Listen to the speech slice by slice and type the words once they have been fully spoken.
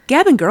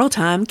Gab and Girl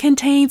Time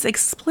contains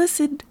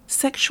explicit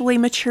sexually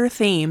mature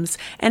themes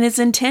and is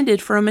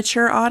intended for a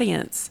mature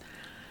audience.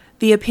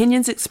 The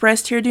opinions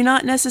expressed here do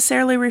not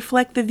necessarily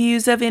reflect the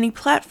views of any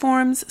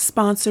platforms,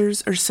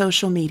 sponsors, or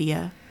social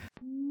media.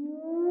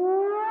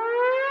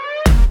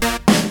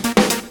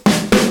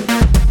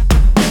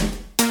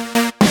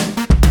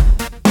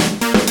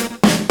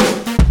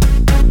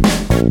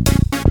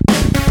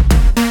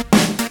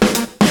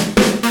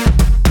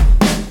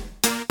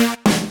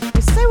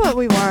 We say what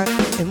we want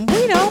and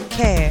we don't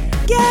care.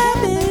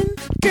 Gavin,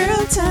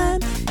 Girl Time,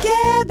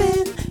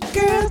 Gavin,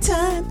 Girl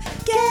Time,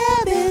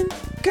 Gavin,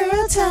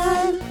 Girl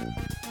Time.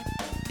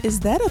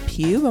 Is that a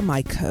pube on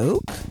my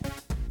Coke?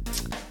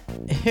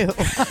 Ew.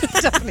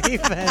 Don't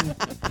even.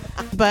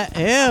 But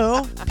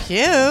ew.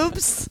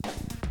 Pubes.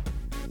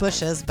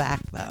 Bush is back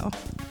though.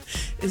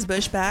 Is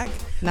Bush back?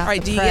 Not All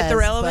right, the do you get the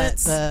prez,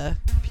 relevance? but the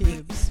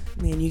pubes.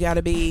 Man, you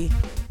gotta be...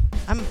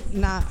 I'm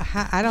not.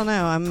 I don't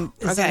know.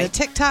 Is Okay. it a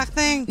TikTok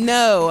thing?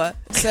 No.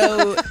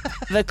 So,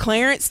 the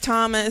Clarence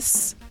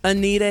Thomas,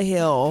 Anita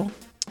Hill...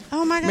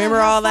 Oh my God! Remember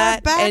how all far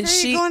that? Back And are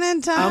she, you going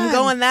in time? I'm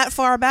going that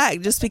far back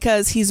just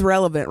because he's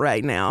relevant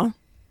right now.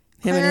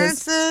 Him and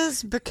his,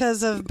 Clearances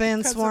because of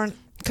Ben Sworn.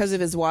 because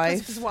of his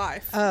wife. His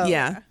wife. Oh,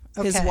 Yeah,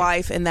 his okay.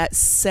 wife, and that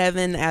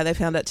they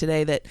found out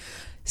today that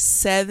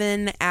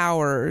 7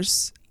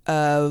 hours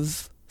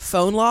of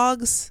phone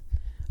logs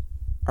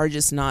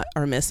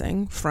are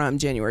missing from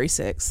January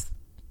 6th.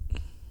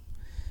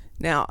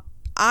 Now,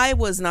 I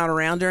was not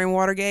around during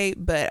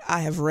Watergate, but I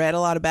have read a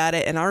lot about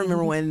it, and I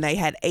remember when they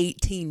had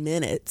 18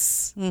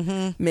 minutes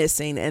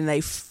missing, and they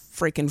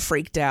freaking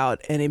freaked out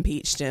and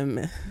impeached him.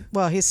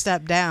 Well, he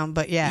stepped down,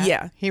 but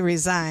Yeah. he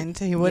resigned.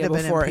 He would have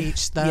been before-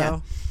 impeached, though. yeah.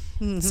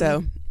 Mm-hmm.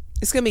 So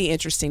it's going to be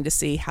interesting to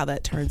see how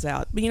that turns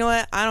out. But you know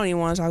what? I don't even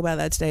want to talk about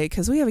that today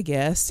because we have a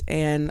guest,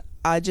 and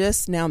I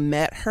just now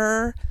met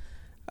her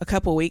a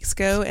couple weeks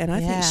ago, and I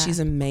think Yeah. she's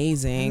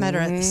amazing. I met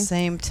her at the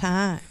same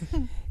time.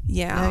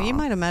 Yeah. No, you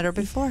might have met her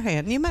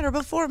beforehand. You met her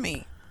before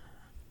me.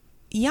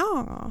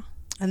 Yeah.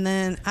 And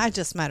then I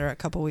just met her a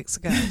couple weeks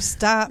ago.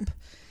 Stop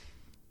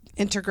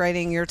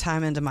integrating your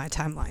time into my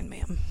timeline,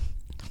 ma'am.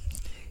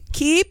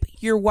 Keep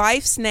your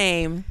wife's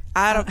name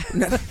out of...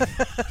 No.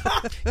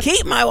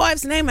 Keep my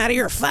wife's name out of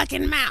your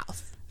fucking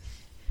mouth.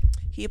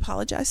 He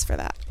apologized for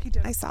that. He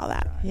did. I saw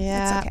that.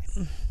 Yeah. That's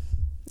okay.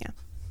 Yeah.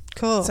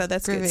 Cool. So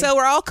that's Groovy. good. So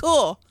we're all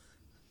cool.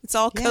 It's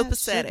all yeah, it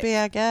copacetic. should be,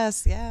 I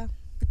guess. Yeah.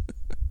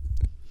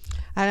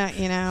 I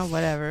don't,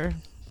 whatever.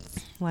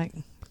 Like,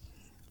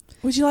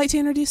 Would you like to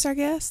introduce our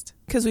guest?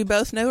 Because we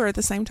both know her at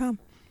the same time.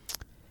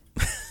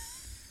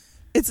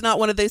 It's not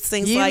one of those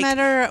things you like... met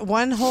her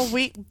one whole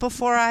week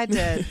before I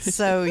did.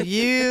 So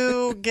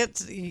you're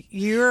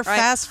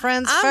fast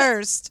friends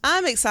first.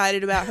 I'm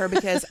excited about her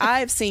because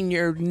I've seen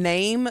your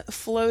name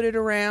floated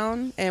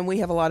around and we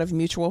have a lot of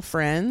mutual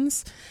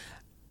friends.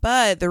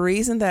 But the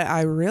reason that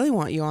I really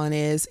want you on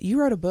is you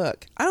wrote a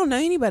book. I don't know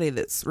anybody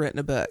that's written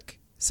a book.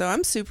 So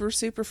I'm super,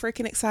 super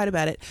freaking excited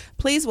about it.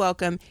 Please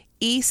welcome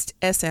East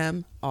SM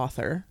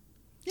author.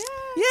 Yay!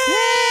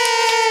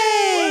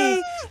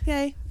 Yay!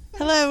 Yay.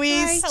 Hello,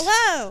 East.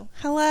 Hello.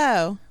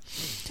 Hello.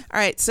 All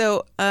right,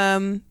 so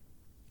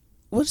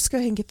we'll just go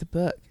ahead and get the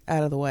book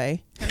out of the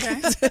way.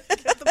 Okay. Get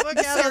the book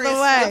out of the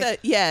way.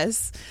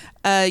 Yes.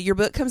 Your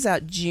book comes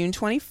out June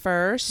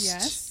 21st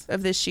Yes.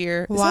 of this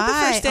year. Is Why that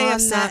the first day on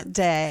of that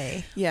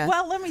day? Yeah.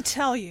 Well, let me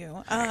tell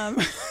you.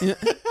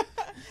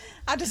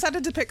 I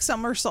decided to pick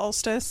summer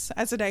solstice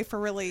as a day for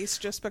release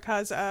just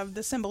because of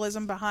the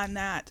symbolism behind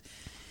that.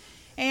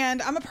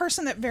 And I'm a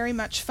person that very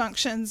much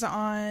functions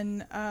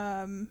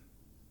on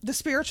the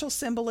spiritual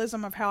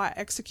symbolism of how I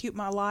execute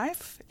my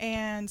life.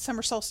 And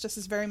summer solstice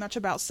is very much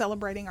about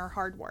celebrating our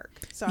hard work.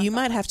 So You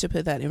might have to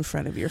put that in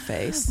front of your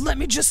face. Let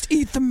me just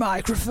eat the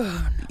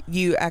microphone.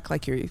 You act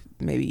like you're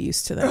maybe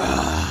used to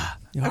that.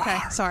 Okay,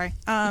 sorry.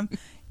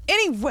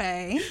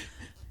 Anyway,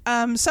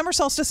 summer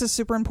solstice is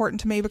super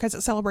important to me because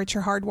it celebrates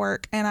your hard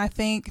work. And I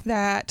think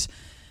that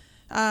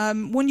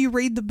when you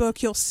read the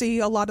book, you'll see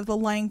a lot of the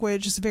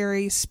language is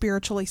very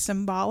spiritually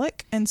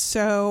symbolic. And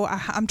so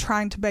I'm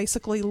trying to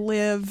basically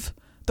live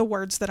the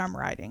words that I'm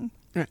writing.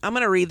 I'm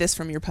going to read this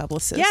from your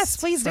publicist. Yes,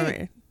 please do.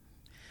 From-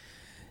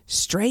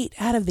 Straight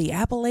out of the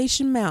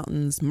Appalachian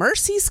Mountains,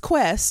 Mercy's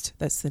Quest,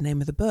 that's the name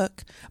of the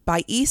book,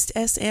 by East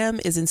SM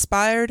is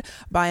inspired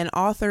by an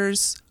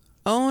author's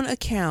own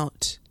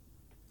account.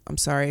 I'm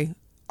sorry.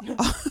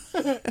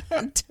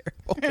 I'm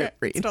terrible at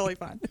reading. It's totally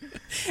fine.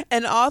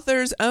 An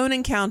author's own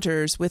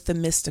encounters with the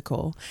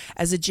mystical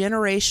as a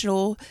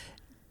generational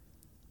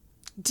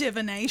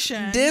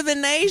Divination.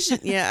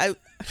 Yeah,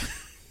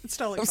 It's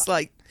totally I was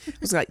fine.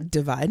 like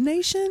Divide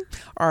Nation?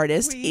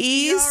 Artist We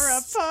East are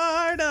a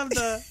part of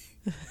the...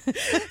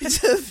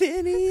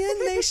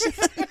 Davinian Nation.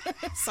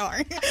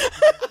 Sorry.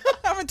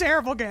 I'm a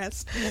terrible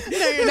guest.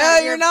 No,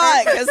 you're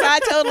not, because I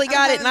totally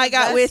got it and I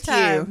got with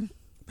you.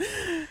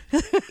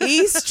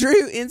 East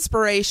drew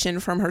inspiration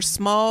from her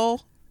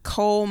small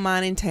coal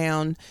mining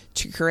town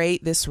to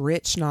create this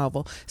rich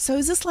novel. So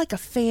is this like a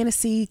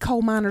fantasy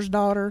coal miner's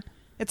daughter?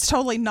 It's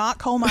totally not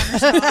Coal Miner's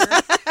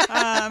Daughter.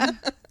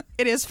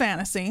 It is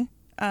fantasy.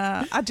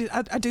 I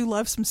do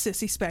love some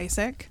Sissy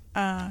Spacek.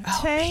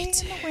 me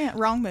too.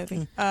 Wrong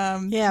movie.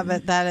 Yeah,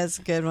 but that is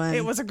a good one.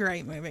 It was a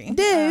great movie.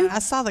 Dude. I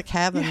saw the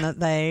cabin that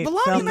they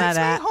Bologna filmed makes that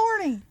me at.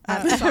 horny.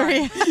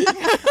 Sorry.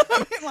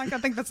 Like, I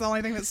think that's the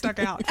only thing that stuck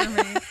out for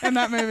me in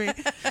that movie.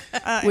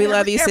 We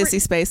love you,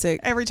 Sissy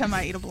Spacek. Every time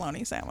I eat a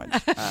bologna sandwich,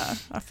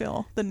 I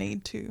feel the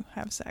need to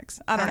have sex.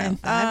 I don't know.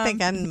 I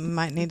think I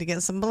might need to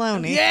get some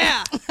bologna.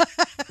 Yeah.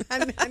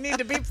 I need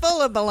to be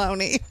full of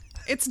bologna.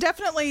 It's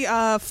definitely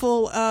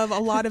full of a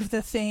lot of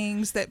the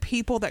things that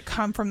people that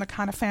come from the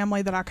kind of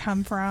family that I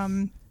come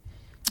from,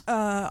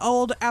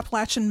 old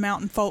Appalachian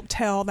mountain folk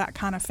tell, that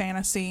kind of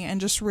fantasy, and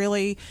just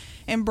really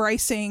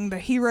embracing the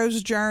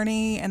hero's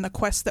journey and the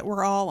quest that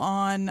we're all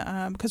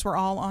on, because we're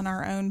all on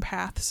our own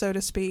path, so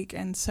to speak.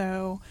 And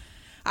so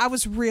I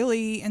was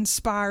really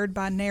inspired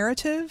by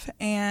narrative,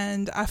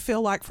 and I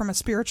feel like from a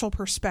spiritual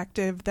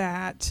perspective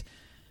that,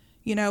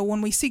 you know,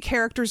 when we see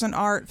characters in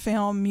art,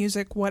 film,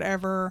 music,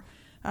 whatever,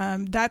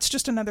 that's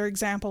just another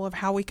example of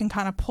how we can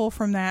kind of pull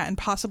from that and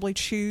possibly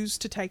choose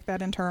to take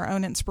that into our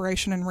own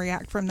inspiration and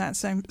react from that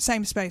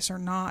same space or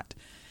not.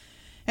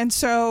 And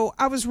so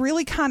I was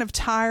really kind of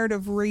tired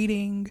of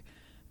reading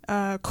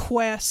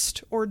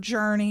quest or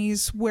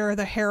journeys where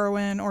the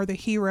heroine or the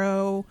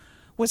hero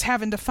was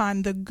having to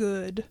find the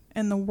good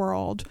in the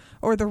world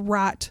or the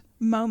right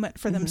moment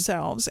for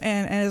themselves.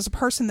 And as a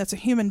person that's a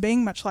human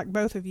being, much like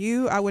both of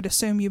you, I would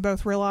assume you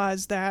both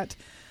realize that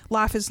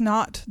life is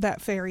not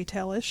that fairy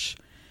tale-ish,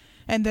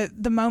 and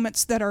that the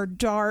moments that are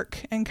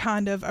dark and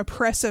kind of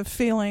oppressive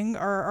feeling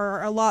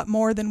are a lot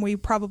more than we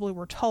probably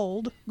were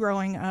told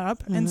growing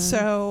up. And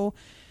so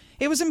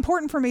it was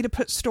important for me to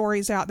put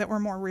stories out that were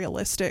more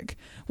realistic,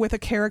 with a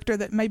character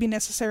that maybe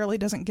necessarily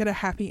doesn't get a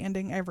happy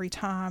ending every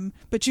time,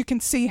 but you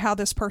can see how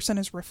this person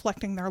is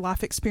reflecting their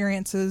life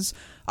experiences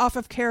off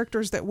of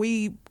characters that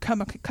we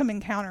come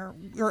encounter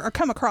or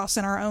come across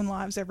in our own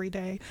lives every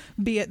day,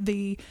 be it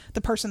the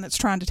person that's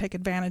trying to take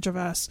advantage of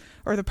us,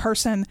 or the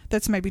person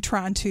that's maybe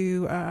trying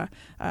to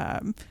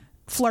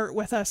flirt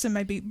with us and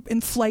maybe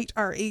inflate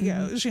our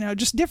egos, you know,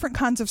 just different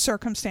kinds of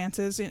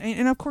circumstances.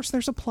 And of course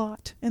there's a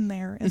plot in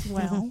there as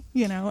well,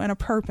 you know, and a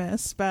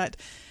purpose. But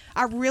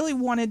I really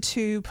wanted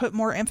to put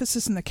more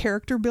emphasis in the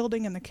character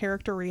building and the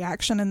character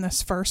reaction in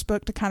this first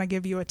book to kind of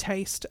give you a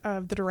taste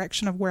of the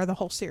direction of where the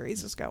whole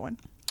series is going.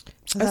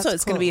 So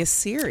it's going to be a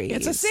series.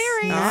 It's a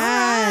series.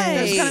 Nice.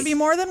 There's going to be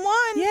more than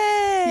one. Yay!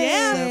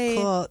 Yeah.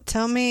 So cool.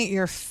 Tell me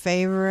your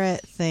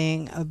favorite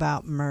thing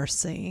about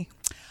Mercy.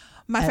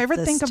 My at favorite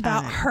this thing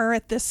about time. her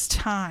at this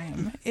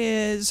time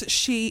is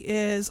she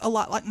is a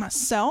lot like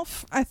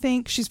myself. I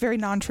think she's very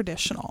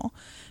non-traditional.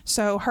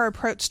 So her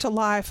approach to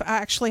life, I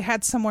actually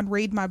had someone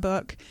read my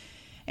book,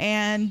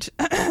 and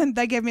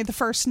they gave me the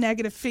first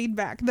negative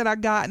feedback that I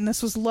got, and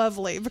this was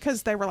lovely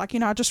because they were like, you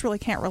know, I just really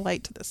can't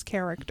relate to this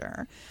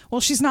character.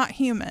 Well, she's not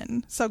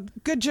human, so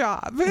good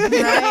job.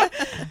 Right?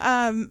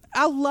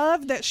 I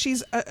love that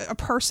she's a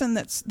person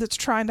that's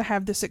trying to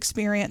have this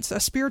experience, a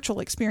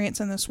spiritual experience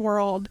in this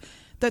world,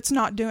 that's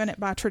not doing it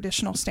by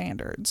traditional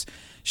standards.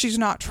 She's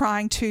not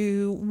trying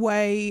to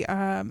weigh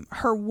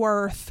her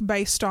worth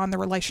based on the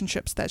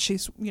relationships that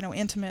she's, you know,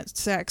 intimate,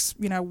 sex,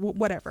 you know,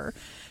 whatever.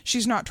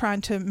 She's not trying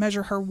to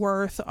measure her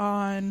worth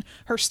on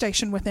her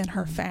station within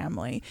her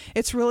family.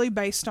 It's really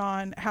based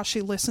on how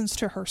she listens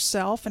to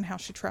herself and how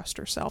she trusts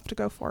herself to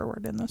go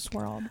forward in this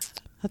world.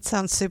 That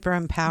sounds super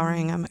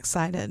empowering. I'm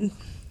excited.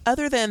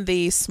 Other than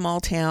the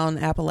small town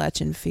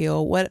Appalachian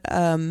feel, what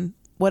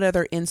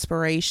other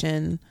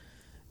inspiration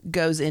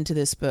goes into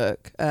this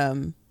book?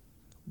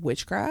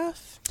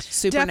 Witchcraft,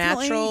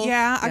 supernatural. Definitely,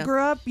 yeah. I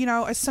grew up, you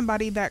know, as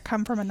somebody that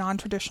come from a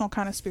non-traditional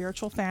kind of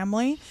spiritual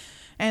family.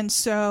 And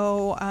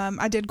so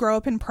I did grow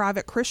up in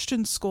private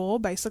Christian school,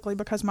 basically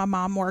because my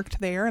mom worked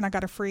there and I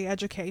got a free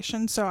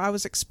education. So I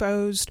was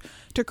exposed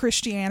to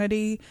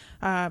Christianity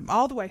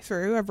all the way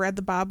through. I've read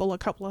the Bible a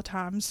couple of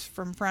times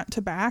from front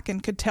to back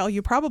and could tell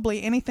you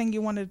probably anything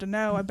you wanted to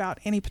know about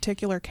any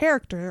particular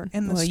character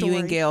in the story. You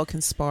and Gail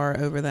can spar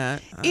over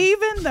that.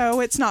 Even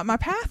though it's not my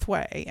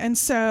pathway. And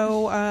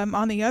so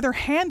on the other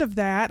hand of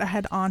that, I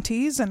had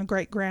aunties and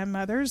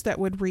great-grandmothers that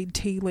would read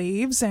tea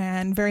leaves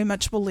and very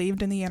much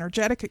believed in the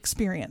energetic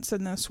experience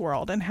in this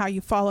world and how you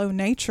follow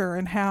nature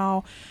and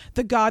how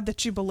the God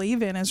that you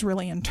believe in is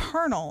really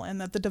internal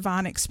and that the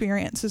divine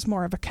experience is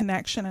more of a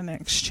connection and an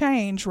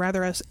exchange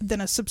rather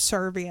than a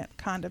subservient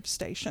kind of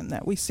station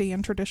that we see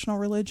in traditional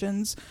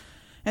religions.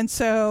 And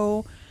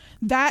so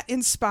that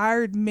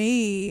inspired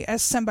me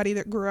as somebody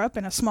that grew up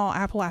in a small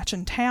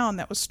Appalachian town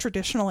that was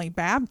traditionally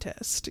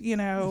Baptist, you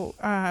know,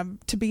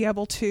 to be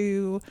able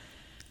to...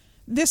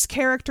 This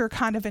character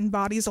kind of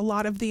embodies a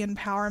lot of the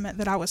empowerment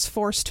that I was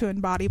forced to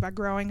embody by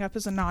growing up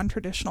as a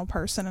non-traditional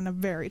person in a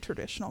very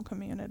traditional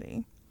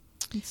community.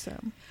 And so,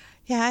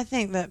 yeah, I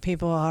think that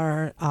people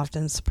are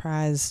often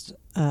surprised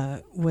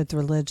with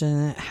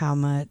religion at how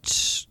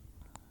much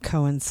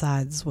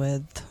coincides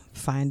with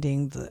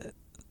finding the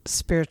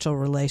spiritual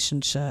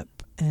relationship,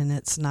 and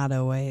it's not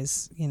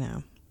always, you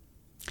know.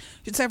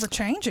 it's ever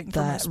changing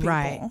for most people.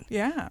 Right.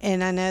 Yeah.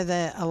 And I know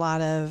that a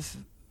lot of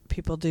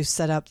people do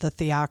set up the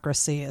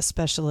theocracy,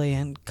 especially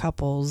in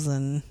couples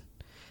and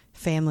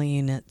family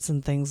units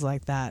and things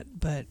like that.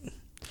 But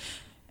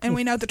and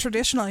we know that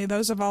traditionally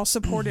those have all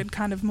supported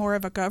kind of more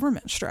of a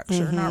government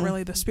structure, Mm-hmm. not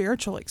really the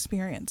spiritual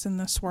experience in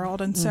this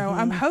world. And so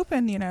I'm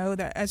hoping,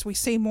 that as we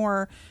see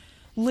more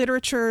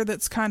literature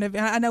that's kind of,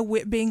 I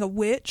know being a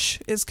witch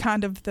is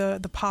kind of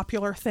the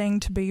popular thing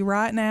to be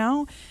right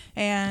now.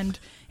 And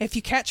if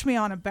you catch me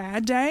on a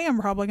bad day, I'm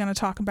probably going to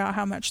talk about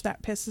how much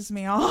that pisses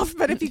me off.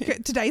 But if you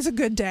today's a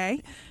good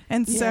day.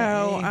 And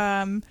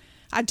so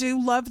I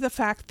do love the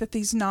fact that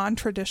these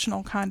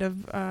non-traditional kind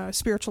of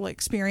spiritual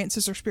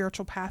experiences or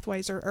spiritual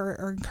pathways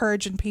are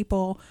encouraging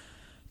people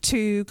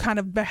to kind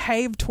of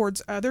behave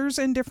towards others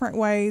in different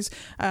ways,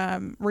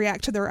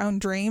 react to their own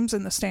dreams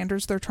and the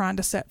standards they're trying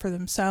to set for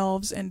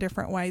themselves in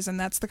different ways. And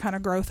that's the kind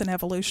of growth and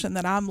evolution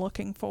that I'm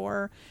looking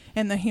for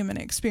in the human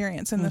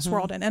experience in this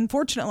world. And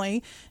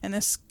unfortunately, and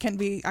this can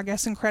be, I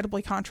guess,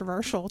 incredibly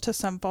controversial to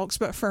some folks,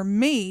 but for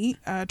me,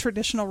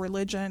 traditional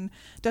religion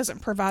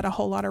doesn't provide a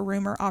whole lot of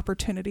room or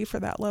opportunity for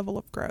that level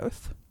of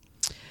growth.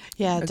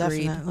 yeah,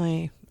 Agreed.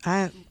 definitely.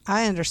 I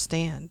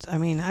understand. I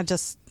mean, I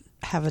just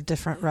have a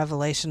different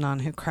revelation on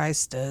who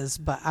Christ is,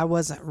 but I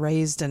wasn't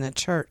raised in a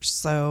church,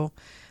 so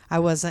I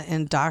wasn't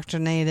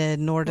indoctrinated,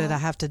 nor did I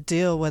have to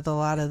deal with a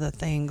lot of the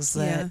things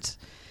that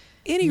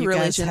any you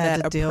guys religion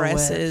had that to deal with.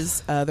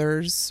 oppresses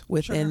others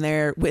within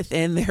their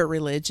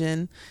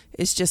religion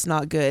is just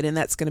not good, and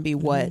that's going to be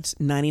what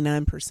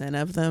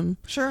 99% of them.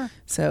 Sure.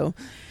 So,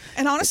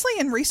 And honestly,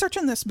 in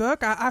researching this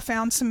book, I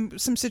found some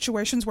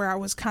situations where I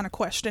was kind of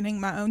questioning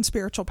my own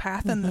spiritual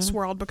path in this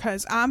world,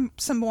 because I'm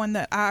someone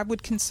that I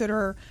would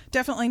consider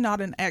definitely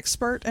not an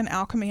expert in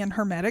alchemy and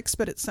hermetics,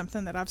 but it's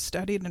something that I've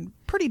studied in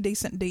pretty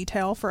decent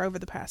detail for over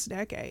the past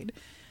decade.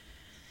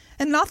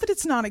 And not that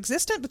it's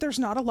non-existent, but there's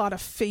not a lot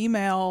of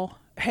female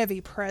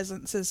heavy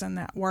presences in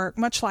that work,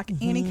 much like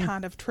any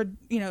kind of,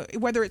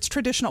 whether it's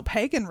traditional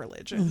pagan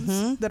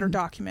religions that are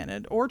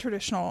documented or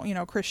traditional,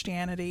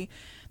 Christianity,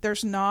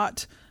 there's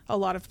not a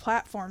lot of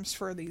platforms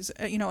for these,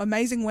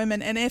 amazing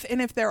women. And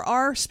if there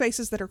are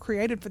spaces that are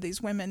created for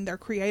these women, they're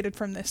created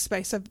from this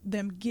space of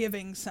them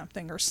giving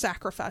something or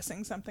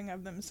sacrificing something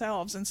of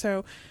themselves. And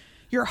so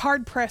you're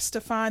hard pressed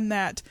to find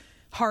that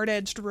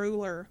hard-edged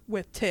ruler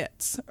with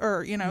tits,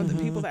 or the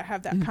people that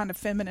have that kind of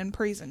feminine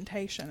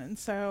presentation. And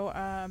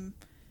so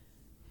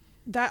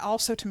that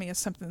also to me is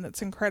something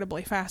that's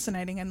incredibly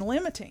fascinating and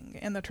limiting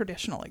in the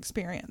traditional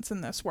experience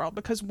in this world,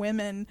 because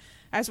women,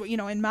 as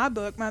in my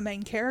book, my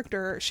main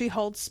character, she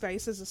holds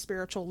space as a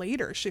spiritual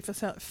leader. She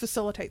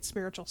facilitates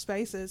spiritual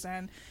spaces,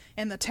 and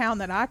in the town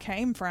that I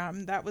came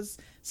from, that was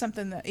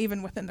something that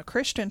even within the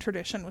Christian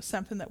tradition was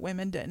something that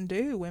women didn't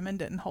do. Women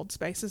didn't hold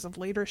spaces of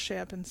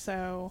leadership. And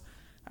so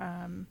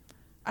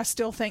I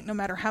still think no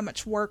matter how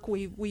much work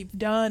we've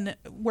done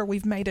where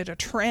we've made it a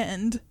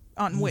trend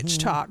on Witch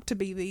Talk to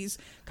be these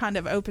kind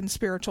of open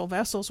spiritual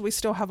vessels, we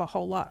still have a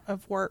whole lot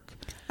of work.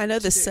 I know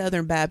the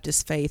Southern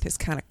Baptist faith has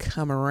kind of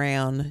come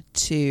around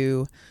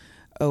to,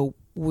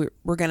 we're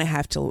going to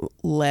have to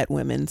let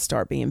women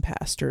start being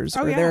pastors,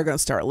 or they're going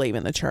to start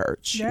leaving the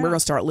church. Yeah. We're going to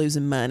start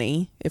losing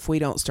money if we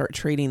don't start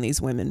treating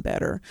these women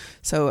better.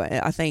 So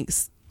I think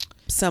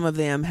some of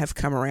them have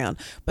come around,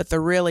 but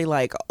they're really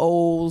like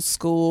old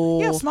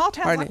school. Yeah, small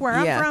towns like where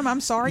I'm from,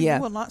 I'm sorry,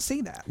 you will not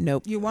see that.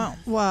 Nope. You won't.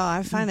 Well,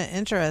 I find it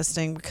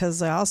interesting because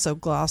they also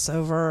gloss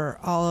over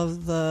all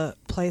of the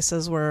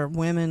places where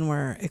women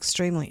were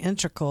extremely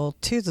integral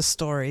to the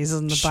stories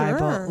in the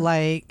Bible.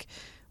 Like,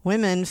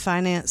 women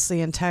finance the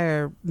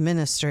entire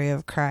ministry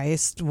of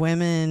Christ.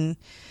 Women,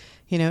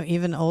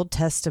 even Old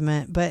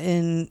Testament. But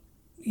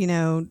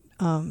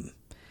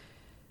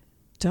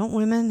don't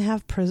women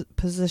have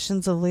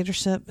positions of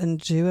leadership in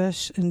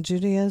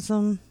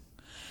Judaism?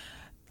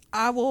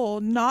 I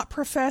will not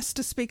profess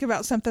to speak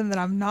about something that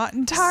I'm not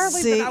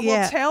entirely, but I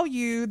will tell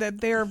you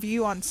that their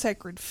view on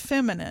sacred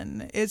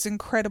feminine is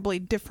incredibly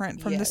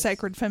different from the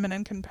sacred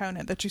feminine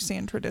component that you see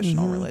in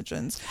traditional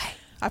religions.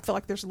 I feel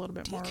like there's a little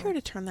bit more. Do you care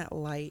to turn that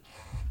light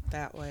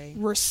that way?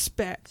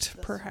 Respect,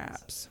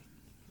 perhaps.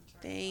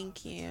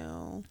 Thank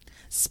you.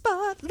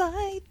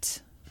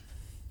 Spotlight.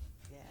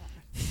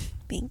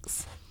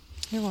 Thanks.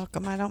 You're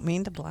welcome. I don't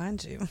mean to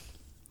blind you.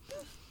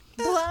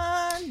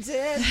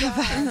 Blinded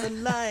by the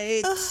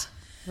light.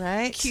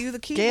 Right? Cue the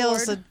keyboard.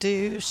 Gail's a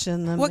douche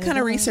in the What kind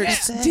of middle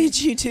research the day.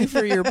 did you do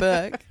for your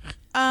book?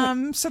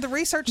 So the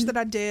research that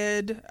I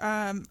did,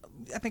 I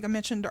think I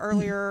mentioned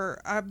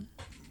earlier, I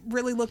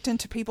really looked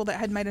into people that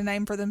had made a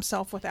name for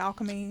themselves with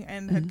alchemy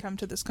and had come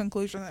to this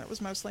conclusion that it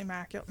was mostly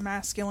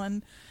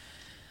masculine.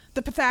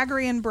 The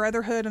Pythagorean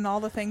Brotherhood and all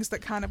the things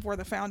that kind of were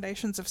the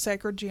foundations of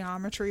sacred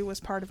geometry was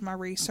part of my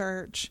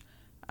research.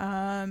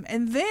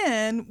 And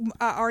then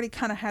I already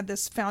kind of had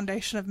this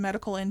foundation of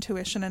medical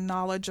intuition and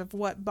knowledge of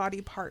what body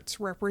parts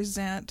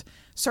represent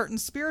certain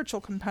spiritual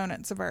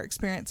components of our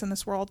experience in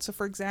this world. So,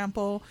 for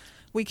example,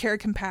 we carry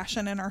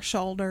compassion in our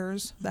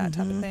shoulders, that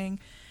type of thing.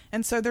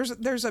 And so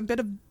there's a bit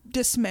of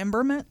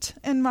dismemberment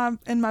in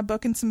my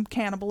book and some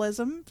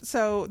cannibalism.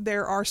 So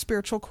there are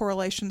spiritual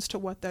correlations to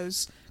what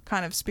those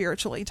kind of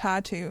spiritually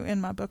tied to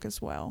in my book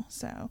as well.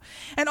 So,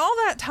 and all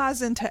that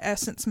ties into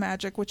essence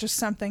magic, which is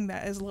something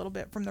that is a little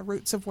bit from the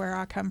roots of where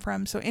I come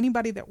from. So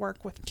anybody that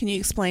work with... Can you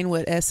explain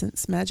what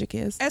essence magic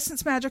is?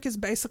 Essence magic is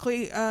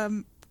basically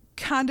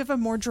kind of a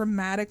more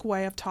dramatic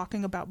way of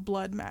talking about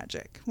blood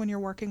magic when you're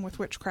working with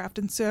witchcraft.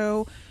 And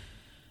so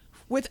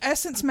with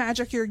essence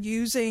magic, you're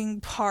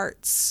using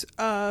parts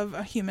of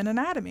a human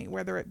anatomy,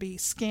 whether it be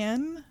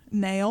skin,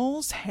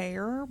 nails,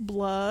 hair,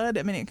 blood.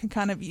 I mean, it can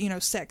kind of,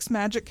 sex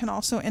magic can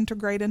also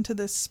integrate into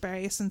this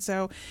space. And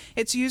so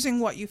it's using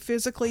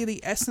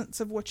the essence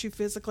of what you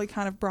physically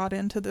kind of brought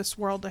into this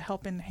world to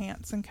help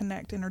enhance and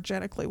connect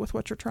energetically with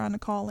what you're trying to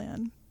call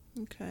in.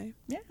 Okay.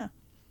 Yeah.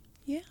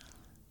 Yeah.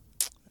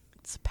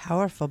 It's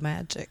powerful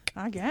magic.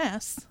 I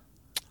guess.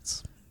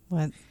 It's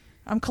what...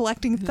 I'm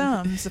collecting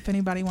thumbs if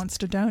anybody wants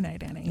to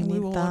donate any. We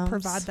will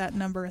provide that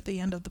number at the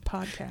end of the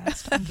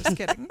podcast. I'm just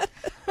kidding.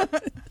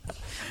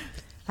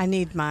 I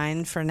need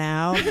mine for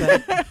now,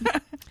 but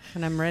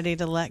when I'm ready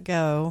to let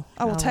go,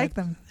 I will take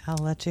them.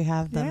 I'll let you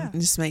have them. Yeah. It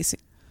just makes it,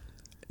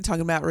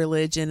 talking about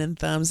religion and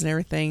thumbs and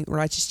everything,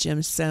 Righteous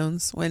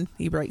Gemstones when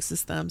he breaks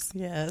his thumbs.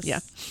 Yes. Yeah.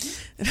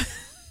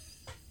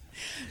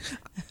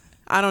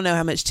 I don't know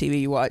how much TV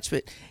you watch,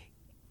 but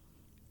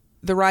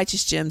the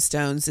Righteous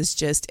Gemstones is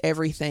just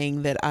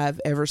everything that I've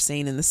ever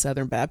seen in the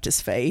Southern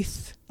Baptist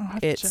faith. I'll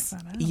have to check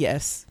that out.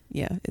 Yes.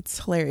 Yeah.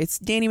 It's hilarious. It's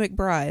Danny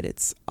McBride.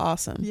 It's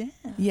awesome. Yeah.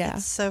 Yeah.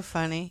 It's so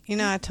funny.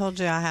 I told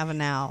you I have an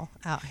owl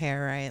out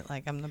here, right?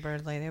 Like I'm the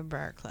bird lady of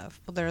Briarcliff.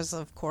 Well, there's,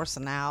 of course,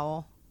 an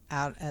owl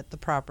out at the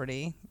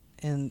property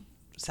in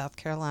South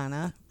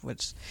Carolina,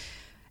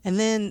 and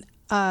then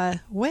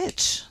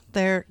Witch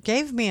there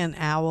gave me an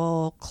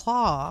owl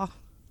claw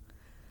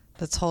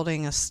that's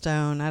holding a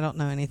stone. I don't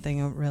know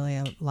anything really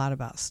a lot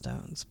about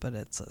stones, but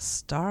it's a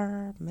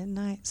star,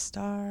 midnight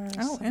star.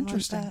 Oh,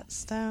 interesting. Like that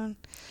stone.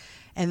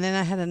 And then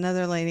I had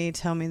another lady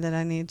tell me that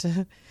I need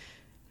to,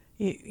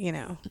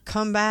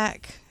 come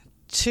back,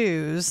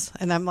 choose.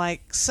 And I'm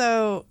like,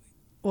 so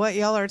what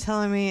y'all are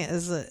telling me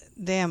is that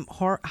damn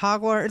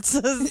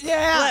Hogwarts is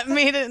let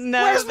me to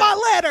know. Where's my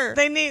letter?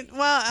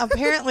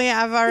 Apparently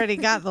I've already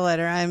got the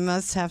letter. I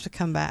must have to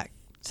come back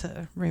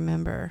to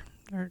remember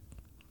or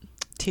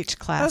teach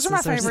classes. Those are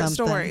my favorite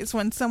something. stories,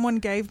 when someone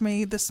gave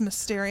me this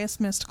mysterious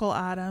mystical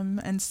item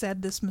and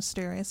said this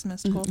mysterious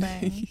mystical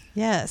thing.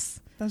 Yes.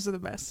 Those are the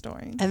best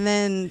stories. And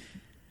then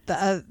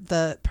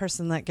the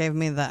person that gave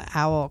me the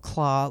owl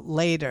claw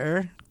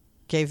later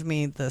gave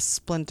me the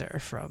splinter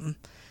from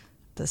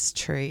this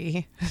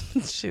tree.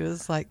 She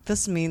was like,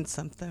 this means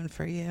something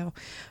for you,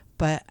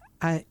 but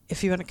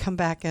if you want to come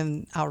back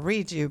and I'll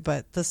read you,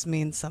 but this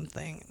means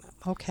something.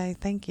 Okay,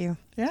 thank you.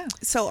 Yeah.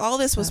 So all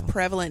this was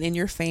prevalent in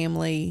your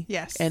family.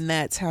 Yes. And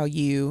that's how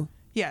you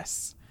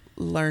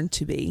learned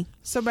to be.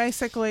 So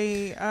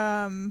basically,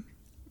 I'm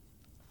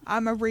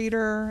a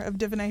reader of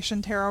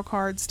divination, tarot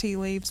cards, tea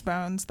leaves,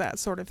 bones, that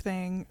sort of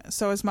thing.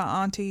 So is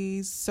my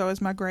aunties, so is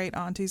my great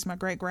aunties, my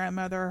great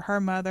grandmother, her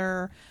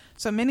mother.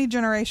 So many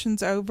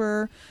generations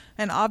over.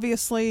 And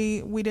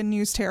obviously we didn't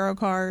use tarot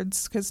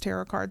cards because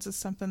tarot cards is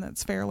something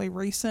that's fairly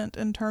recent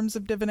in terms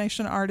of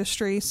divination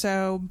artistry.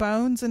 So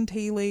bones and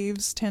tea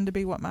leaves tend to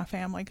be what my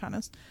family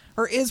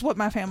is what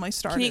my family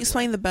started. Can you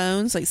explain the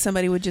bones? Like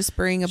somebody would just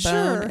bring a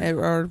bone?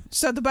 Or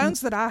So the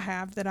bones that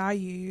I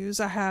use,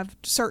 I have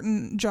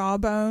certain jaw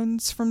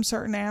bones from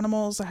certain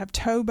animals. I have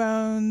toe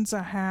bones.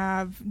 I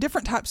have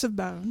different types of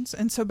bones.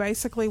 And so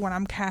basically when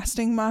I'm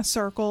casting my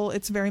circle,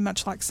 it's very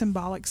much like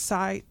symbolic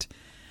sight.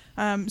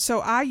 So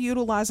I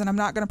utilize, and I'm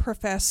not going to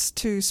profess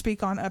to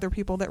speak on other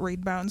people that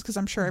read bones because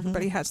I'm sure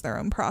everybody has their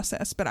own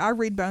process, but I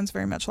read bones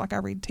very much like I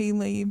read tea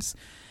leaves.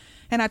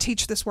 And I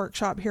teach this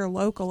workshop here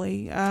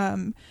locally.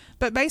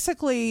 But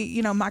basically,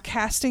 my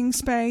casting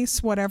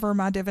space, whatever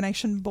my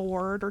divination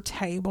board or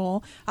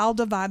table, I'll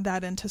divide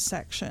that into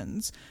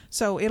sections.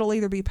 So it'll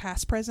either be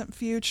past, present,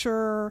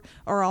 future,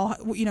 or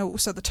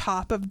so the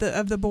top of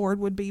the board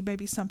would be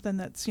maybe something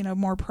that's,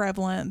 more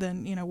prevalent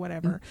than,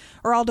 whatever.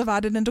 Or I'll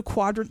divide it into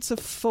quadrants of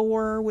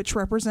 4, which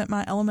represent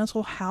my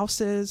elemental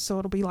houses. So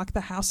it'll be like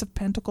the House of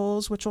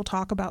Pentacles, which will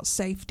talk about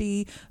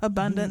safety,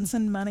 abundance,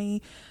 and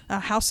money.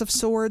 House of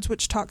Swords,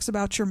 which talks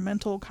about your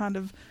mental kind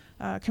of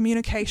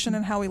communication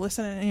and how we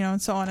listen,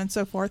 and so on and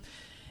so forth.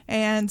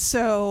 And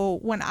so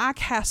when I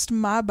cast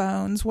my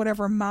bones,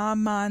 whatever my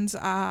mind's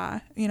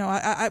eye,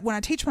 I when I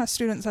teach my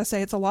students, I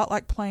say it's a lot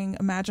like playing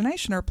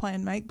imagination or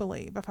playing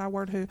make-believe. If I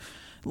were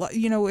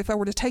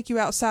to take you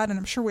outside, and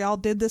I'm sure we all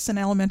did this in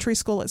elementary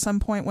school at some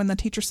point when the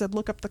teacher said,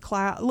 look at the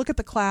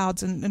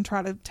clouds and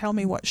try to tell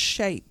me what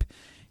shape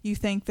you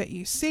think that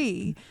you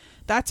see.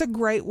 that's a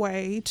great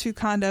way to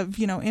kind of,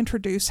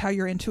 introduce how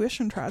your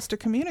intuition tries to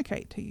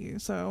communicate to you.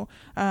 So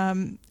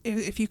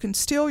if you can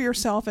still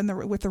yourself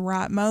with the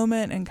right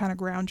moment and kind of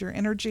ground your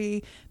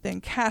energy, then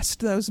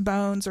cast those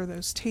bones or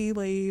those tea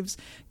leaves,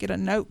 get a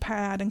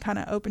notepad and kind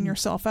of open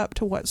yourself up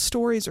to what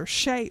stories or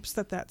shapes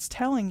that's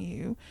telling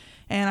you.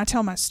 And I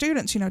tell my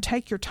students,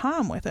 take your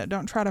time with it.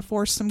 Don't try to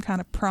force some kind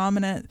of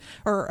prominent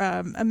or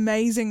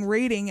amazing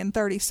reading in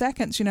 30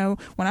 seconds.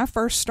 When I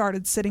first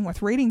started sitting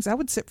with readings, I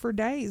would sit for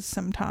days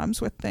sometimes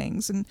with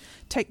things and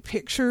take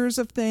pictures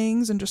of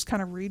things and just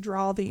kind of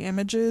redraw the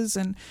images.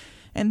 And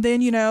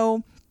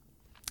then,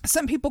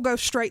 some people go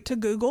straight to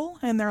Google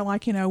and they're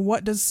like,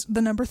 what does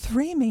the number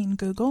 3 mean,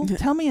 Google?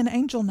 Tell me in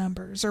angel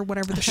numbers or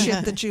whatever the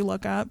shit that you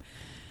look up.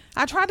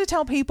 I try to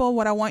tell people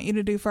what I want you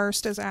to do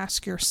first is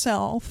ask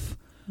yourself,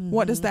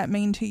 what does that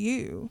mean to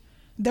you?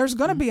 There's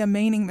going to be a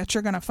meaning that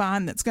you're going to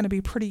find that's going to be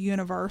pretty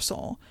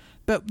universal.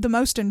 But the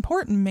most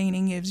important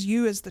meaning is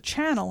you as the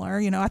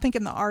channeler. I think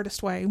in The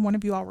Artist Way, one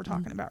of you all were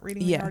talking about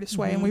reading The Artist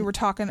Way, and we were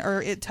talking,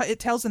 or it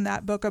tells in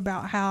that book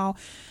about how,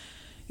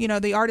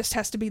 the artist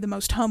has to be the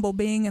most humble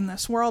being in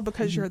this world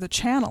because you're the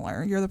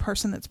channeler. You're the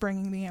person that's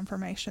bringing the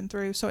information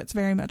through. So it's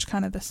very much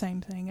kind of the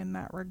same thing in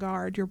that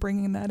regard. You're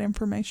bringing that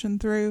information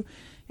through.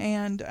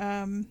 And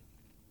I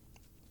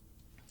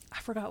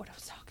forgot what I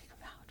was talking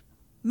about.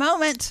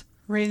 Moment.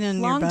 Reading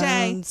Long your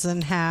day. bones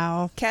and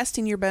how.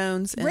 Casting your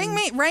bones. Rein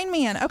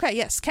me in. Okay,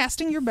 yes.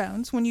 Casting your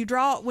bones. When you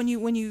draw, when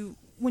you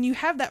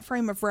have that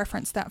frame of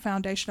reference, that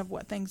foundation of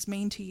what things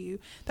mean to you,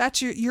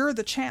 that's you're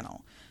the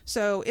channel.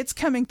 So it's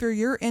coming through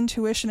your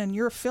intuition and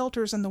your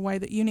filters in the way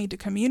that you need to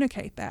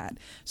communicate that.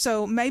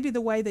 So maybe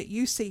the way that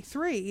you see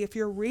 3, if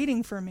you're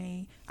reading for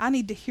me, I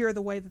need to hear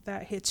the way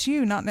that hits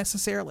you, not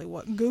necessarily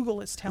what Google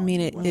is telling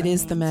me. It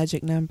is the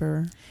magic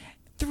number.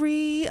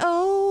 30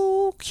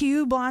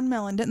 Q Blind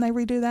Melon. Didn't they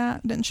redo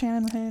that? Didn't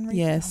Shannon Henry?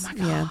 Yes. Oh my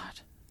God. Yeah.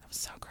 That was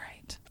so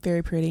great.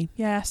 Very pretty.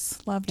 Yes.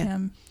 Loved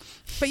him.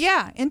 But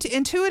yeah,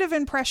 intuitive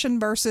impression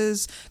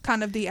versus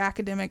kind of the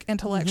academic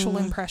intellectual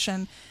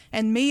impression.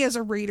 And me as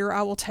a reader,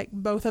 I will take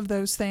both of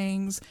those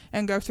things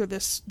and go through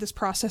this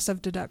process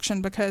of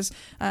deduction because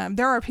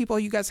there are people,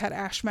 you guys had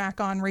Ash Mack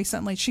on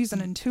recently. She's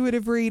an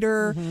intuitive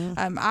reader.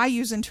 I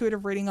use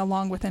intuitive reading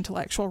along with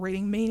intellectual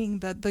reading, meaning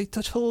that the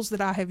tools that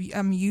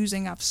I'm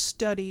using, I've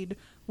studied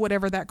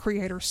whatever that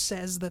creator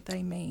says that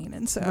they mean.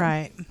 And so,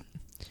 right.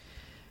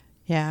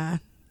 Yeah.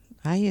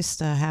 I used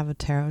to have a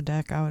tarot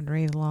deck I would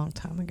read a long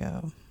time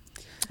ago.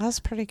 I was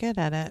pretty good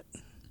at it.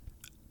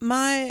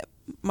 My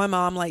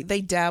mom,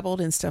 they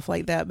dabbled in stuff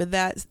like that, but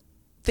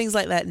things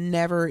like that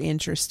never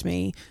interest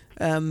me.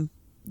 The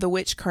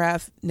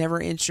witchcraft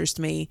never interest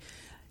me.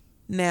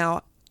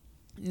 Now,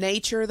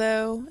 nature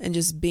though, and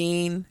just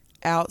being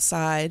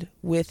outside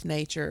with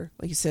nature,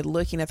 like you said,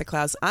 looking at the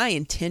clouds, I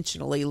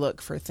intentionally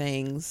look for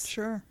things.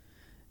 Sure.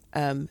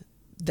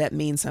 That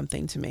mean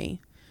something to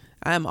me.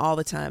 I'm all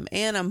the time,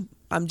 and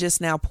I'm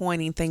just now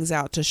pointing things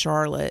out to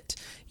Charlotte.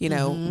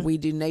 We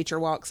do nature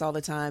walks all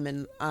the time,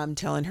 and I'm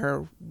telling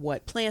her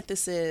what plant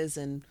this is,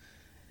 and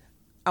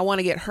I want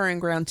to get her in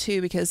ground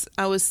too, because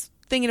I was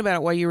thinking about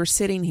it while you were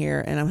sitting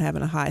here, and I'm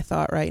having a high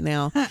thought right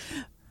now.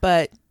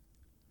 But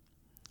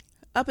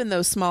up in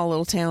those small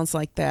little towns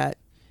like that,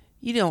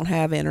 you don't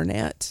have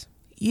internet.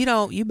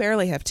 You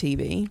barely have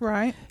TV.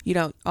 Right.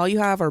 All you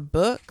have are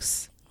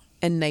books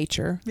and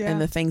nature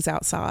and the things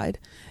outside.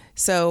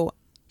 So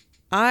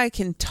I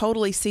can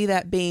totally see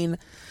that being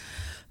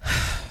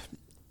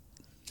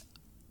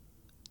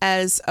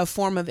as a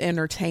form of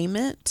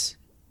entertainment,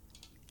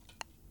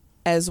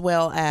 as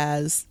well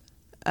as,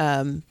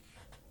 I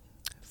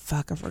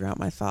forgot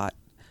my thought,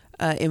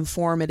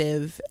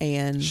 informative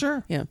and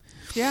sure. Yeah.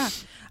 Yeah.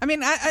 I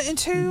mean, I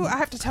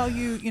have to tell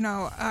you,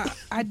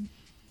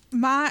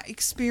 my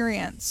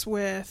experience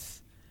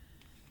with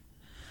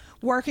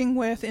working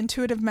with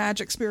intuitive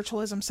magic,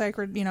 spiritualism,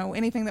 sacred,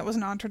 anything that was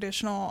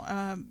non-traditional,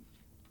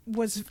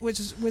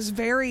 was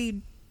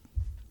very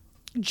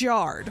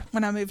jarred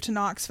when I moved to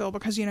Knoxville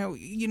because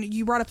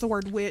you brought up the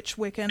word witch,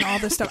 Wiccan, all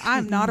this stuff.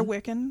 I'm not a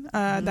Wiccan.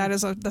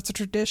 That's a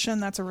tradition.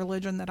 That's a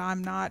religion that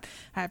I'm not.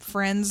 I have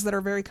friends that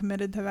are very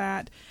committed to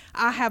that.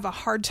 I have a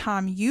hard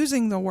time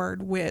using the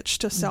word witch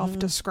to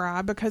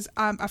self-describe because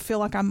I feel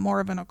like I'm more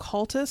of an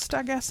occultist,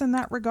 I guess, in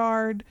that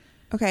regard.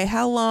 Okay,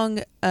 how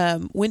long?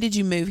 When did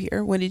you move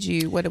here? What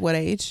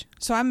age?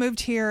 So I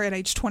moved here at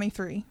age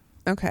 23.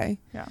 Okay.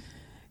 Yeah.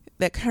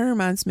 That kind of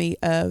reminds me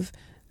of,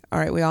 all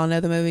right, we all know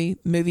the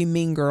movie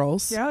Mean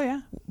Girls. Oh, yeah.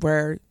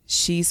 Where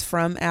she's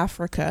from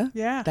Africa.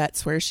 Yeah.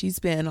 That's where she's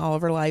been all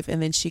of her life. And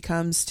then she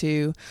comes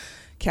to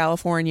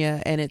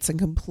California, and it's a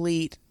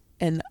complete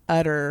and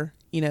utter,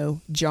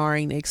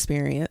 jarring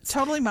experience.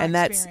 Totally my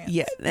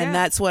experience.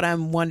 That's what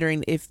I'm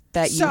wondering if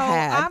you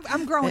had. So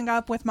I'm growing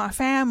up with my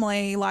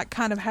family, like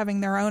kind of having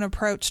their own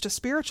approach to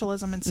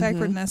spiritualism and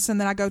sacredness. And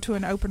then I go to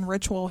an open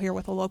ritual here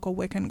with a local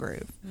Wiccan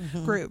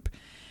group.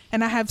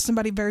 and I have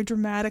somebody very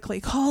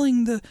dramatically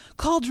calling the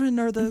cauldron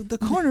or the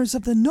corners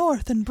of the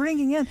north and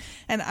bringing in,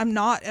 and I'm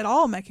not at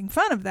all making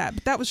fun of that,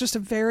 but that was just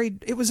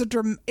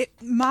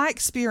my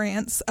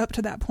experience up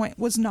to that point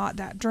was not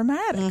that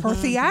dramatic or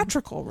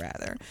theatrical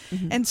rather.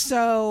 And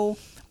so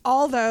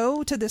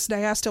although to this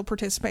day I still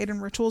participate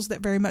in rituals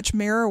that very much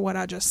mirror what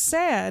I just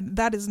said,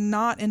 that is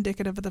not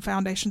indicative of the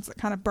foundations that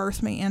kind of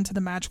birthed me into the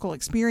magical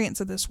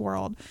experience of this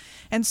world.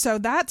 And so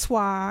that's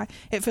why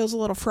it feels a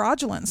little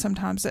fraudulent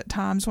sometimes at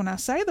times when I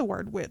say the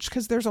word witch,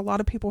 because there's a lot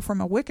of people from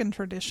a Wiccan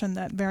tradition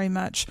that very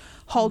much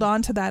hold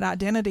on to that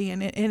identity,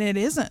 and it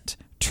isn't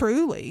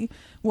truly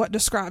what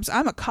describes.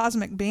 I'm a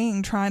cosmic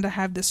being trying to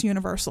have this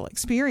universal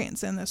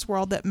experience in this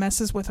world that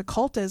messes with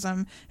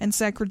occultism and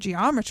sacred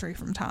geometry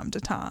from time to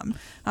time.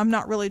 I'm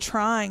not really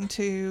trying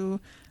to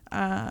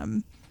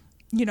find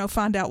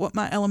out what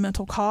my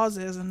elemental cause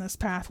is in this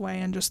pathway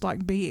and just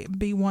like be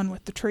one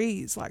with the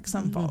trees like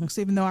some folks.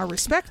 Even though I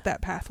respect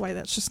that pathway,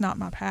 that's just not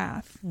my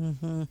path.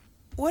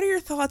 What are your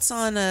thoughts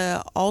on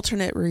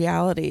alternate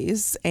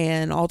realities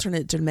and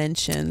alternate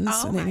dimensions?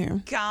 Oh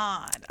my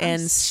God.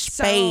 And I'm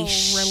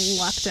space. so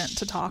reluctant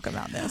to talk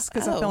about this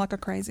because I feel like a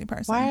crazy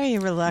person. Why are you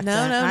reluctant?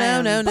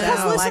 No.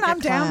 Because listen, I'm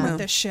down with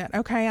this shit,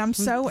 okay? I'm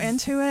so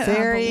into it.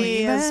 Very I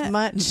believe as it.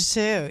 much too.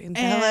 And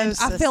Hello,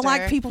 I feel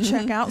like people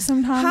check out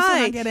sometimes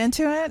when I get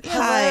into it.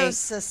 Hello,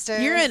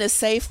 sister. You're in a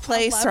safe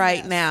place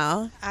right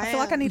now. I feel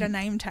like I need a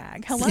name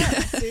tag. Hello.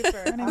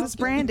 Super. My name is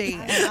Brandy,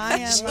 and I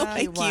am.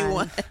 Make you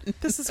one.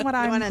 This is what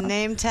I want a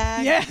name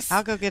tag? Yes.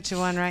 I'll go get you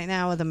one right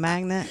now with a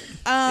magnet.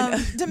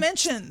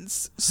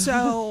 Dimensions.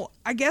 So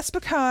I guess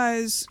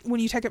because when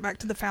you take it back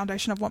to the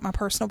foundation of what my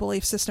personal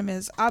belief system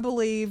is, I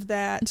believe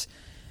that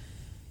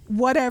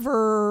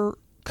whatever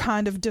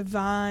kind of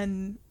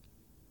divine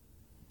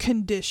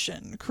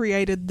condition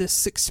created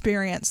this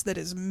experience that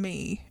is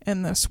me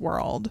in this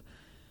world.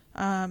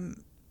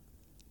 I'm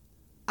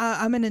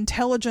an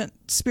intelligent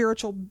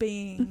spiritual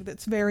being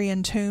that's very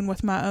in tune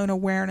with my own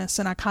awareness,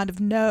 and I kind of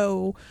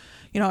know,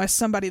 as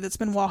somebody that's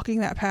been walking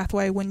that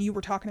pathway, when you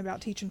were talking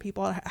about teaching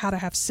people how to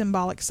have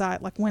symbolic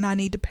sight, like when I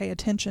need to pay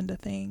attention to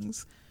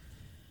things.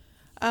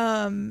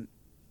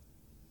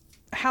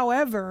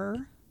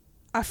 However,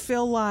 I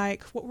feel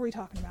like, what were we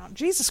talking about?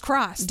 Jesus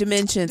Christ.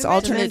 Dimensions,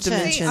 alternate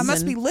dimensions. I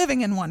must be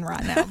living in one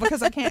right now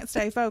because I can't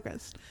stay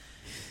focused.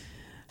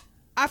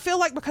 I feel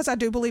like because I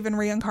do believe in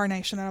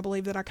reincarnation, and I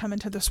believe that I come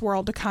into this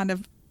world to kind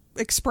of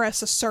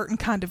express a certain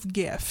kind of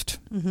gift.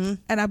 And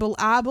I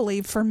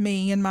believe for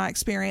me, in my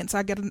experience,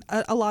 I get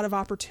a lot of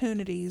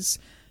opportunities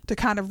to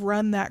kind of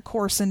run that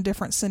course in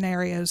different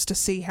scenarios to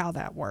see how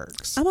that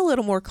works. I'm a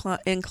little more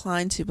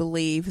inclined to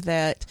believe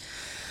that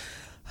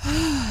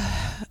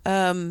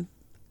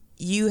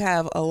you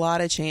have a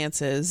lot of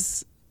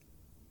chances.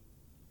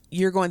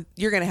 You're going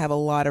to have a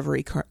lot of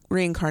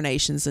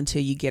reincarnations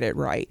until you get it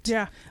right.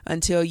 Yeah.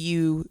 Until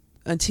you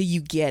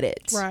get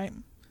it. Right.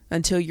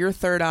 Until your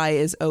third eye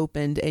is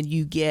opened and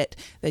you get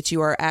that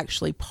you are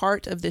actually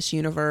part of this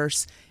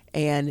universe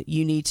and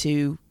you need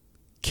to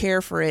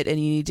care for it and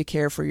you need to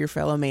care for your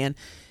fellow man.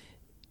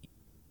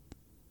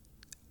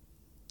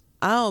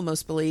 I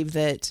almost believe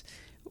that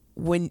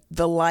when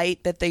the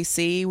light that they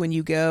see when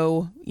you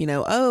go,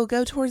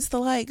 go towards the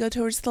light.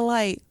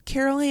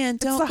 Carol Ann,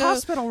 don't go. It's the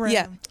hospital room.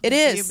 Yeah, it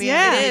is. It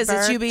is. birthed.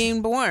 It's you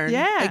being born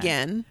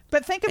again.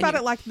 But think about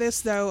it like this,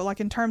 though, like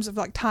in terms of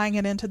like tying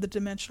it into the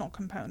dimensional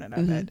component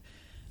of it.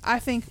 I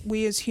think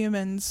we as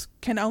humans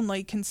can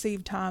only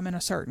conceive time in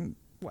a certain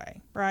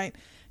way, right?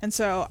 And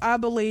so I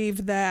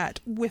believe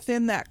that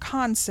within that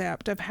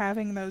concept of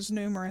having those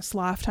numerous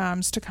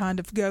lifetimes to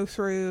kind of go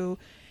through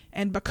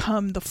and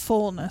become the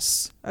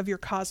fullness of your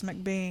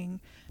cosmic being,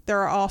 there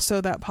are also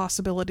that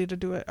possibility to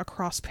do it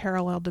across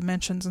parallel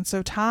dimensions. And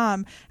so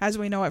time, as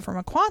we know it from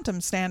a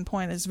quantum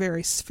standpoint, is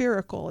very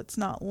spherical. It's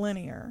not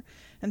linear.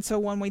 And so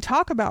when we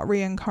talk about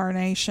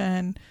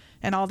reincarnation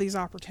and all these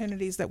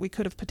opportunities that we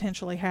could have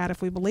potentially had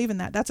if we believe in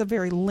that, that's a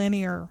very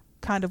linear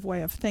kind of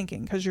way of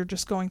thinking, because you're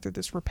just going through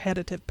this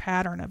repetitive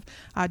pattern of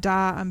I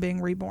die, I'm being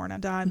reborn, I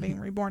die, I'm being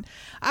reborn.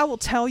 I will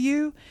tell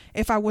you,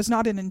 if I was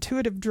not an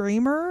intuitive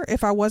dreamer,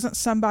 if I wasn't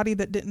somebody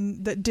that did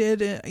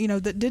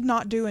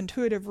not do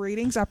intuitive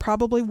readings, I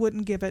probably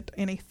wouldn't give it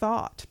any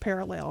thought,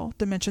 parallel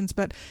dimensions.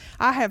 But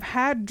I have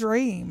had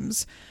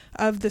dreams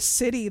of the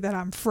city that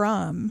I'm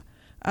from,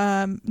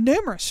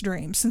 numerous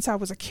dreams since I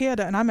was a kid,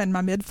 and I'm in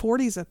my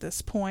mid-40s at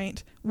this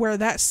point, where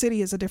that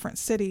city is a different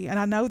city, and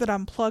I know that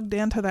I'm plugged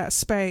into that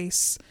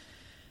space.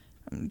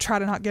 Try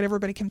to not get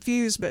everybody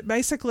confused, but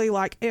basically,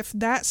 like, if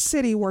that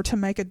city were to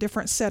make a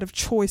different set of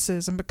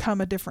choices and become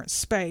a different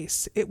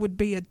space, it would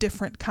be a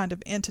different kind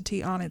of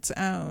entity on its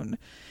own.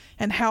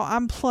 And how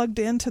I'm plugged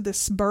into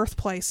this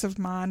birthplace of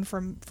mine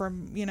from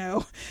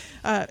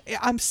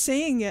I'm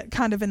seeing it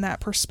kind of in that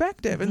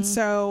perspective. And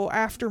so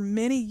after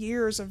many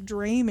years of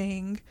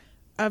dreaming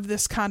of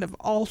this kind of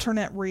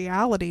alternate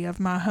reality of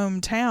my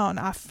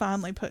hometown, I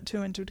finally put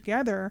two and two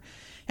together.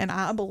 And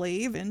I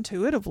believe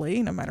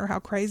intuitively, no matter how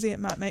crazy it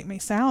might make me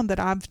sound, that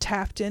I've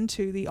tapped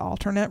into the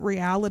alternate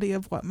reality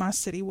of what my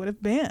city would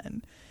have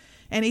been.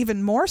 And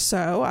even more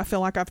so, I feel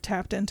like I've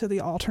tapped into the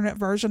alternate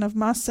version of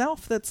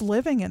myself that's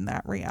living in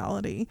that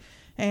reality.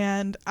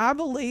 And I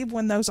believe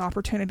when those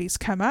opportunities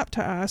come up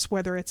to us,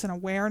 whether it's an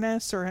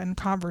awareness or in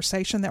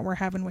conversation that we're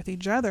having with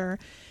each other,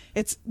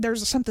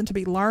 there's something to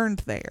be learned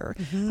there.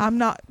 I'm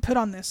not put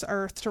on this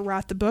earth to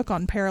write the book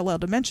on parallel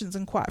dimensions,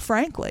 and quite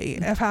frankly,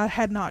 if I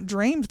had not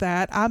dreamed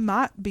that, I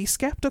might be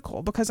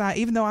skeptical, because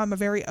even though I'm a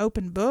very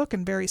open book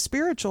and very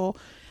spiritual,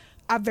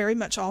 I very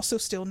much also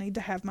still need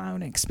to have my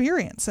own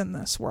experience in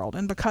this world.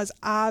 And because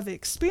I've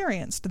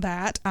experienced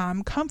that,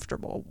 I'm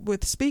comfortable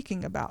with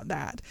speaking about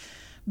that.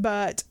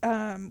 But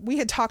we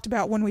had talked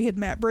about, when we had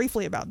met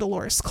briefly, about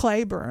Dolores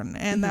Claiborne,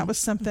 and that was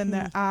something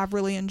that I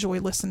really enjoy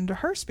listening to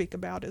her speak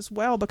about as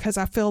well, because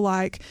I feel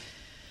like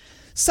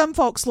some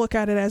folks look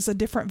at it as a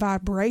different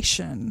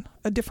vibration,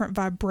 a different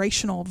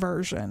vibrational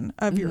version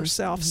of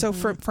yourself. So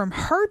from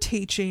her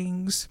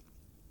teachings,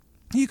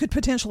 you could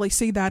potentially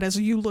see that as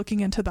you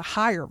looking into the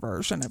higher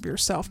version of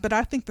yourself. But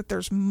I think that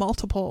there's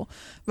multiple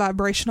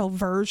vibrational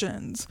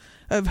versions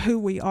of who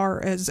we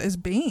are as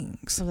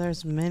beings. So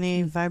there's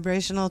many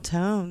vibrational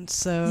tones.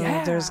 So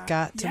there's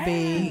got to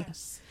be.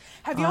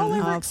 Have y'all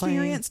ever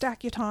experienced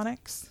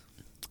acutonics?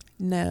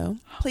 No.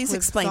 Please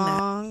explain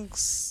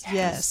gongs? That.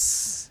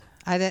 Yes.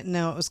 I didn't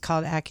know it was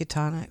called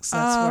acutonics.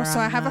 That's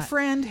I have a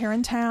friend here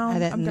in town. I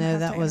didn't know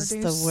that was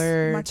the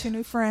word. My 2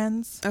 new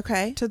friends.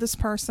 Okay. To this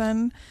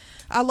person.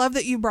 I love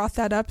that you brought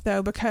that up,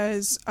 though,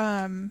 because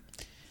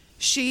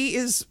she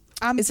is...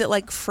 is it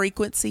like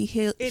frequency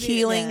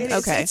healing?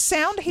 Okay. It's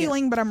sound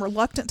healing, but I'm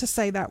reluctant to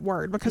say that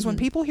word, because when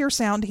people hear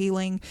sound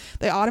healing,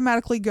 they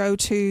automatically go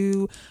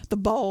to the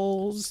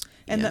bowls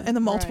and the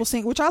multiple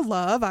sing, which I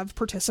love. I've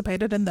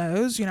participated in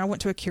those. You know, I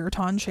went to a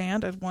kirtan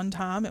chant at one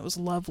time. It was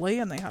lovely,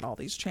 and they had all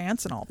these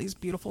chants and all these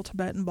beautiful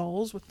Tibetan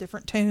bowls with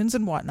different tunes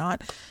and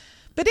whatnot.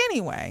 But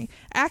anyway,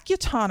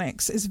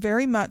 acutonics is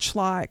very much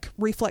like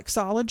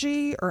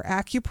reflexology or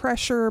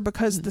acupressure,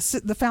 because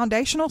the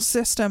foundational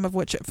system of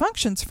which it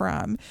functions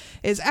from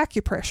is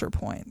acupressure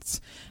points.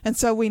 And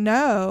so we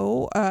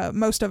know,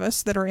 most of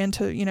us that are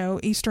into,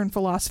 Eastern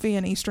philosophy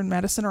and Eastern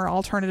medicine or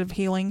alternative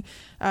healing,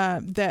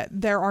 that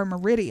there are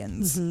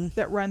meridians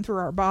that run through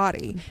our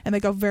body, and they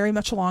go very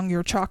much along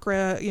your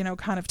chakra,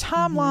 kind of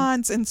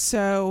timelines. And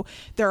so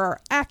there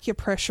are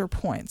acupressure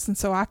points. And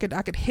so I could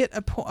hit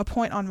a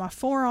point on my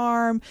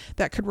forearm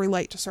that could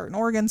relate to certain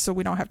organs, so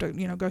we don't have to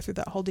go through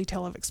that whole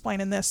detail of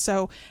explaining this.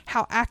 So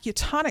how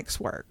acutonics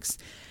works,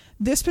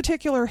 this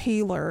particular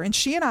healer, and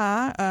she and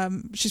I,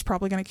 she's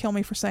probably going to kill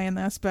me for saying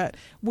this, but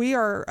we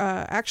are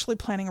actually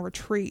planning a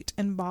retreat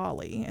in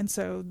Bali, and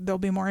so there'll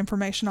be more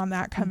information on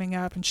that coming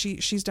up. And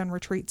she's done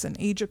retreats in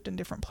Egypt and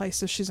different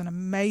places. She's an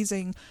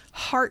amazing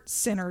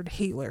heart-centered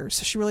healer,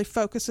 so she really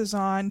focuses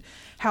on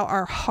how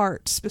our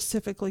heart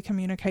specifically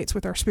communicates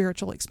with our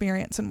spiritual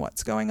experience and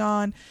what's going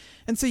on.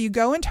 And so you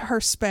go into her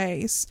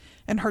space,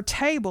 and her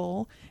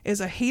table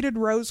is a heated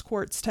rose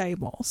quartz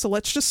table. So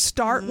let's just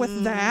start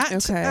with that.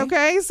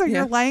 Okay. So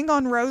you're laying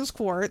on rose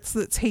quartz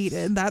that's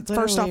heated. That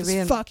first off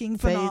is fucking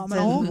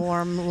phenomenal.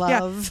 Warm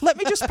love. Yeah. Let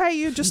me just pay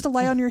you just to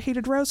lay on your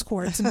heated rose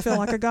quartz and feel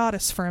like a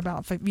goddess for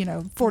about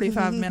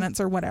 45 minutes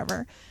or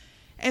whatever.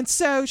 And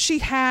so she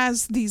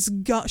has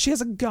she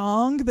has a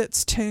gong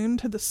that's tuned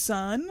to the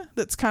sun,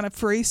 that's kind of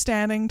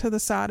freestanding to the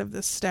side of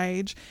this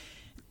stage.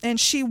 And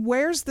she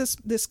wears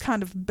this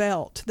kind of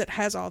belt that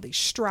has all these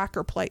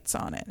striker plates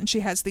on it. And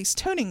she has these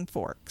tuning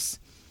forks.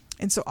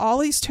 And so all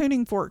these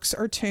tuning forks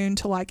are tuned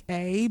to like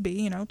A,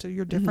 B, to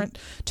your different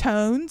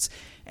tones.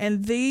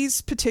 And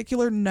these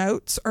particular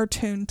notes are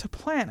tuned to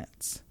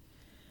planets.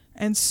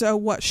 And so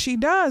what she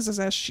does is,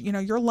 as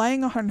you're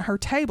laying on her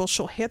table,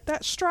 she'll hit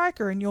that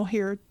striker, and you'll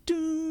hear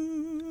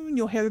doon,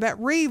 you'll hear that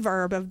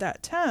reverb of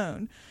that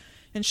tone.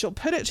 And she'll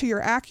put it to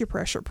your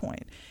acupressure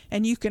point,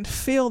 and you can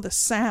feel the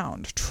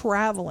sound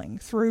traveling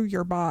through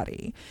your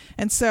body.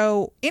 And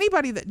so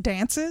anybody that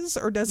dances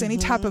or does any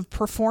type of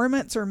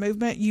performance or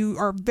movement, you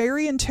are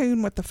very in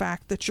tune with the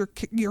fact that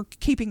you're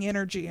keeping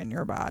energy in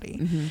your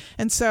body.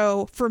 And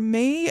so for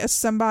me, as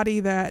somebody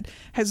that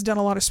has done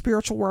a lot of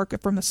spiritual work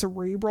from the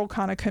cerebral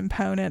kind of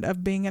component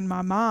of being in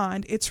my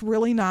mind, it's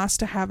really nice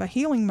to have a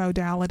healing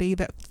modality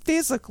that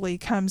physically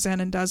comes in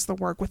and does the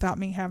work without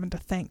me having to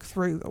think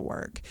through the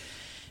work.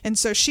 And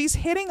so she's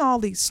hitting all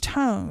these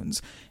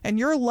tones, and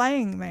you're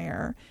laying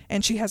there,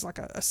 and she has like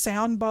a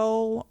sound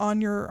bowl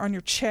on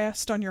your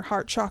chest, on your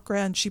heart chakra,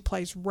 and she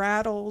plays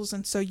rattles.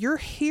 And so you're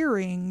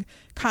hearing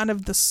kind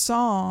of the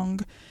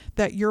song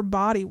that your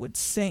body would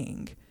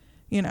sing,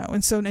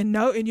 and so,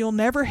 and you'll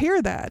never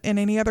hear that in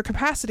any other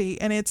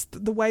capacity. And it's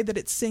the way that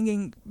it's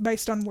singing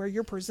based on where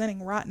you're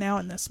presenting right now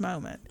in this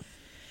moment.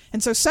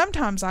 And so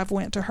sometimes I've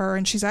went to her,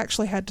 and she's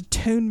actually had to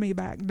tune me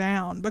back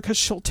down, because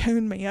she'll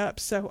tune me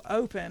up so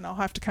open. I'll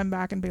have to come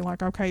back and be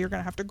like, okay, you're going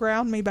to have to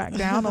ground me back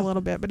down a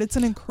little bit. But it's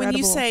an incredible... When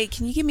you say,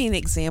 can you give me an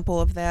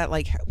example of that?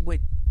 Like,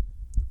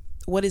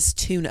 what is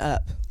tune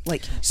up?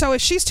 Like, so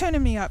if she's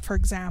tuning me up, for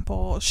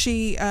example,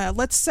 she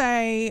let's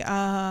say,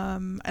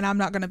 and I'm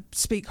not going to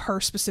speak her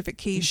specific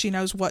key. She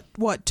knows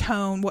what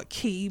tone, what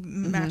key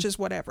matches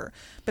whatever.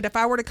 But if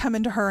I were to come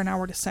into her and I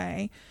were to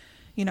say,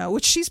 you know,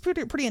 which she's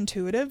pretty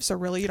intuitive, so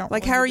really you don't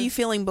like, really how are you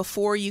feeling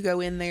before you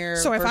go in there?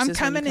 So if I'm versus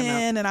when you coming come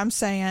out? in and I'm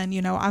saying,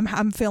 you know,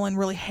 I'm feeling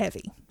really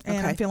heavy and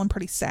Okay. I'm feeling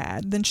pretty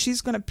sad, then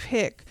she's going to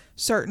pick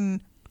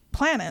certain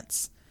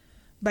planets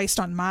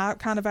based on my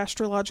kind of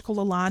astrological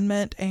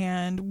alignment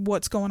and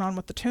what's going on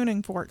with the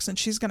tuning forks, and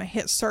she's going to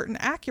hit certain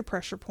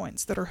acupressure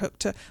points that are hooked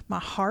to my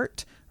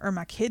heart or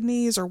my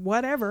kidneys or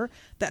whatever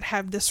that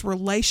have this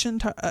relation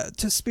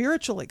to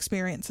spiritual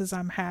experiences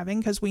I'm having,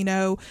 because we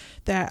know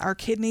that our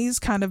kidneys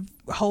kind of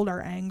hold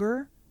our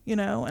anger, you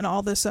know, and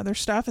all this other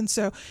stuff. And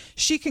so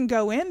she can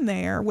go in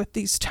there with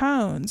these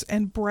tones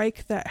and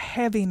break that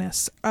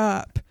heaviness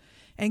up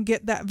and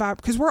get that vibe,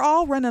 because we're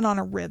all running on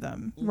a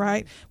rhythm,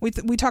 right? We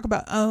talk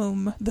about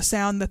Om, the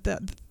sound that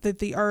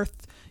the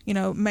earth, you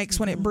know, makes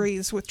when it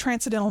breathes. With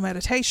transcendental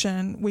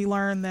meditation, we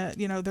learn that,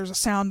 you know, there's a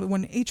sound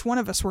when each one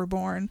of us were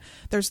born.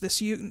 There's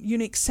this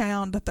unique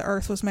sound that the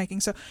earth was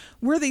making. So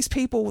we're these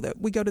people that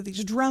we go to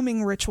these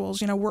drumming rituals.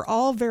 You know, we're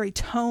all very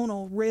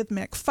tonal,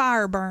 rhythmic.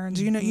 Fire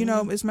burns. You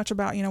know as much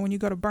about, you know, when you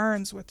go to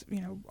burns with,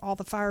 you know, all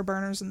the fire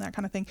burners and that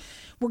kind of thing.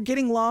 We're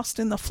getting lost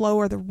in the flow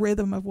or the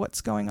rhythm of what's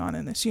going on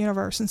in this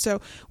universe. And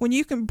so when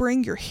you can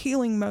bring your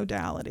healing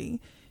modality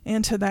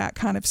into that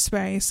kind of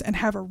space and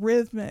have a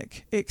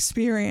rhythmic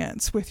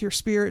experience with your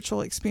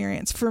spiritual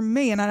experience, for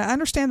me, and I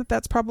understand that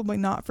that's probably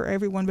not for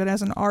everyone, but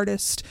as an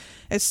artist,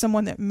 as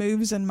someone that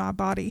moves in my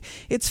body,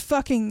 it's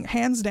fucking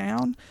hands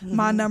down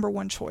my number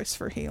one choice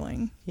for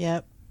healing.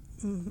 Yep.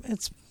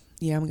 It's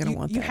Yeah, I'm gonna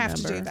want that. You have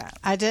number. to do that.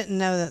 I didn't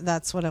know that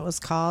that's what it was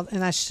called,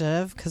 and I should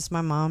have, because my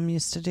mom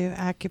used to do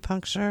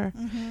acupuncture.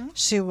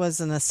 She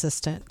was an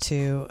assistant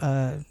to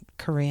a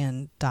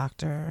Korean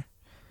doctor,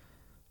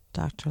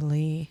 Dr.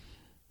 Lee.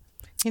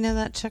 You know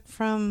that chick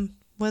from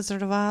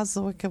Wizard of Oz,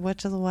 the Wicked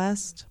Witch of the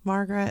West,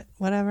 Margaret,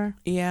 whatever?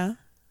 Yeah,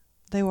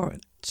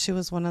 she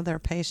was one of their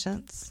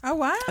patients. Oh,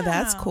 wow.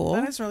 That's cool.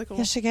 That is really cool.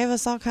 Yeah, she gave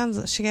us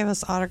she gave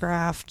us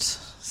autographed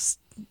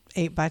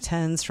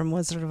 8x10s from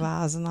Wizard of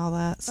Oz and all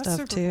that stuff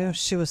super too. cool.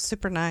 She was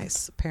super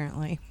nice,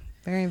 apparently.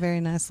 Very,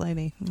 very nice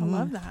lady. I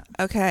love that.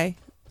 Okay,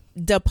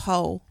 the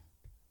pole.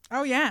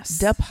 Oh, yes.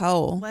 The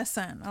pole.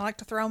 Listen, I like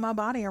to throw my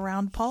body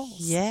around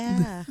poles.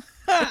 Yeah.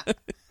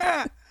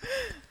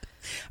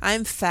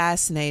 I'm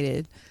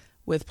fascinated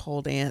with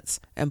pole dance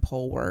and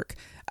pole work.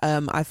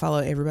 I follow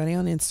everybody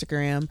on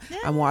Instagram.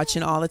 I'm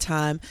watching all the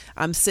time.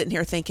 I'm sitting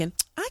here thinking,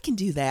 I can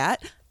do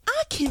that.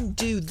 I can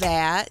do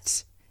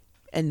that.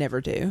 And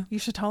never do. You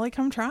should totally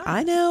come try.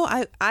 I know.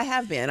 I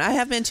have been. I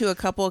have been to a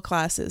couple of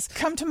classes.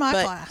 Come to my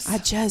but class. I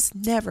just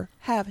never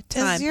have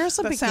time. Is yours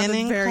a That sounded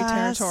beginning very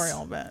class?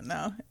 territorial, but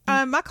no.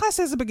 My class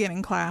is a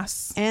beginning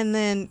class. And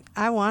then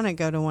I want to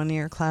go to one of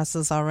your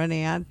classes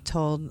already. I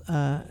told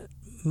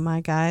my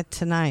guy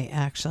tonight,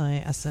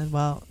 actually. I said,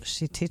 well,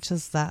 she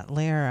teaches that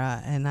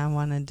Lyra, and I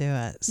want to do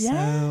it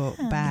so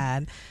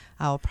bad.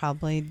 I'll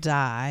probably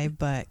die,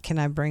 but can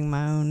I bring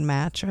my own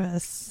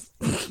mattress?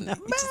 No,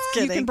 I'm just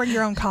kidding. You can bring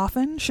your own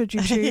coffin, should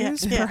you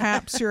choose. Yeah.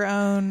 Perhaps your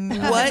own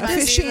What does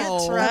officiant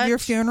pole- of your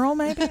funeral,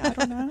 maybe. I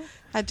don't know.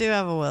 I do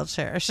have a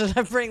wheelchair. Should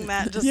I bring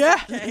that just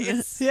Yeah. in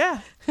case?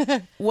 Yeah.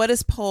 What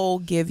does pole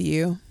give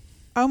you?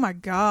 Oh my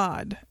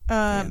God.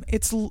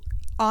 It's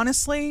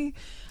honestly,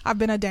 I've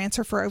been a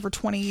dancer for over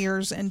 20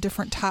 years in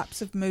different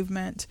types of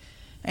movement,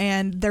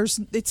 and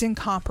it's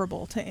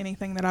incomparable to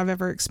anything that I've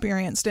ever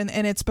experienced. And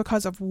it's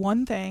because of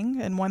one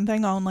thing and one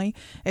thing only.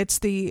 It's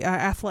the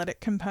athletic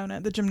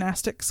component, the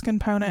gymnastics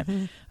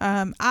component.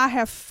 I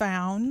have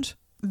found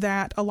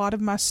that a lot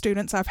of my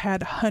students, I've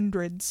had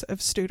hundreds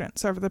of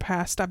students over the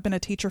past. I've been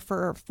a teacher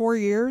for 4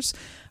 years.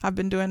 I've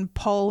been doing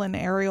pole and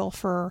aerial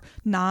for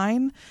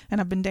 9, and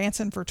I've been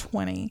dancing for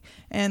 20.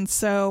 And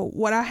so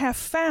what I have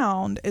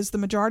found is the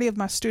majority of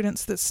my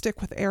students that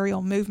stick with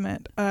aerial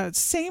movement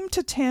seem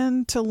to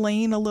tend to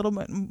lean a little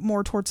bit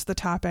more towards the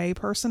type A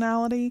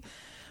personality,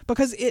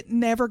 because it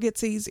never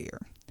gets easier.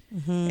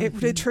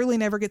 It truly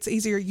never gets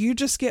easier. You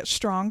just get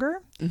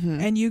stronger,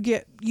 and you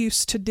get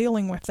used to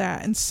dealing with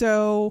that. And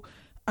so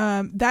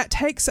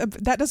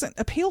that doesn't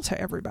appeal to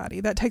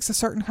everybody. That takes a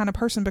certain kind of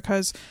person,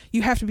 because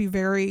you have to be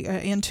very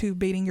into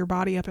beating your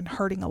body up and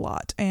hurting a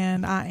lot.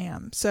 And I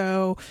am.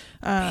 So,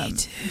 Me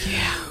too.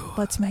 yeah,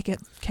 let's make it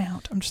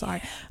count. I'm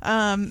sorry.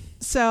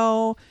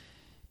 So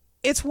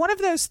it's one of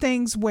those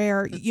things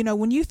where, you know,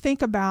 when you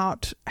think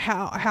about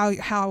how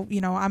you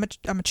know, I'm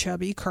a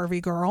chubby,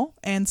 curvy girl.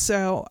 And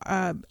so,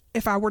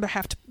 if I were to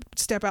have to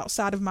step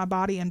outside of my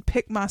body and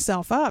pick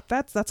myself up,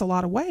 that's a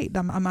lot of weight.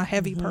 I'm a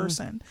heavy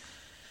person.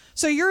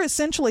 So you're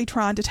essentially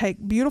trying to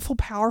take beautiful,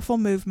 powerful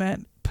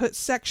movement, put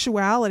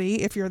sexuality,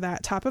 if you're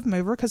that type of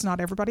mover, because not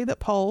everybody that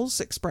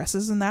poles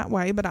expresses in that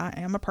way, but I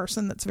am a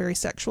person that's very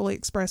sexually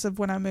expressive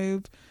when I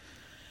move.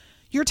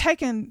 You're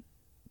taking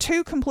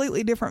two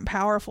completely different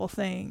powerful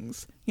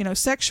things. You know,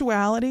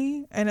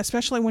 sexuality, and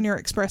especially when you're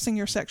expressing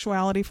your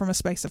sexuality from a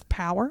space of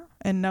power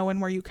and knowing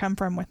where you come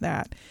from with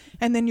that.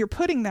 And then you're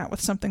putting that with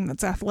something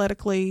that's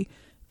athletically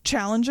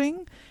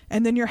challenging,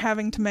 and then you're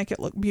having to make it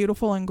look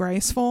beautiful and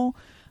graceful.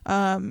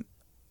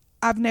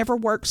 I've never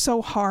worked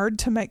so hard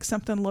to make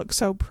something look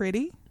so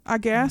pretty, I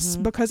guess,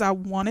 because I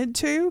wanted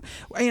to.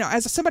 You know,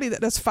 as somebody that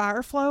does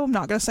fire flow, I'm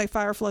not going to say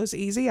fire flow is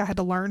easy. I had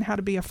to learn how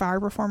to be a fire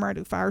performer. I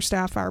do fire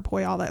staff, fire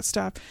poi, all that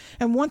stuff.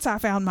 And once I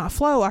found my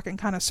flow, I can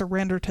kind of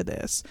surrender to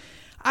this.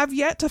 I've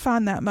yet to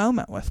find that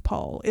moment with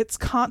pole. It's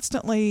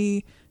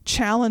constantly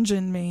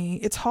challenging me.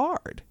 It's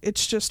hard.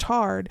 It's just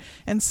hard.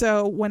 And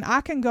so when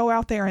I can go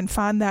out there and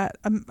find that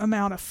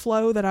amount of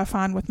flow that I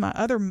find with my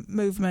other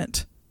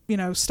movement, you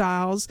know,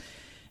 styles,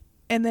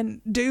 and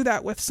then do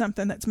that with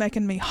something that's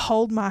making me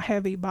hold my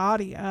heavy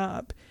body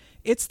up,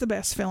 it's the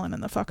best feeling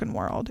in the fucking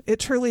world. It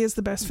truly is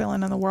the best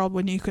feeling in the world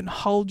when you can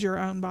hold your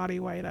own body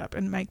weight up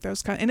and make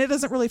those and it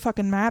doesn't really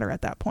fucking matter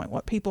at that point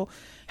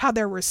how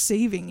they're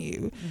receiving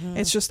you.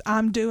 It's just,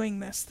 I'm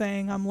doing this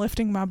thing, I'm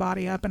lifting my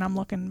body up, and I'm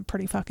looking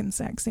pretty fucking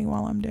sexy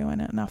while I'm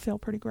doing it, and I feel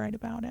pretty great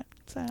about it.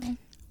 So,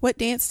 what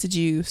dance did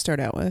you start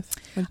out with?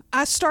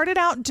 I started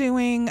out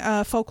doing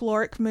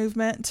folkloric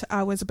movement.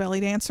 I was a belly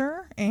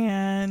dancer,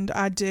 and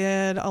I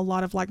did a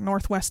lot of like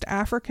Northwest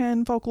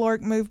African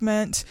folkloric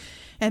movement.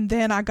 And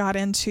then I got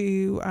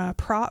into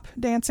prop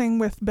dancing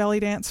with belly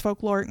dance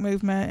folkloric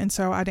movement. And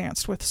so I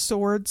danced with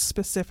swords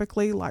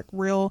specifically, like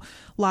real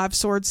live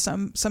swords.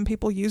 Some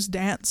people use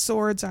dance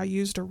swords. I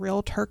used a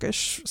real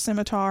Turkish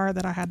scimitar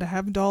that I had to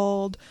have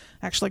dulled.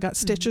 I actually got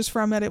stitches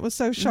from it. It was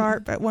so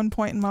sharp at one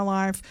point in my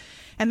life.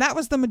 And that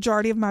was the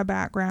majority of my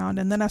background.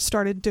 And then I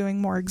started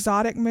doing more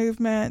exotic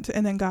movement,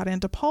 and then got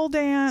into pole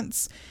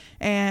dance.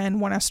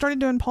 And when I started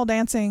doing pole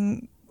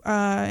dancing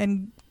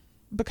and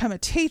become a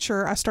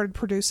teacher, I started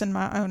producing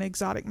my own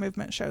exotic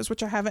movement shows,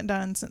 which I haven't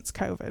done since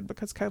COVID,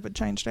 because COVID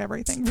changed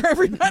everything for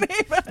everybody.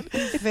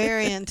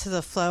 Very into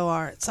the flow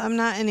arts. I'm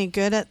not any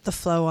good at the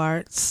flow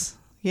arts,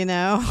 you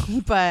know,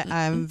 but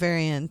I'm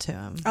very into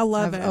them. I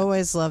love it. I've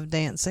always loved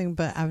dancing,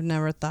 but I've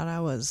never thought I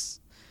was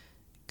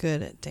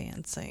good at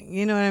dancing.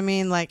 You know what I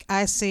mean? Like,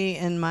 I see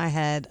in my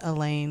head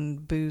Elaine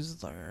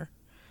Boozler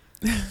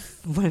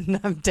when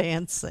I'm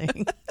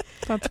dancing.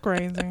 That's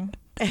crazy.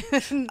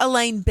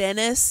 Elaine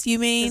Bennis, you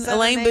mean?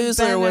 Elaine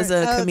Boozler was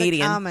a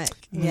comedian. The comic.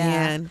 Yeah.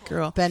 Man,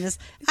 girl. Bennis.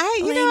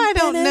 Elaine I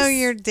don't Bennis. know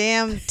your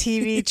damn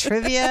TV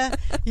trivia.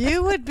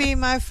 You would be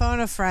my phone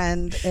a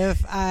friend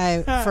if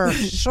I, for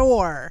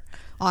sure,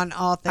 on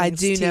all things I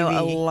do TV. know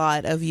a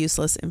lot of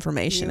useless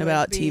information You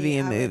about would be- TV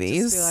and I would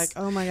movies. just be like,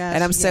 oh my gosh.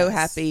 And I'm so yes.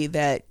 happy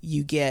that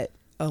you get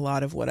a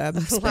lot of what I'm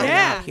spelling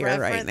Yeah. out here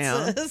right now.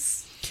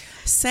 References.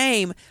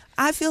 Same.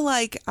 I feel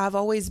like I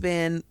was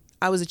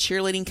a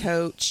cheerleading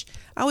coach.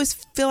 I always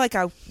feel like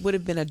I would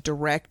have been a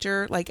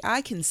director. Like,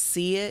 I can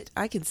see it.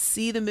 I can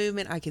see the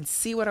movement. I can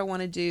see what I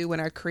want to do. When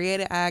I create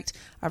an act,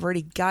 I've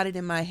already got it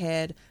in my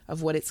head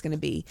of what it's going to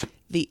be.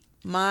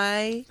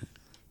 My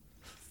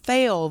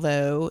fail,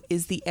 though,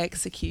 is the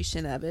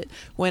execution of it.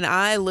 When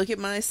I look at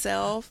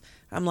myself,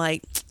 I'm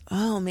like,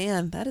 oh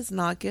man, that is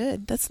not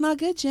good. That's not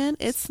good, Jen.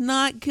 It's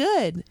not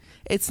good.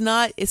 It's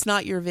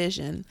not your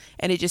vision.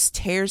 And it just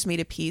tears me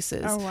to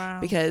pieces. Oh,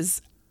 wow.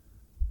 Because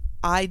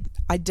I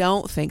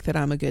don't think that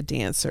I'm a good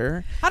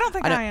dancer. I don't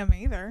think I am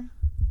either.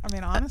 I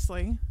mean,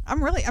 honestly,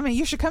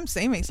 you should come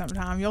see me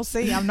sometime. You'll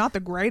see I'm not the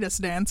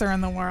greatest dancer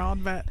in the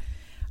world, but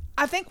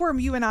I think where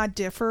you and I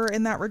differ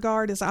in that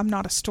regard is I'm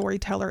not a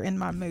storyteller in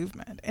my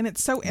movement. And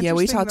it's so interesting. Yeah,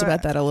 we talked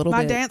about that a little bit.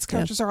 My dance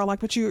coaches are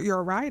like, but you're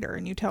a writer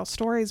and you tell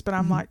stories. But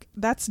I'm like,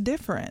 that's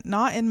different.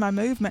 Not in my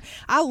movement.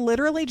 I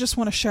literally just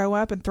want to show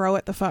up and throw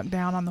it the fuck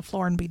down on the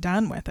floor and be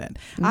done with it.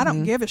 I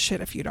don't give a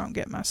shit if you don't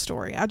get my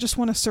story. I just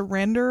want to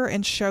surrender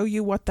and show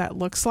you what that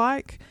looks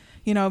like.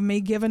 You know,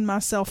 me giving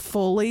myself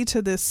fully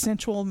to this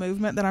sensual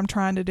movement that I'm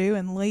trying to do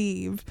and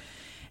leave.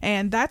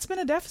 And that's been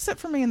a deficit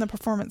for me in the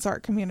performance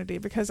art community,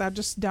 because I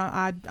just don't,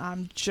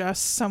 I'm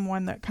just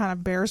someone that kind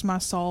of bears my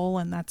soul,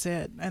 and that's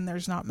it. And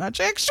there's not much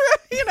extra,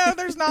 you know,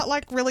 there's not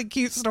like really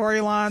cute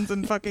storylines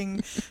and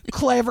fucking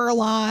clever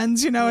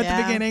lines, you know, at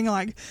the beginning,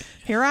 like,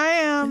 here I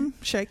am,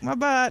 shake my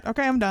butt.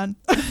 Okay, I'm done.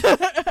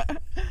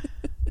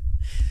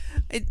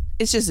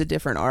 It's just a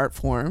different art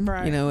form,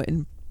 Right. you know,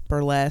 in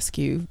burlesque,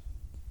 we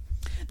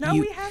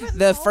haven't.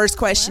 The first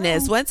question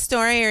is, what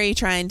story are you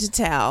trying to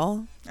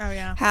tell? Oh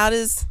yeah. How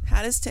does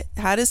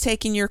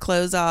taking your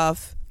clothes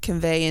off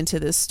convey into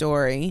this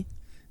story?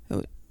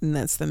 And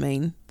that's the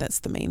main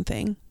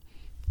thing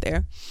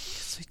there.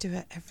 Because we do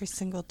it every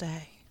single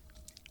day.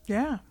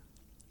 Yeah.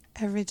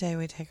 Every day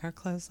we take our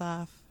clothes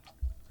off.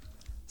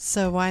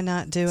 So why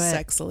not do it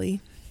sexily?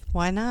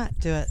 Why not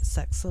do it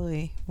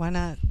sexily? Why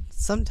not?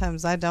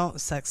 Sometimes I don't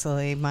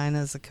sexily. Mine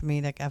is a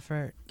comedic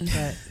effort,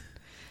 but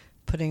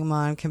putting them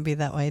on can be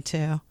that way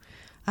too.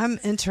 I'm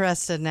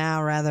interested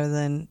now, rather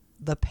than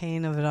the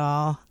pain of it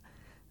all,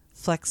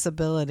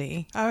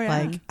 flexibility. Oh yeah.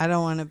 Like, I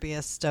don't want to be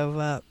a stove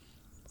up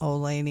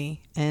old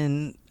lady,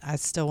 and I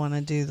still want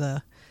to do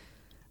the,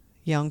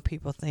 young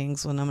people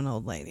things when I'm an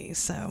old lady.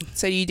 So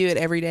you do it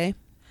every day?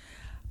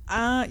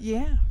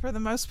 Yeah, for the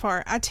most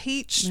part. I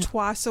teach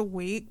twice a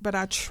week, but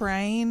I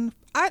train.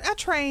 I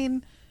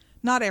train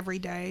not every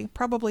day,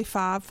 probably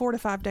 4 to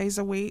 5 days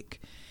a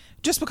week,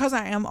 just because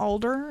I am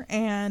older.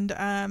 And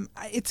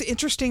it's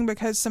interesting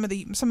because some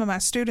of my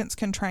students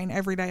can train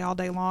every day, all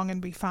day long,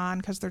 and be fine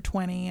because they're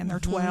 20 and they're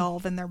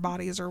 12 and their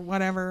bodies are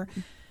whatever.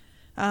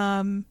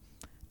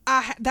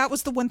 That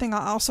was the one thing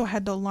I also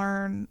had to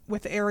learn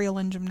with aerial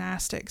and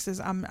gymnastics is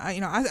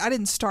I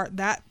didn't start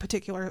that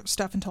particular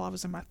stuff until I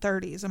was in my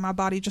 30s, and my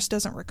body just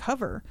doesn't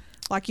recover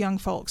like young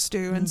folks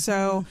do. And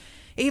so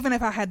even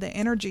if I had the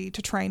energy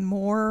to train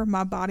more,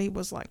 my body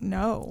was like,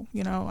 no,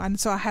 and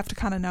so I have to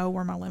kind of know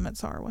where my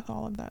limits are with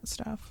all of that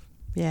stuff.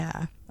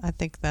 Yeah, I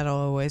think that'll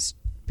always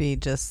be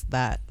just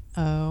that.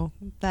 Oh,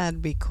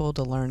 that'd be cool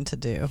to learn to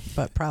do,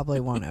 but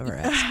probably won't ever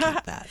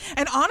execute that.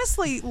 And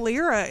honestly,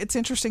 Lyra, it's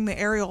interesting, the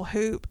aerial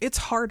hoop, it's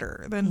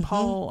harder than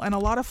pole. And a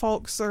lot of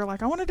folks are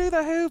like, I want to do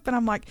the hoop. And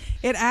I'm like,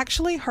 it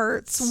actually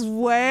hurts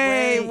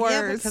way worse.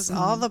 Yeah, because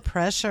all the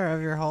pressure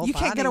of your whole you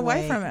body can't get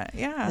away from it.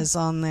 Yeah. is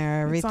on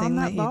there. Everything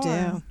that you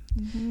do.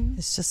 Mm-hmm.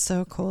 It's just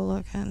so cool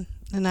looking.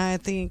 And I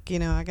think,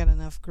 I got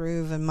enough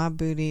groove in my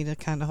booty to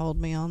kind of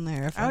hold me on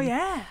there if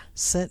I'm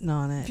sitting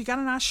on it. If you got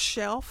a nice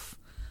shelf,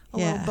 a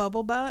little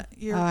bubble butt.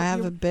 I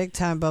have a big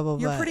time bubble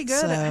butt. You're pretty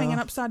good at hanging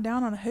upside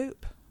down on a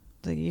hoop.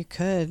 You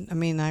could. I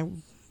mean, I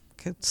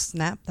could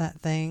snap that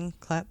thing,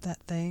 clap that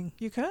thing.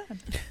 You could.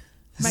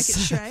 Make it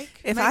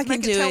shake. If I can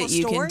do it,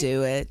 you can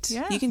do it.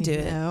 Yeah. You can do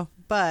it.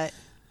 But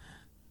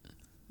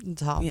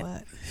it's all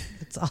butt.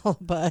 It's all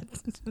butt.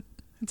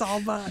 It's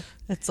all butt.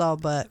 It's all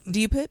butt.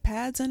 Do you put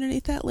pads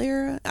underneath that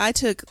Lyra? I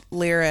took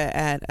Lyra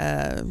at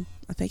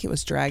I think it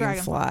was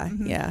Dragonfly.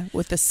 Mm-hmm. Yeah,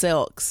 with the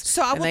silks.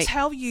 So I will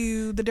tell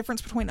you the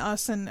difference between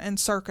us and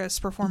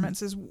circus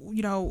performances.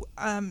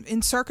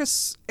 In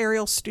circus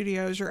aerial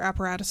studios, your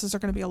apparatuses are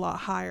going to be a lot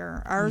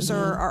higher. Ours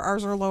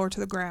are lower to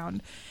the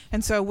ground,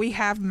 and so we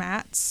have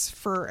mats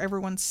for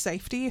everyone's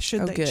safety.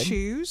 Should they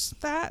choose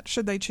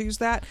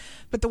that?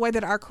 But the way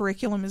that our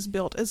curriculum is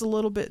built is a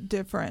little bit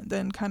different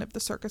than kind of the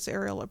circus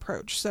aerial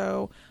approach.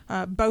 So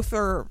both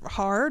are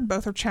hard,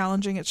 both are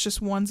challenging. It's just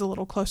one's a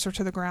little closer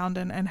to the ground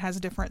and has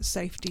different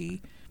safety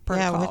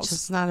protocols. Yeah, which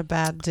is not a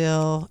bad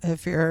deal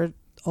if you're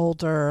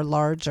older or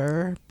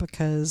larger,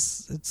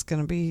 because it's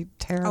going to be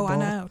terrible. Oh, I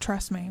know.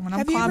 Trust me. When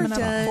I'm climbing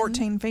up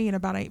 14 feet,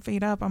 about 8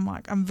 feet up,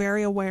 I'm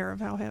very aware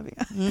of how heavy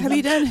I am. Have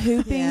you done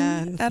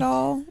hooping at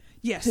all?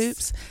 Yes.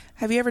 Hoops.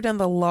 Have you ever done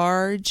the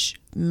large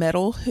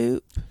metal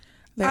hoop?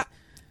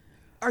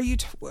 Are you?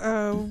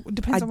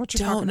 Depends on what you're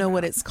talking about. I don't know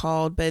what it's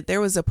called, but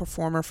there was a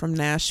performer from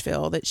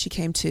Nashville that she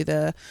came to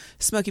the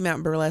Smoky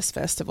Mountain Burlesque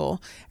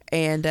Festival,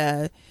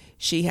 and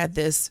she had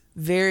this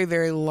very,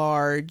 very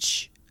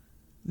large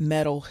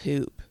metal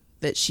hoop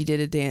that she did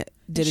a dance.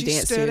 She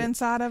stood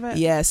inside of it.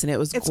 Yes, and it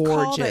was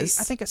gorgeous.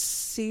 I think a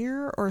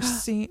seer or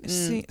something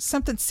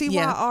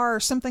CYR or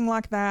something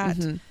like that.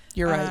 Mm-hmm.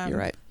 You're right. You're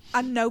right.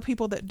 I know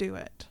people that do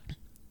it.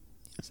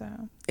 So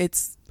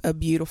it's a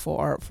beautiful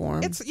art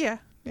form. It's yeah.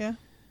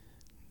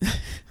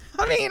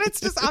 I mean, it's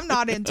just, I'm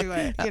not into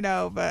it,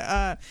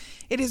 but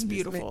it is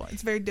beautiful.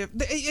 It's very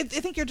different. I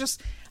think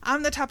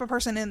I'm the type of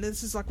person, and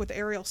this is like with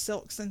aerial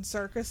silks and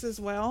circus as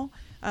well.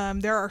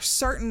 There are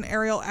certain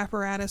aerial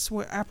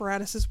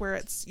apparatuses where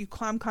it's you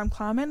climb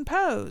and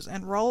pose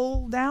and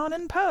roll down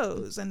and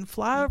pose and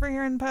fly over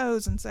here and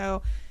pose. And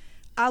so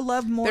I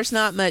love more. There's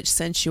not much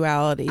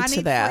sensuality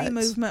to that. I need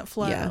free movement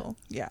flow.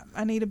 Yeah.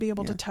 I need to be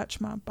able to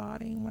touch my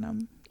body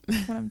when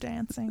I'm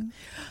dancing.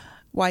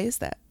 Why is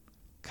that?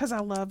 Because I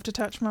love to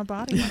touch my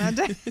body when I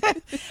do.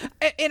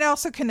 It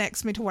also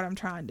connects me to what I'm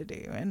trying to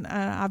do, and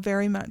I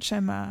very much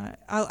am.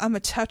 I'm a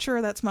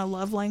toucher. That's my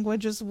love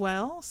language as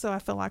well. So I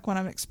feel like when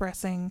I'm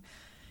expressing,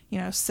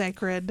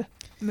 sacred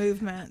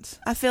movement,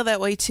 I feel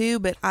that way too.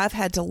 But I've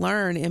had to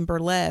learn in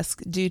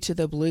burlesque due to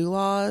the blue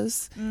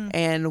laws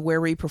and where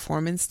we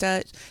perform and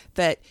such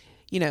that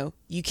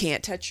you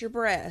can't touch your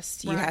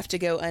breast. You have to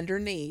go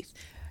underneath.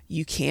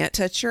 You can't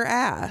touch your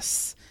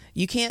ass.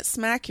 You can't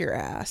smack your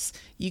ass.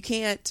 You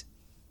can't.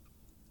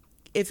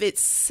 If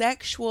it's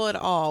sexual at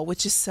all,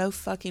 which is so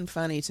fucking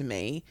funny to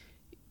me,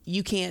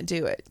 you can't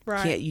do it.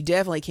 Right. You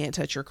definitely can't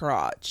touch your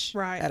crotch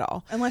at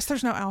all. Unless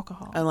there's no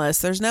alcohol.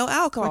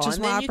 Which is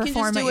why I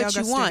perform at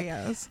yoga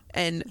studios.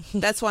 And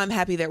that's why I'm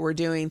happy that we're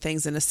doing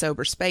things in a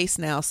sober space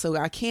now, so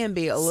I can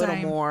be a little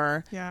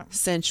more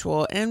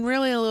sensual and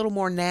really a little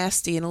more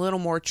nasty and a little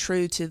more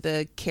true to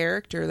the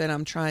character that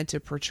I'm trying to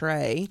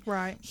portray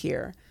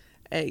here.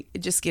 It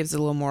just gives a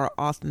little more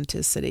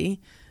authenticity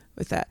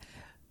with that.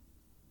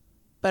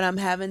 But I'm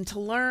having to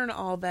learn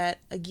all that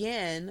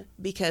again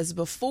because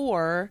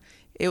before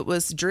it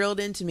was drilled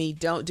into me,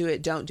 don't do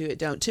it, don't do it,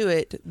 don't do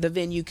it. The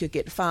venue could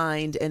get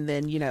fined, and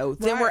then,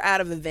 then we're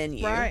out of the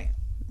venue. Right.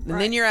 And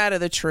then you're out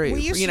of the troupe.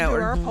 We used to do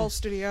our pole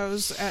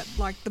studios at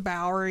like the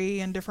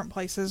Bowery and different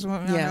places.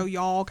 I know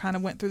y'all kind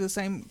of went through the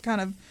same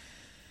kind of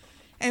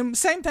And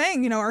same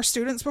thing, our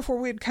students, before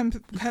we'd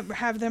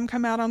have them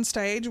come out on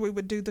stage, we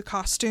would do the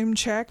costume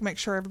check, make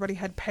sure everybody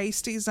had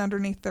pasties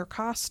underneath their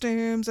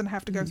costumes and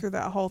have to go through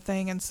that whole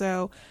thing. And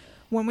so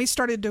when we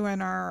started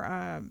doing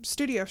our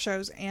studio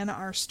shows in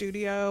our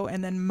studio,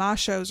 and then my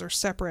shows are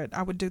separate,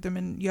 I would do them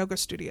in yoga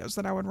studios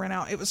that I would rent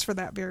out. It was for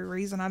that very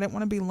reason. I didn't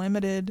want to be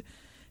limited,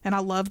 and I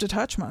love to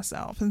touch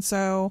myself. And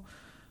so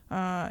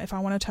if I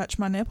want to touch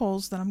my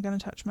nipples, then I'm going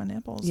to touch my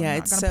nipples. Yeah, I'm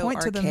not it's gonna so point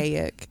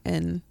archaic to them.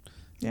 and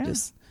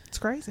just... It's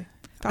crazy.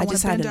 I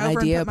just had an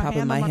idea pop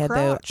in my head,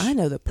 though. I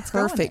know the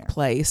perfect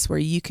place where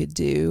you could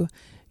do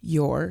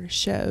your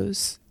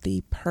shows.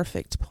 The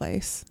perfect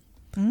place.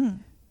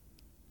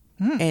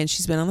 And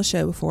she's been on the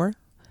show before.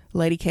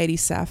 Lady Katie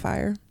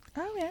Sapphire.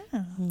 Oh,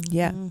 yeah.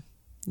 Yeah.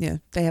 Yeah.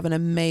 They have an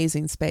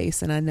amazing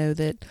space, and I know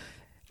that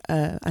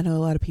I know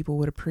a lot of people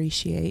would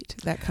appreciate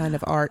that kind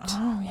of art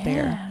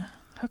there.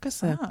 Hook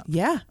us up.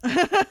 Yeah.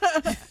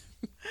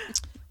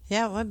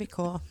 Yeah, it would be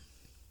cool.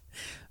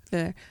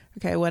 There.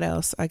 Okay, what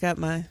else? I'm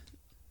a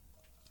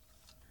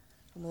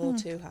little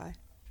too high.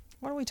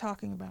 What are we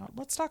talking about?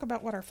 Let's talk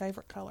about what our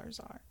favorite colors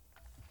are.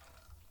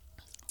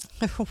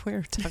 We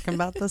were talking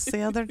about this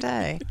the other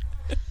day.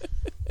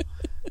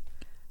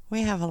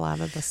 We have a lot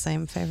of the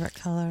same favorite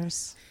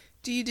colors.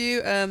 Do you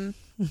do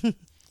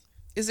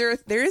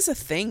there is a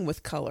thing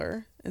with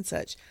color and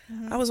such.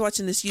 I was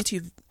watching this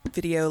YouTube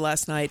video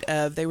last night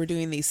of they were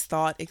doing these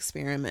thought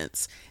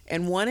experiments,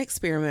 and one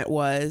experiment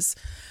was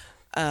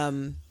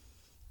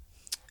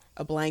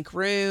a blank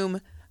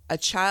room. A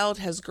child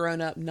has grown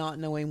up not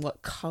knowing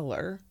what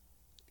color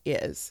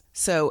is.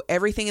 So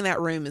everything in that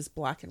room is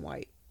black and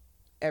white.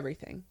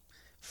 Everything.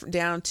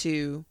 Down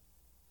to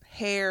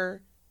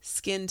hair,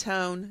 skin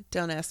tone.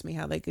 Don't ask me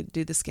how they could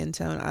do the skin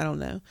tone. I don't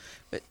know.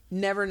 But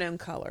never known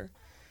color.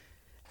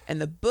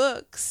 And the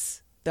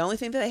books, the only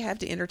thing that they have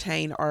to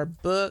entertain are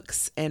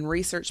books and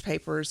research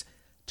papers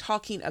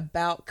talking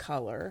about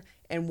color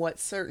and what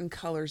certain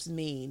colors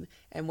mean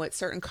and what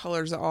certain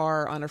colors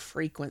are on a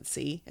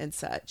frequency and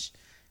such.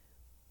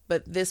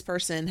 But this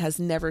person has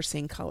never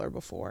seen color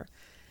before.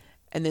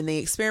 And then the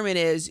experiment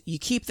is you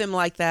keep them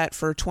like that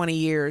for 20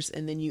 years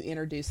and then you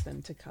introduce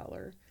them to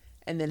color.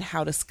 And then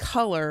how does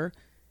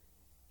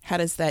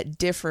that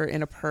differ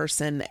in a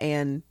person?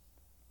 And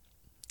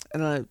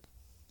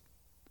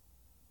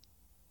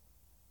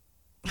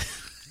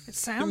it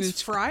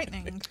sounds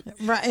frightening.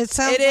 Right. It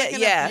sounds like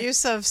an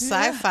abusive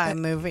sci-fi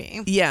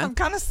movie. Yeah. I'm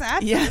kind of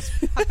sad. Yeah.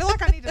 I feel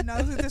like I need to know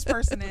who this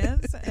person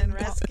is and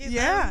rescue them.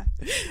 Yeah.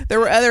 There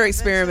were other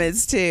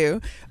experiments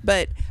too,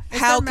 but is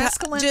how there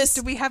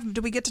mescaline?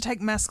 Do we get to take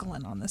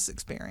mescaline on this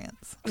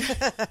experience?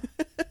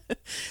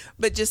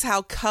 But just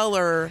how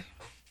color,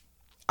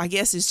 I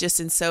guess, is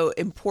just so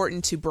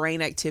important to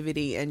brain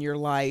activity in your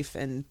life,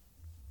 and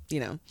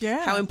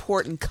how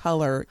important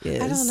color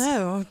is. I don't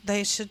know.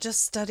 They should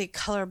just study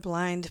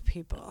colorblind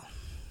people.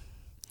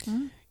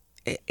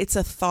 It's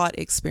a thought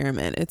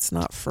experiment. It's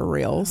not for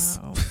reals.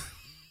 Oh.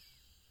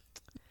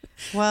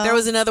 Well, there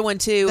was another one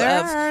too. There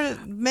are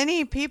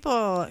many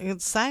people,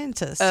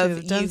 scientists,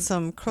 who've done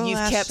some cruel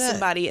You've kept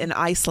somebody in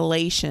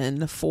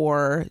isolation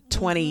for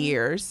 20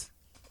 years.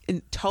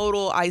 In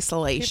total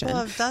isolation.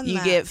 People have done you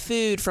that. get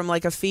food from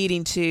like a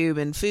feeding tube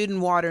and food and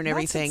water and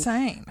everything. That's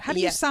insane. How do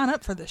you sign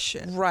up for this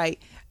shit?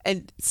 Right.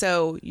 And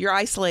so you're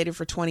isolated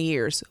for 20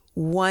 years.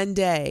 One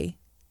day,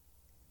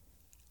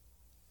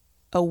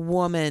 a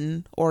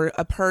woman or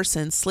a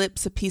person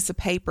slips a piece of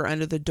paper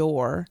under the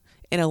door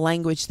in a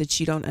language that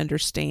you don't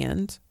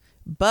understand,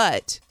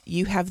 but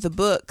you have the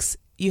books.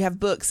 You have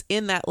books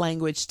in that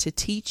language to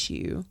teach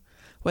you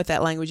what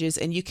that language is,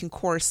 and you can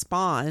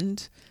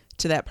correspond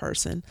to that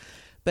person.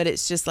 But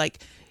it's just like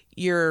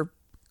you're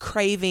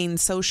craving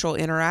social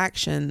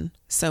interaction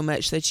so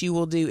much that you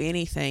will do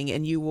anything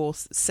and you will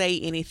say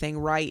anything,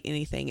 write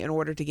anything in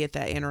order to get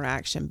that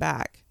interaction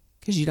back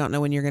because you don't know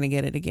when you're going to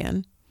get it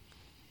again.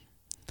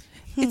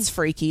 It's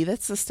freaky.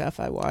 That's the stuff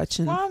I watch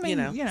and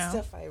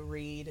stuff I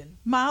read and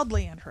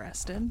mildly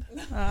interested.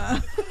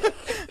 I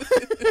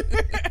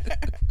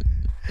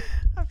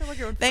feel like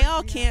it would they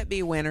all can't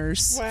be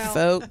winners,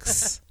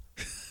 folks.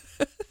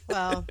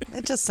 Well,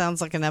 it just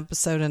sounds like an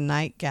episode of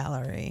Night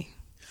Gallery.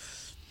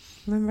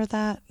 Remember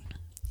that?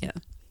 Yeah.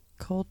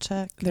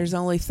 Kolchak. There's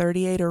only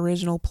 38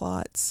 original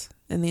plots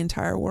in the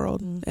entire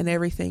world, and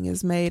everything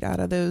is made out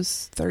of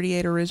those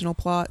 38 original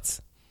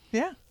plots.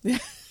 Yeah.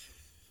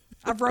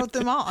 I've wrote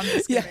them all. I'm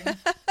just kidding.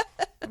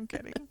 I'm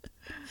kidding.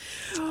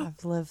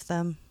 I've lived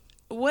them.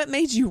 What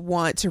made you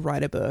want to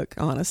write a book,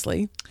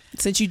 honestly?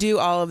 Since you do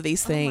all of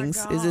these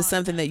things, is this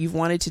something that you've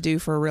wanted to do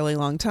for a really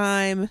long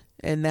time,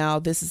 and now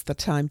this is the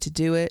time to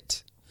do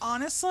it?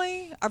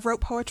 Honestly, I've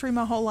wrote poetry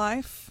my whole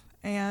life.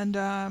 And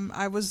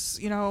I was,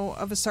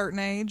 of a certain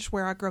age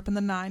where I grew up in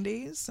the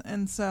 90s.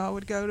 And so I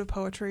would go to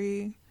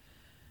poetry,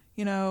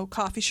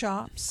 coffee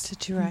shops.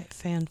 Did you write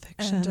fan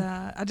fiction?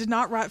 And I did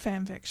not write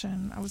fan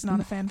fiction. I was not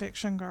a fan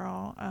fiction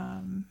girl.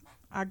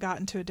 I got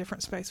into a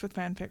different space with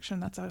fan fiction.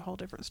 That's a whole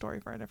different story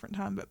for a different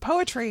time. But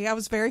poetry, I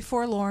was very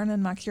forlorn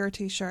in my Cure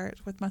t-shirt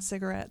with my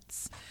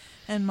cigarettes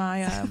and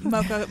my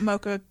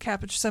mocha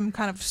cappuccino, some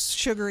kind of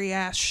sugary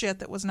ass shit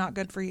that was not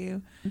good for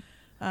you.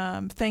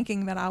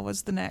 Thinking that I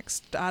was the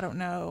next, I don't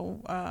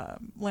know,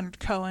 Leonard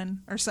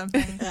Cohen or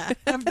something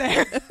up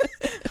there,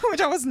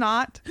 which I was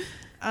not.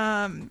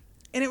 And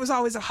it was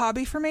always a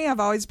hobby for me. I've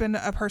always been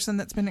a person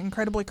that's been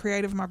incredibly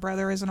creative. My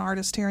brother is an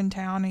artist here in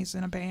town. He's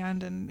in a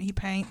band and he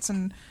paints,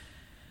 and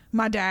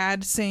my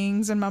dad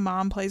sings and my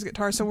mom plays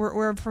guitar. So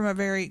we're from a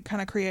very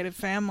kind of creative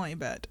family.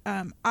 But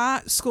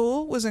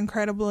school was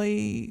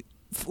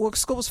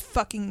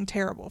fucking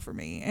terrible for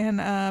me.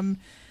 And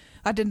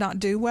I did not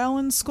do well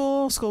in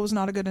school. School was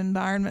not a good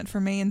environment for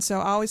me. And so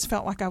I always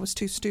felt like I was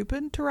too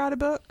stupid to write a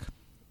book.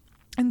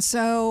 And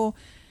so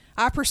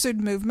I pursued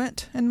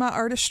movement in my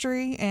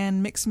artistry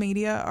and mixed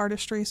media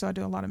artistry. So I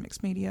do a lot of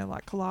mixed media,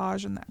 like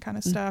collage and that kind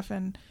of stuff.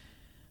 And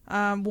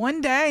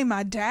one day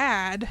my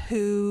dad,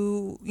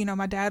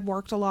 my dad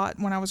worked a lot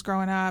when I was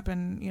growing up,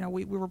 and,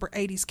 we were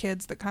 80s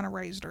kids that kind of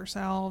raised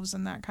ourselves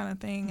and that kind of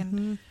thing.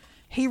 And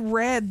he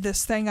read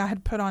this thing I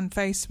had put on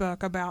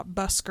Facebook about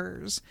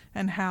buskers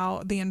and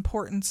how the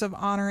importance of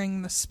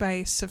honoring the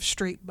space of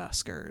street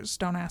buskers.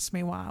 Don't ask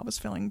me why. I was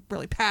feeling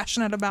really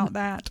passionate about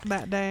that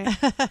day.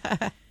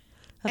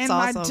 That's and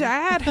awesome. My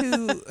dad,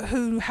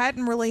 who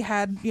hadn't really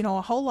had,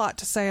 a whole lot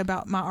to say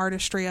about my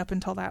artistry up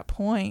until that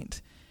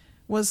point,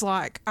 was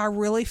like, I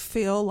really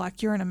feel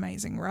like you're an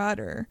amazing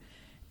writer.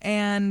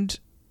 And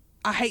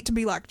I hate to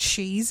be like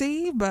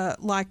cheesy,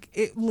 but like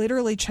it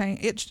literally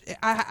changed.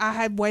 I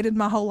had waited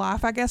my whole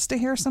life, I guess, to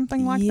hear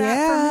something like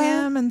that from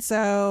him. And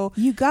so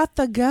you got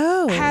the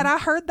go. Had I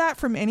heard that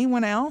from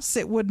anyone else,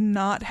 it would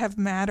not have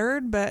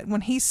mattered. But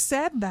when he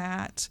said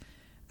that,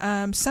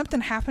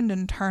 something happened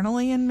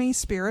internally in me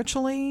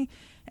spiritually.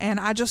 And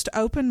I just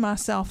opened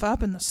myself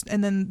up, and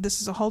then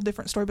this is a whole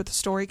different story, but the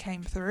story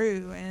came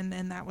through,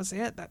 and that was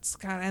it. That's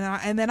kind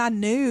of, and then I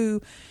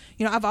knew,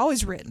 I've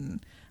always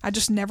written. I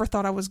just never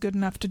thought I was good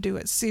enough to do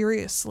it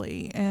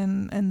seriously,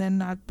 and then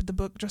the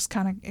book just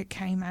kind of, it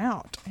came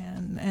out,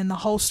 and the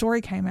whole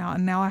story came out,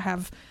 and now I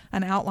have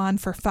an outline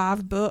for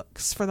 5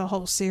 books for the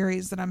whole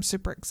series that I'm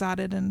super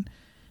excited. And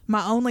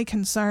my only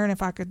concern,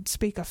 if I could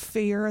speak a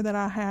fear that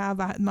I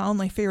have, my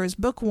only fear is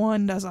book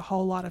 1 does a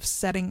whole lot of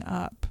setting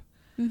up.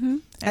 Mm-hmm.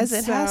 As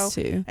it has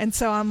to. And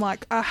so I'm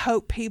like, I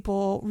hope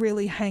people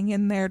really hang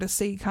in there to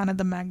see kind of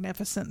the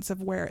magnificence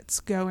of where it's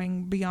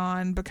going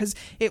beyond, because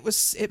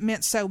it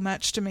meant so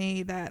much to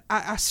me that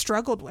I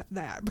struggled with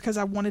that, because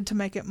I wanted to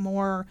make it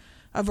more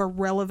of a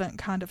relevant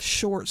kind of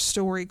short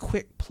story,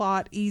 quick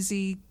plot,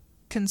 easy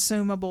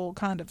consumable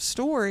kind of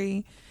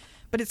story.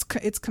 But it's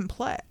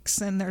complex,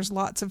 and there's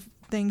lots of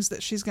things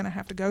that she's going to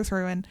have to go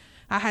through. And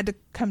I had to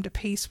come to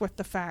peace with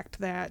the fact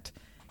that,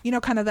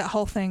 kind of that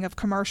whole thing of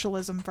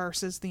commercialism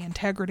versus the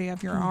integrity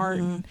of your art.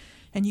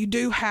 And you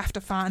do have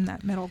to find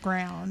that middle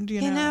ground,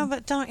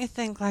 but don't you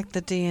think like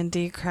the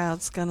D&D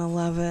crowd's going to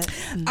love it?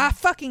 I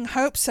fucking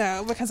hope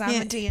so, because I'm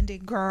a D&D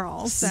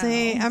girl. So.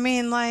 See, I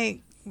mean,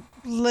 like,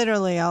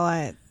 literally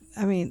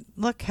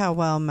look how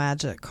well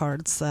Magic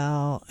cards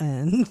sell,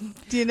 and,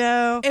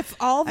 If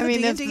all the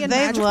D&D and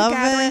Magic the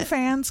Gathering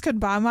fans could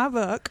buy my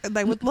book,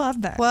 they would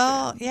love that.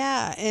 Well,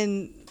 yeah,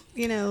 and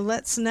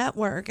let's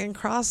network and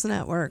cross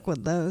network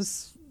with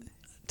those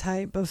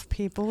type of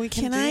people. We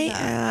can I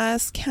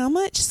ask how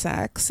much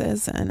sex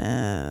is in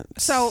it?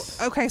 So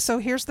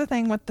here's the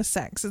thing with the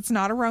sex. It's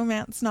not a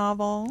romance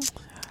novel.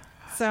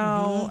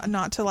 So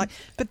not to like,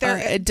 but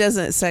it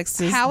doesn't. Sex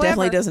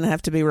definitely doesn't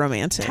have to be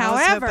romantic.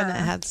 However, it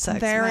had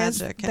sex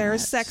there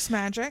is sex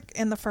magic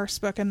in the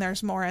first book, and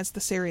there's more as the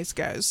series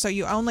goes. So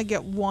you only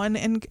get one,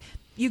 and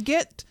you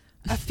get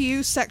a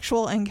few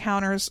sexual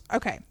encounters.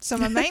 Okay, so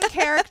my main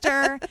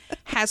character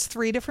has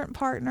 3 different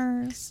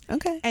partners.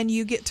 Okay. And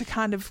you get to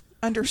kind of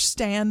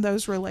understand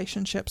those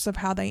relationships of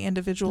how they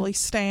individually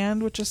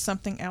stand, which is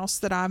something else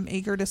that I'm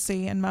eager to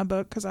see in my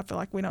book, because I feel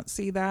like we don't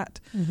see that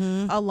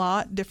a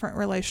lot, different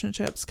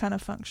relationships kind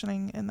of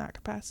functioning in that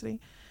capacity.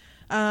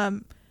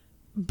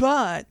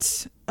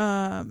 But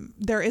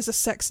there is a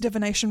sex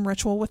divination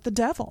ritual with the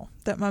devil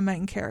that my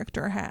main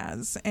character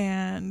has.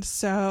 And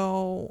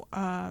so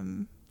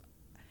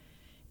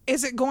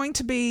is it going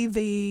to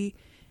be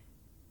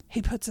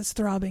he puts his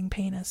throbbing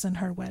penis in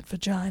her wet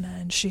vagina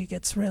and she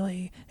gets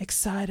really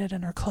excited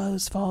and her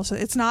clothes fall? So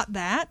it's not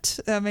that.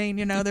 I mean,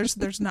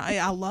 there's not,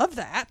 I love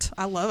that.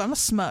 I'm a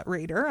smut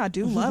reader. I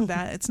do love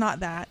that. It's not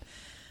that.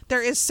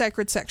 There is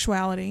sacred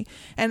sexuality.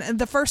 And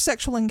the first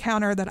sexual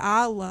encounter that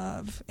I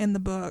love in the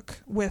book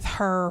with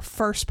her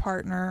first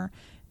partner,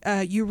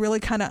 you really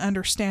kind of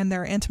understand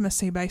their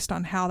intimacy based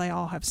on how they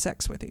all have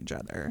sex with each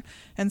other.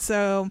 And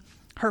so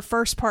her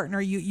first partner,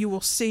 you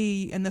will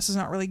see, and this is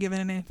not really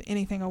giving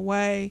anything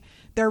away,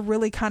 they're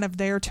really kind of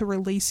there to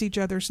release each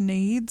other's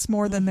needs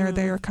more than they're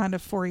there kind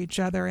of for each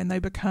other, and they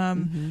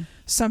become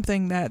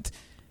something that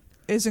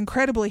is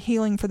incredibly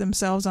healing for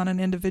themselves on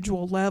an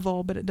individual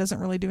level, but it doesn't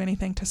really do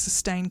anything to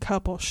sustain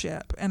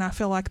coupleship. And I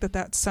feel like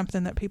that's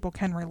something that people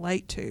can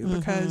relate to,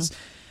 because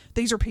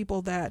these are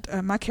people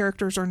that my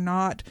characters are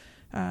not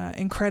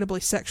incredibly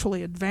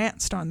sexually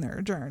advanced on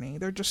their journey.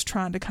 They're just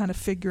trying to kind of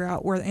figure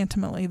out where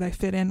intimately they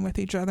fit in with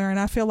each other. And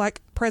I feel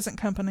like Present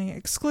Company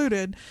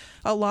excluded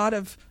a lot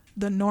of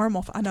the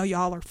normal. I know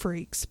y'all are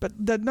freaks, but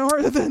the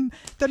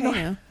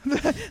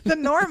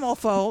normal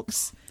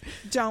folks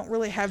don't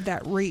really have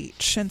that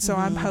reach. And so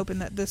I'm hoping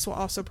that this will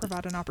also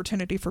provide an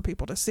opportunity for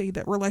people to see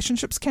that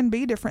relationships can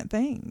be different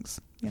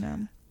things, you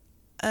know.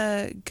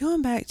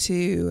 Going back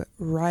to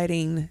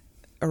writing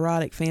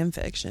erotic fan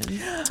fiction.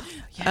 Yes.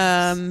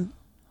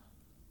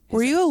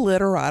 Were you a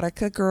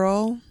literotica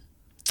girl?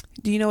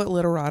 Do you know what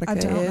literotica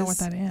is? I don't know what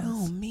that is.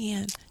 Oh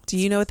man, do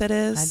you know what that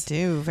is? I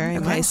do very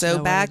much. Okay, so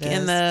know back what it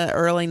in is. the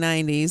early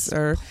 '90s,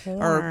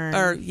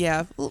 or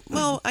yeah,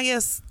 well, I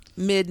guess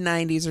mid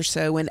 90s or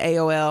so, when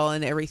AOL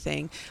and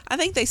everything, I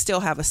think they still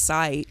have a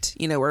site,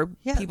 you know, where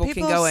people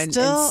can go and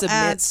submit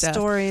add stuff.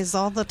 stories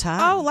all the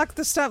time. Oh, like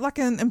the stuff like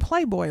in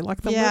Playboy,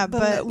 like the well,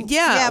 but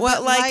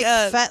like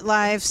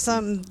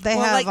FetLife, they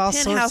have like all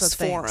Penthouse sorts of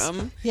things.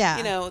 Forum. Yeah,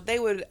 you know, they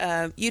would.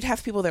 You'd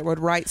have people that would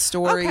write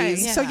stories. Okay,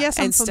 so yes,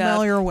 I'm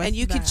familiar with. And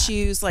you could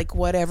choose like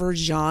whatever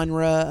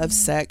genre of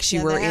sex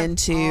you were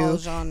into,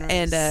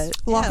 and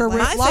locker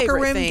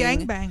room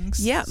thing, gangbangs.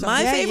 Yeah,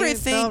 my favorite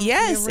thing.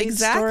 Yes,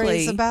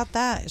 exactly. Stories about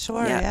that.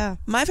 Sure. Yeah.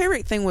 My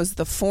favorite thing was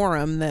the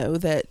forum, though,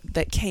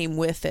 that came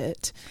with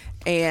it.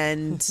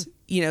 And,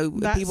 you know,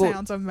 that people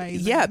sounds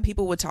amazing. Yeah,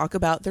 people would talk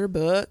about their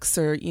books,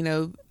 or, you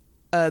know,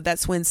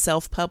 that's when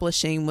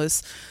self-publishing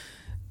was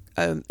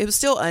it was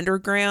still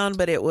underground,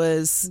 but it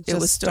was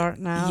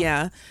starting out.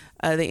 Yeah.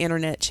 The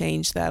internet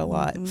changed that a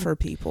lot for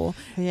people.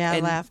 Yeah,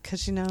 I laugh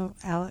because, you know,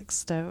 Alex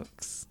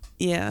Stokes.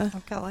 Yeah.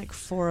 I've got like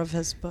 4 of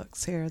his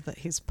books here that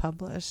he's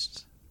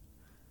published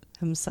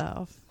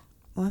himself.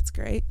 Well, that's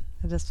great.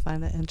 I just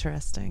find it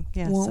interesting.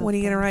 Yeah. Well, when are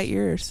you going to write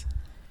yours?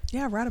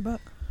 Yeah, write a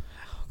book.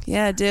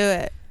 Yeah, do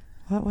it.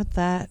 What would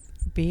that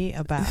be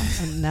about?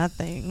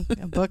 Nothing.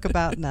 A book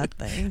about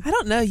nothing. I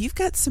don't know. You've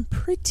got some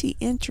pretty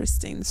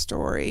interesting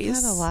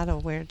stories. I had a lot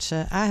of weird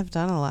shit. I have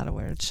done a lot of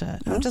weird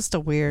shit. I'm just a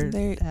weird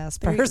ass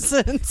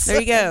person. There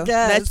you go.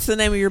 That's the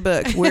name of your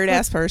book. Weird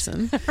ass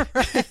person.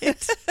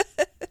 Right.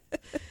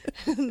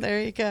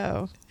 There you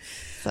go.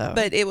 So,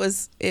 but it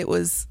was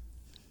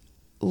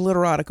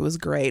literotica was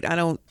great.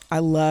 I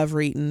love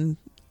reading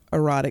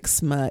erotic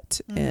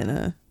smut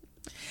and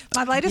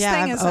my latest yeah,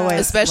 thing I've is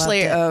always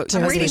especially loved it.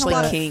 I'm reading a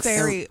lot of kinks.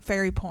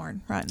 fairy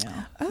porn right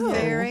now. Oh,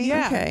 Fairy?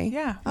 Yeah, okay.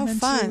 yeah. Oh, I'm into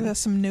fun.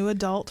 some new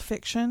adult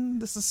fiction.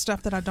 This is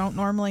stuff that I don't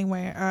normally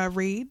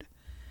read,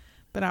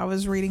 but I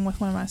was reading with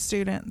one of my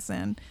students,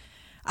 and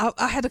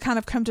I had to kind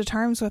of come to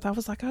terms with. I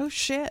was like, oh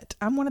shit,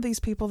 I'm one of these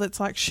people that's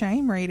like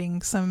shame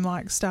reading some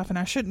like stuff, and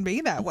I shouldn't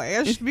be that way.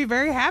 I should be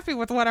very happy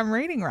with what I'm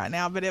reading right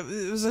now. But it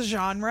was a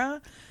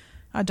genre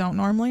I don't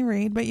normally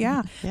read, but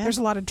yeah, there's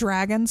a lot of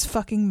dragons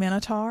fucking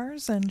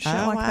minotaurs and shit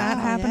that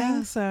happening.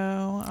 Yeah.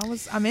 So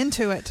I'm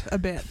into it a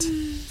bit.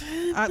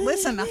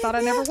 Listen, I thought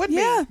I never would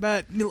be,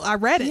 but I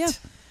read it. Yeah.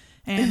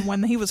 And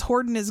when he was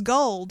hoarding his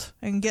gold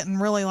and getting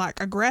really like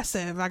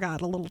aggressive, I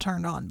got a little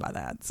turned on by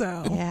that.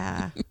 So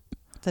yeah,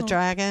 the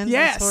dragon.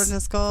 Yes, hoarding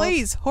his gold.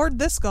 Please hoard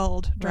this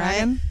gold,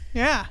 dragon. Right?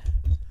 Yeah.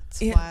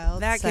 It's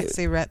wild,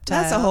 sexy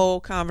reptile. That's a whole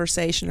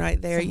conversation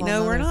right there. You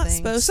know, we're not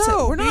supposed to.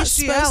 So we're not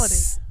bestiality.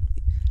 supposed.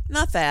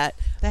 Not that.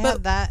 They but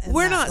have that.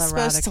 We're not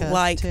supposed to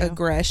like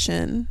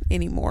aggression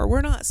anymore.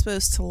 We're not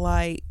supposed to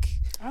like.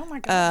 Oh my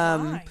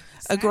God.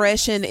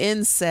 Aggression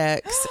in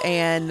sex,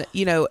 and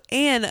you know,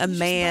 and a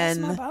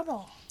man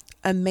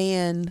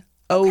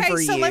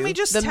over you. So let me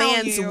just the tell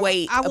man's you,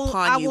 weight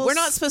upon you. We're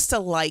not supposed to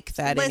like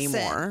that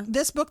anymore.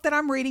 This book that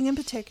I'm reading in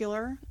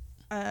particular,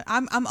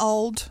 I'm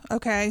old.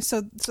 Okay,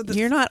 so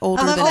you're not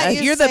older than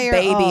us. You're the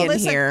baby in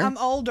here. I'm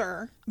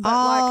older,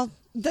 but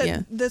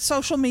the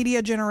social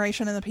media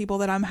generation and the people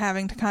that I'm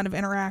having to kind of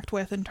interact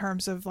with in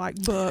terms of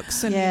like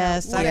books and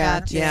I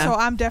got you. So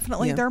I'm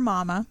definitely their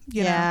mama.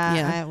 You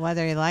know?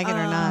 Whether you like it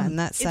or not, and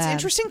that's sad. It's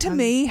interesting to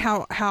me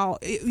how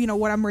you know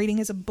what I'm reading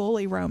is a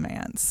bully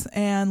romance,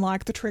 and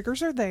like the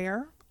triggers are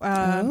there.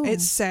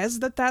 It says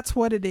that that's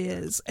what it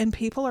is, and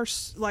people are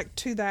like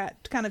to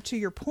that kind of to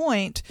your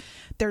point.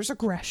 There's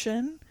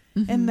aggression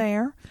in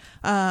there.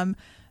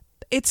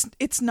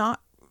 It's not,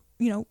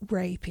 you know,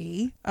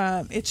 rapey.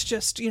 It's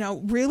just, you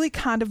know, really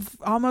kind of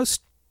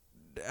almost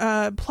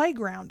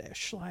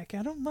playgroundish. Like,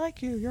 I don't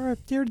like you.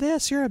 You're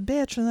this. You're a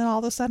bitch. And then all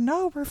of a sudden,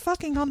 no, we're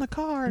fucking on the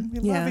car and we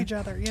love each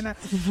other. You know.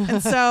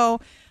 And so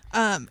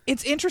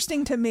it's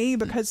interesting to me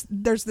because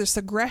there's this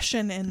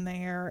aggression in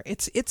there.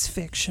 It's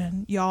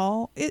fiction,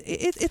 y'all.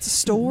 It's a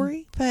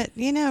story. But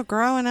you know,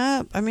 growing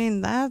up, I mean,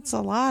 that's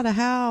a lot of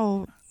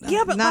how.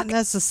 Yeah, but not like,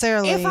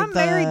 necessarily. If I'm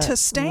married to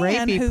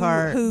Stan,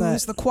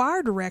 who's the the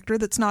choir director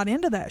that's not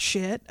into that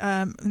shit,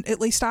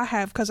 at least I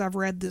have because I've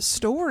read this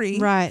story,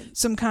 right?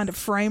 Some kind of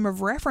frame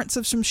of reference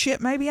of some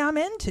shit maybe I'm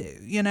into,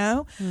 you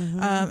know,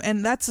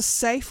 and that's a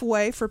safe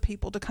way for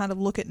people to kind of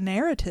look at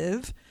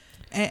narrative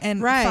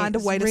and find a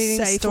way to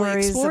safely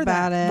explore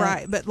that,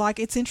 right? But like,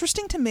 it's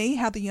interesting to me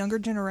how the younger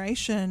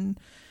generation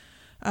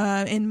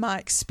in my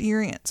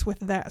experience with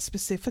that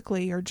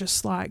specifically, are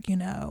just like,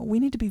 we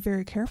need to be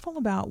very careful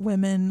about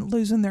women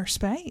losing their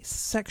space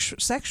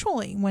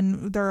sexually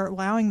when they're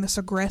allowing this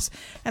aggressive.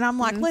 And I'm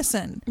like,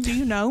 listen, do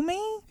you know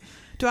me?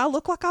 Do I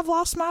look like I've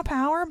lost my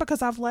power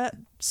because I've let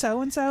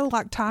so-and-so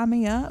tie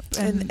me up?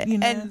 And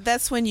and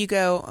that's when you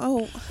go,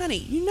 oh, honey,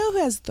 who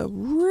has the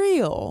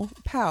real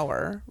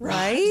power,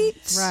 right?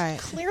 Right.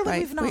 Clearly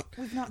we've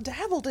not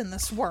dabbled in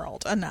this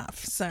world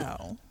enough,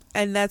 so.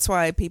 And that's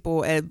why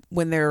people,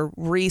 when they're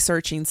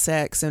researching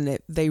sex, and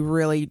they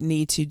really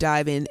need to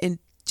dive in and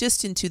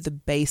just into the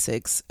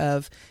basics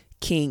of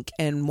kink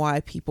and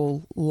why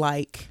people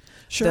like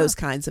those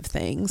kinds of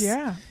things.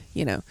 Yeah.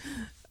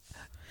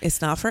 It's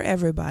not for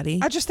everybody.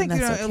 I just think,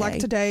 okay. like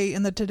today,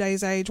 in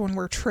today's age, when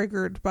we're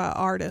triggered by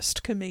artists,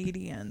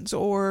 comedians,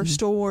 or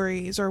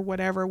stories or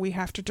whatever, we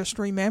have to just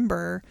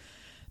remember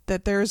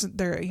that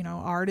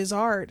art is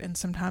art. And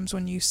sometimes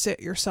when you sit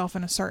yourself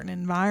in a certain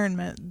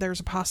environment, there's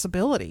a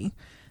possibility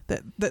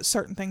that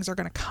certain things are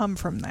going to come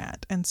from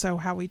that. And so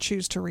how we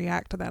choose to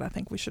react to that, I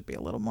think we should be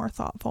a little more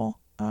thoughtful.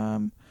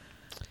 I've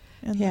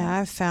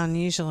found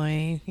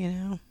usually,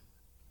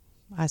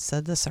 I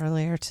said this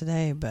earlier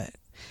today, but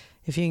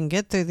if you can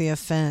get through the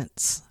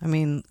offense, I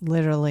mean,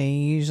 literally,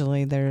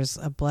 usually there's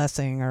a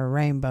blessing or a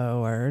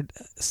rainbow or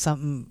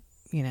something,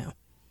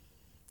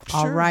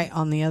 all right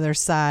on the other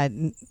side.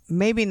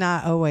 Maybe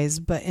not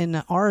always, but in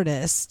an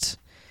artist,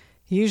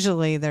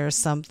 usually there's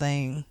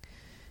something,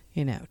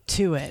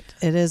 to it.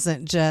 It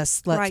isn't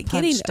just let's punch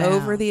getting down.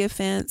 over the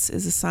offense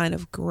is a sign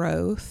of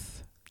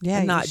growth. Yeah,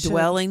 and not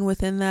dwelling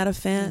within that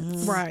offense.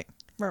 Mm-hmm. Right.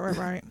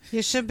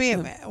 You should be.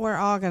 We're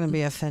all going to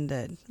be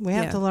offended. We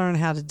have to learn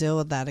how to deal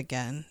with that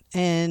again.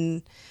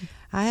 And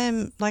I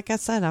am, like I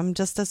said, I'm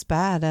just as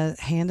bad at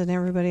handing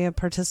everybody a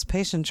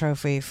participation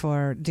trophy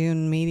for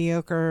doing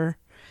mediocre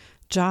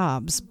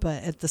jobs.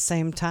 But at the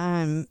same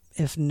time,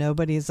 if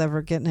nobody's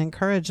ever getting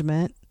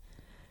encouragement,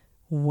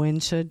 when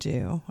should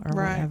you or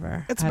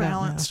whatever? It's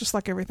balance, just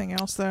like everything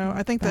else, though.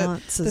 I think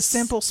that the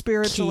simple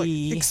spiritual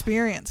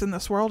experience in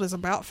this world is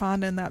about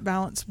finding that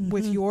balance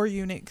with your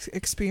unique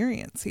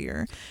experience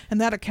here. And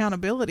that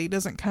accountability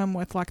doesn't come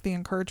with the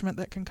encouragement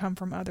that can come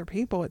from other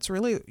people. It's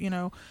really,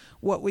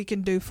 what we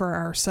can do for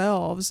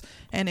ourselves.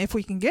 And if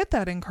we can get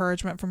that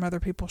encouragement from other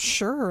people,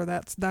 sure,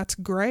 that's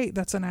great.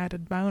 That's an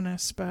added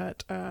bonus.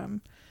 But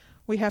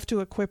we have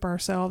to equip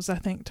ourselves, I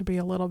think, to be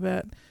a little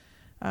bit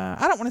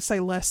I don't want to say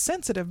less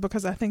sensitive,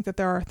 because I think that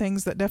there are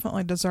things that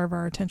definitely deserve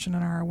our attention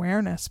and our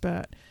awareness,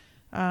 but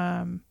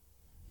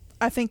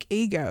I think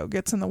ego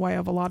gets in the way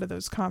of a lot of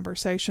those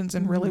conversations,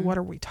 and really what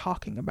are we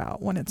talking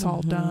about when it's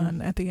all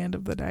done at the end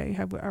of the day?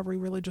 Are we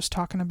really just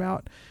talking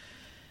about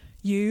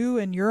you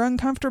and your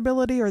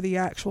uncomfortability, or the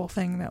actual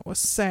thing that was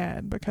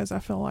said? Because I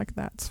feel like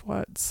that's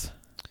what's...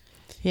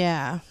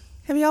 Yeah.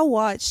 Have y'all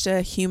watched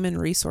Human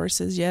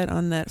Resources yet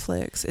on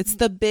Netflix? It's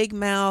the Big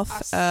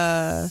Mouth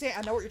I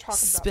know what you're talking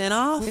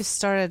spinoff. We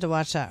started to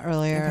watch that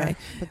earlier,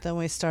 but then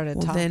we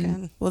started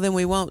talking. Then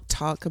we won't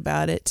talk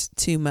about it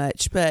too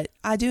much, but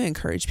I do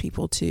encourage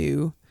people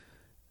to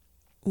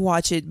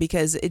watch it,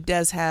 because it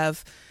does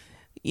have,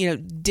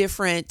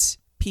 different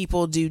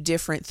people do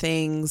different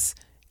things,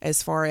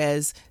 as far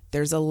as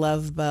there's a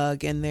love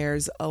bug and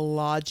there's a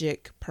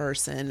logic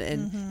person,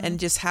 and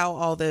just how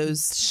all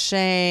those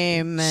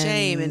shame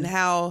and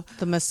how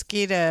the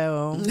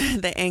mosquito,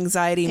 the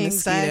anxiety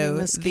mosquito,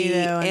 the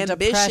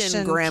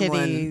ambition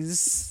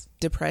gremlin,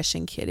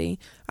 depression kitty.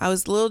 I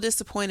was a little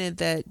disappointed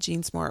that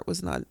Jean Smart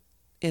was not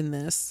in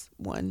this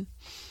one.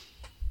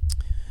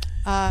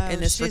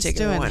 In this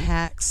particular one, she's doing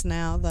Hacks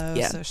now, though,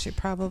 so she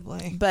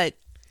probably. But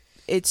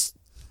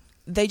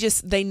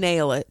they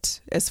nail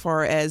it as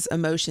far as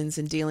emotions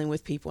and dealing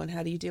with people, and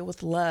how do you deal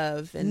with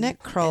love. And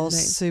Nick Kroll's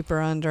super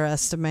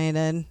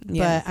underestimated,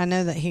 but I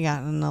know that he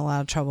got in a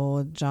lot of trouble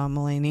with John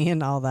Mulaney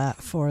and all that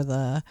for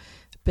the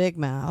Big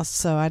Mouth.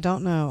 So I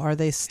don't know. Are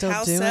they still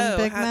doing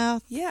Big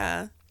Mouth?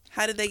 Yeah.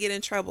 How did they get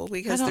in trouble?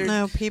 Because I don't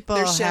know. People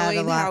had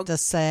a lot to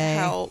say.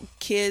 How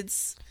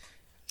kids,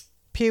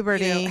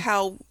 puberty,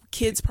 how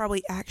kids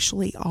probably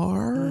actually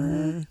are,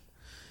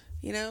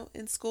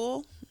 in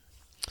school.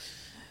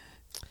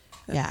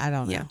 Yeah, I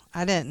don't know.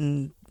 I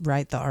didn't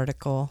write the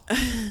article.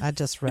 I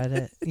just read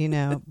it.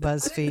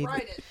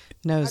 BuzzFeed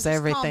knows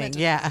everything.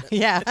 Yeah.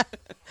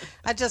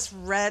 I just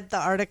read the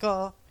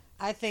article.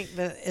 I think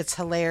that it's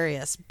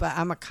hilarious, but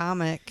I'm a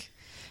comic,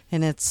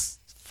 and it's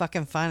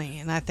fucking funny,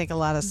 and I think a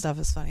lot of stuff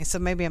is funny. So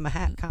maybe I'm a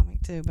hack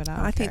comic too, but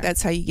I think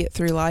that's how you get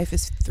through life,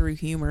 is through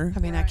humor. I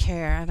mean, I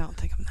care. I don't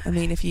think I'm that. I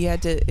mean, if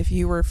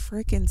you were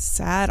freaking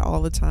sad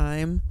all the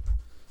time,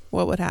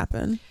 what would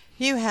happen?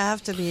 You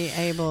have to be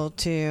able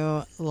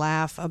to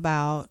laugh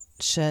about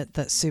shit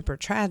that's super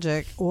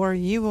tragic, or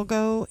you will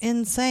go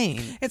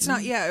insane. It's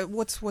not. Yeah.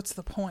 What's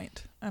the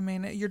point? I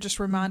mean, you're just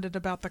reminded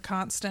about the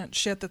constant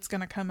shit that's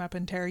going to come up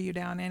and tear you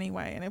down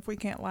anyway. And if we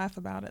can't laugh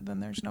about it,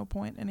 then there's no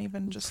point in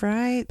even just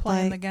playing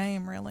the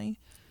game, really.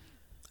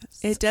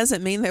 It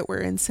doesn't mean that we're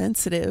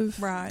insensitive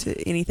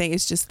to anything.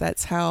 It's just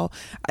that's how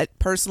I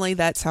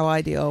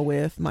deal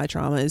with my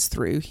trauma, is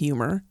through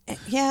humor.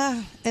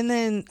 Yeah. And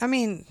then, I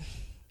mean,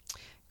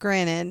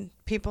 granted,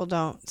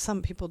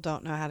 some people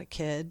don't know how to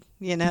kid,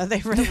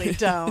 they really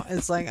don't.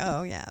 It's like,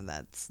 oh yeah,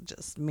 that's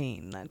just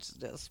mean. That's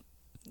just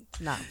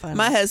not funny.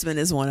 My husband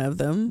is one of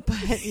them.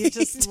 But you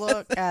just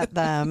look at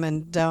them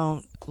and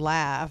don't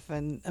laugh,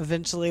 and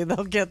eventually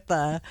they'll get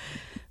the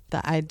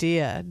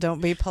idea.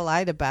 Don't be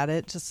polite about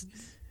it. Just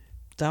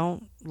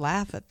don't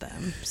laugh at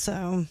them.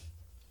 So,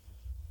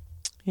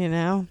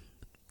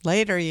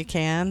 later you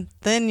can.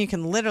 Then you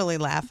can literally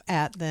laugh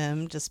at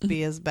them. Just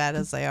be as bad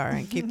as they are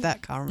and keep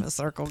that karma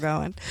circle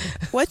going.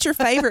 What's your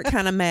favorite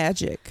kind of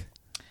magic?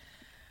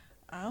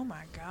 Oh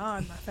my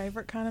God, my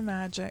favorite kind of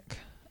magic.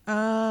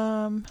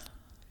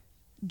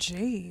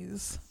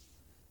 Geez.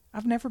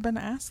 I've never been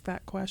asked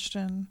that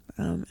question.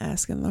 I'm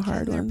asking the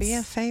hard ones. Can there be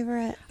a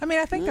favorite? I mean,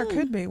 I think there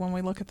could be when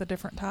we look at the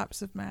different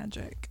types of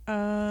magic.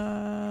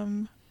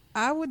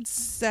 I would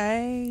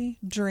say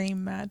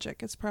dream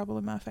magic is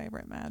probably my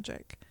favorite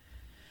magic.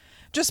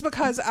 Just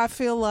because I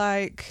feel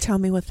like... Tell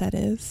me what that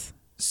is.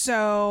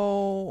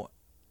 So,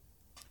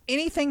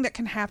 anything that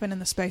can happen in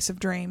the space of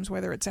dreams,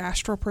 whether it's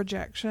astral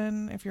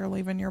projection, if you're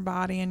leaving your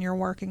body and you're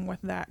working with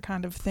that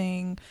kind of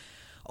thing,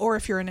 or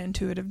if you're an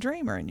intuitive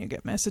dreamer and you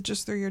get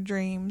messages through your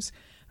dreams,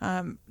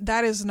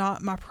 that is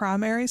not my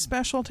primary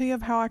specialty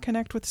of how I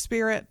connect with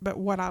spirit. But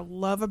what I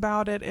love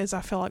about it is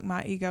I feel like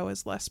my ego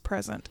is less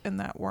present in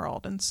that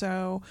world. And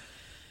so,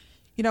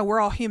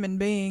 we're all human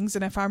beings.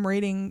 And if I'm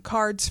reading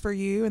cards for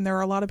you, and there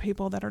are a lot of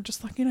people that are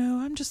just like,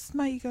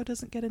 my ego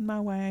doesn't get in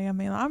my way. I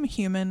mean, I'm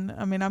human.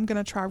 I mean, I'm going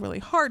to try really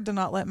hard to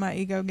not let my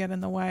ego get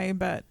in the way,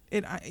 but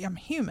I'm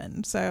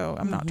human. So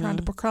I'm not trying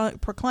to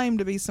proclaim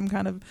to be some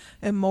kind of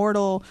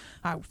immortal,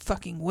 I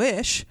fucking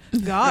wish,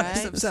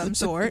 goddess of some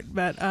sort.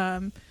 But,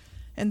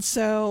 and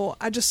so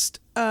I just,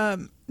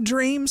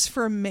 dreams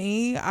for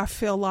me, I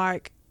feel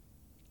like,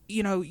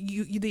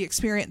 the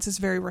experience is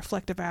very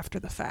reflective after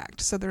the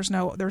fact. So there's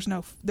no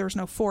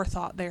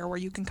forethought there where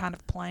you can kind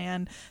of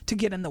plan to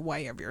get in the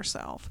way of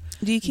yourself.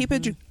 Do you keep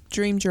a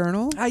dream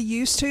journal? I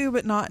used to,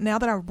 but not now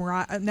that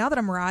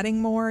I'm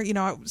writing more.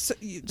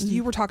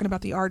 You were talking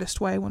about the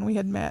Artist Way when we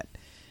had met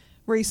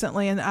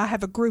recently, and I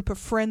have a group of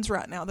friends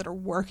right now that are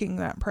working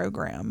that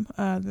program.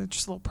 They're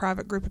just a little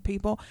private group of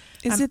people.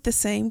 Is it the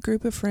same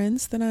group of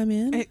friends that I'm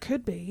in? It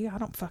could be. I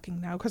don't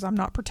fucking know because I'm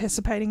not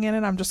participating in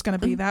it. I'm just going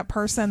to be that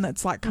person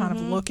that's like kind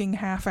of looking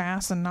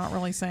half-ass and not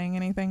really saying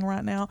anything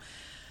right now.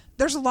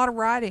 There's a lot of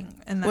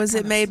writing in that. Was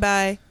it made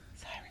by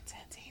Siren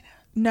Santina?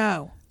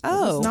 No. Oh,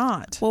 it was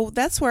not. Well,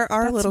 that's where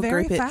our little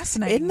group is.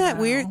 Fascinating. Isn't that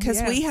weird?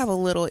 Because we have a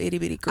little itty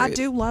bitty group. I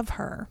do love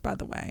her, by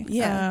the way.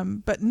 Yeah.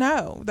 But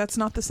no, that's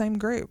not the same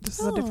group. This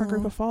is a different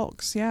group of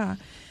folks. Yeah.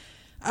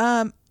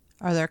 Are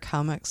there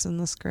comics in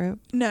this group?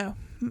 No.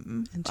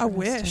 I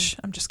wish.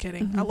 I'm just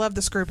kidding. I love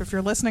this group. If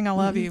you're listening, I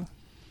love you.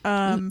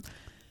 I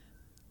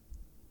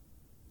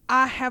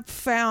have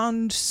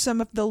found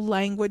some of the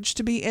language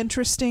to be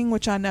interesting,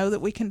 which I know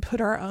that we can put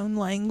our own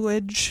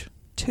language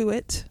to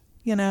it.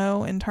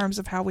 In terms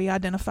of how we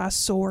identify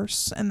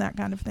source and that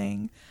kind of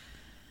thing.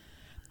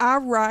 I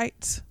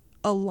write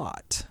a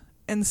lot.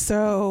 And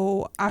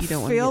so I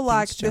feel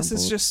like this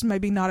is just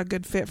maybe not a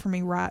good fit for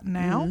me right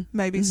now.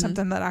 Maybe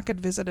something that I could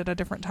visit at a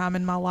different time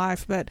in my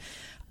life. But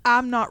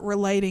I'm not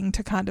relating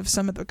to kind of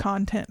some of the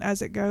content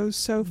as it goes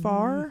so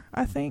far,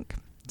 I think.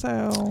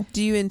 So,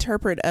 do you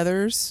interpret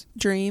others'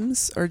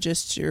 dreams or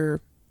just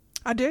your...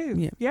 I do.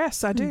 Yeah.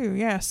 Yes, I do.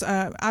 Yes.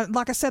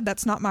 Like I said,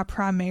 that's not my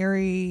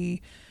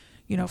primary...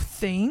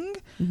 thing.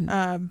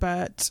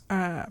 But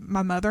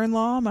my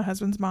mother-in-law, my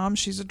husband's mom,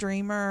 she's a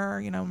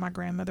dreamer. My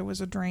grandmother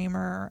was a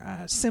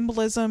dreamer.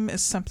 Symbolism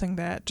is something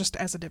that just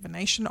as a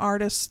divination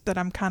artist that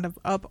I'm kind of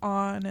up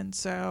on. And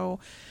so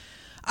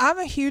I'm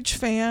a huge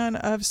fan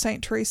of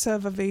St. Teresa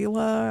of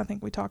Avila. I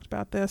think we talked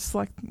about this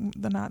like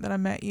the night that I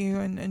met you.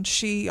 And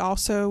she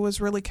also was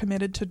really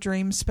committed to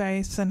dream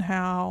space and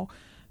how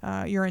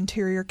your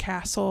interior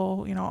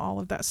castle,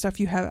 all of that stuff,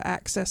 you have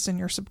access in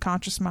your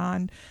subconscious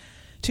mind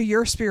to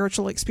your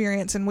spiritual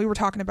experience. And we were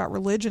talking about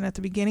religion at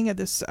the beginning of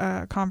this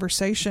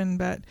conversation,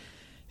 but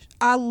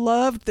I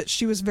loved that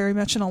she was very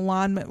much in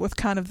alignment with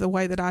kind of the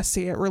way that I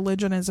see it.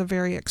 Religion is a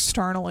very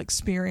external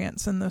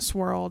experience in this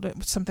world. It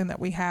was something that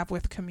we have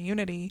with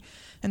community,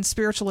 and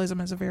spiritualism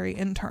is a very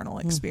internal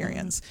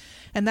experience.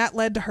 And that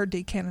led to her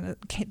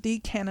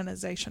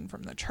decanonization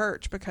from the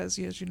church because,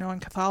 as you know,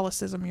 in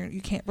Catholicism,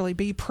 you can't really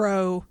be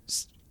pro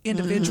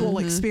individual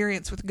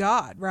experience with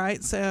God,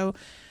 right? So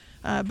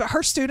but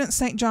her student,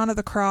 St. John of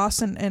the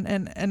Cross,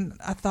 and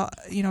I thought,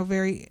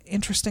 very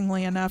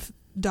interestingly enough,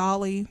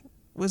 Dolly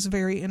was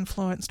very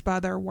influenced by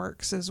their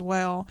works as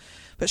well.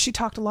 But she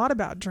talked a lot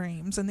about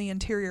dreams and the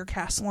interior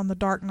castle and the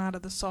dark night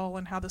of the soul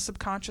and how the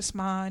subconscious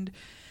mind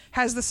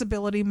has this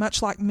ability,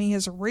 much like me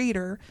as a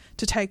reader,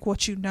 to take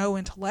what you know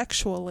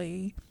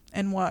intellectually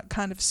and what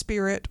kind of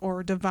spirit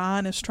or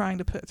divine is trying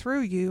to put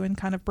through you and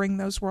kind of bring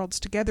those worlds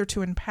together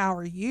to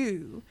empower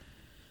you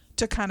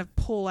to kind of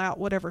pull out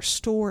whatever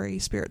story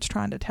Spirit's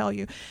trying to tell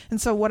you. And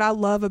so what I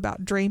love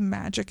about dream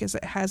magic is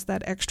it has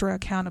that extra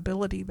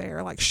accountability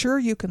there. Like, sure,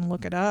 you can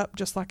look it up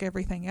just like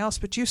everything else,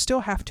 but you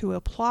still have to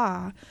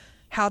apply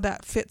how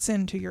that fits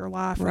into your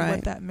life and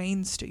what that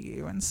means to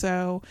you. And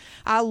so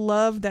I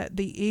love that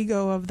the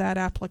ego of that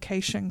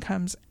application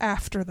comes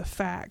after the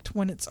fact,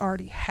 when it's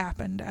already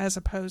happened, as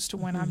opposed to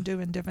when I'm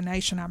doing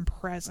divination, I'm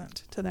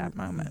present to that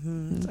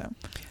moment. So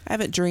I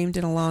haven't dreamed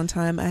in a long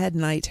time. I had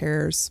night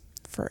terrors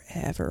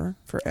forever.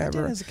 I did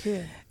as a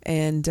kid.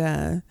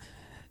 And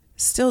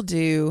still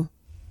do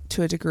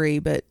to a degree,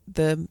 but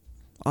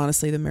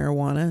honestly the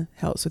marijuana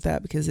helps with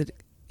that because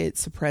it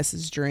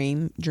suppresses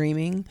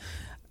dreaming.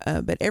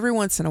 But every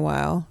once in a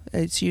while,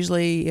 it's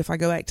usually if I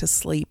go back to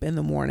sleep in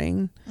the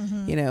morning,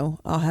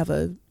 I'll have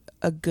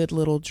a good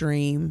little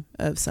dream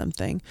of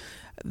something.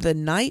 The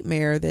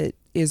nightmare that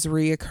is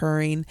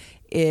reoccurring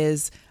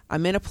is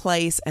I'm in a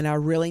place and I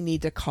really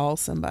need to call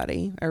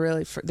somebody.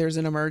 There's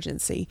an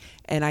emergency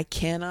and I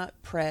cannot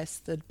press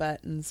the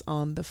buttons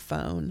on the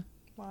phone.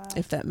 Wow.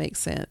 If that makes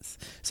sense.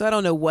 So I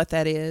don't know what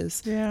that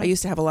is. Yeah. I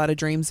used to have a lot of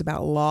dreams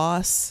about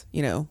loss,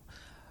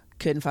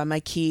 couldn't find my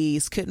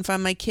keys, couldn't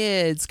find my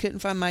kids, couldn't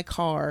find my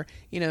car,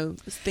 things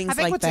like that. I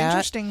think what's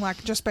interesting,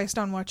 like just based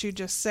on what you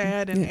just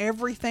said and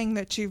everything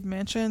that you've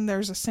mentioned,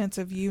 there's a sense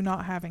of you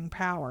not having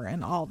power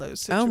in all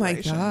those situations. Oh my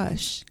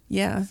gosh.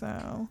 Yeah.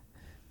 So.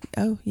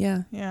 Oh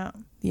yeah. Yeah.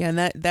 Yeah. And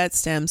that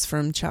stems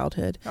from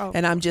childhood.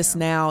 And I'm just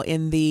now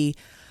in the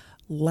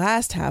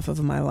last half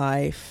of my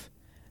life,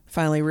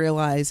 finally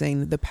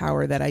realizing the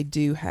power that I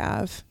do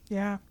have.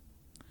 Yeah.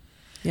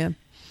 Yeah.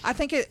 I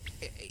think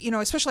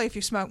especially if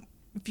you smoke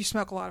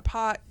a lot of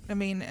pot. I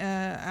mean,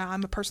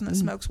 I'm a person that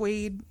smokes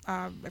weed.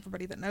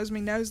 Everybody that knows me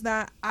knows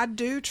that. I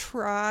do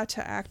try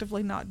to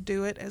actively not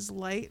do it as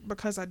late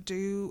because I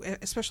do,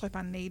 especially if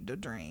I need to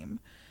dream.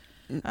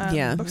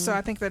 So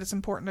I think that it's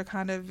important to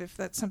kind of, if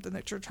that's something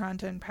that you're trying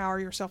to empower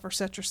yourself or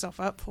set yourself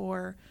up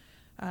for,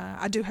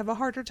 I do have a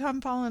harder time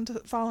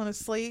falling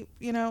asleep,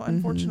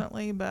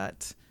 unfortunately,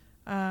 but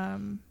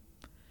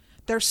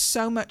there's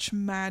so much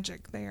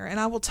magic there. And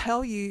I will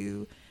tell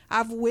you,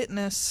 I've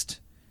witnessed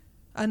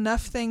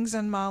enough things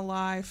in my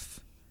life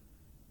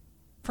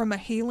from a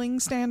healing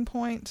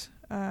standpoint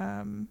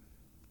to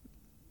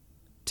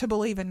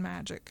believe in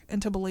magic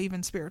and to believe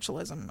in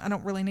spiritualism. I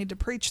don't really need to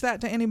preach that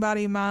to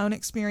anybody. My own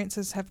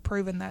experiences have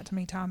proven that to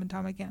me time and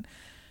time again.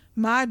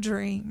 My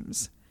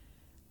dreams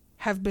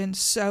have been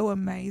so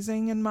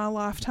amazing in my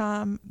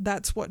lifetime.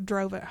 That's what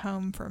drove it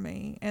home for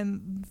me.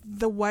 And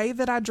the way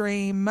that I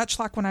dream, much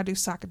like when I do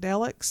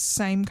psychedelics,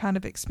 same kind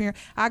of experience.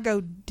 I go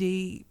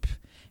deep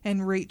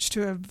and reach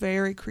to a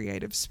very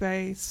creative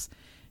space.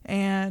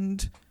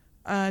 And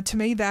to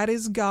me, that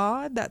is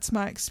God. That's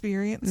my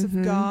experience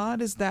of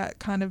God, is that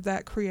kind of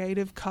that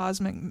creative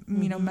cosmic,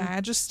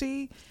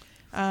 majesty.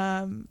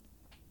 And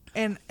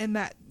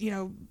that,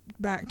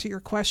 back to your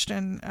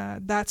question,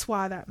 that's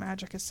why that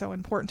magic is so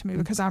important to me,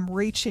 because I'm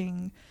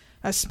reaching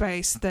a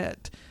space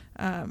that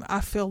I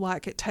feel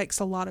like it takes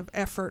a lot of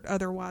effort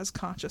otherwise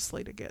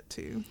consciously to get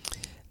to.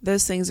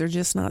 Those things are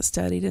just not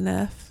studied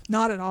enough.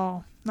 Not at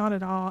all. Not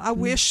at all. I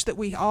wish that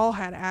we all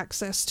had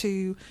access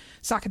to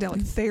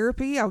psychedelic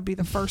therapy. I would be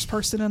the first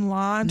person in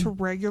line to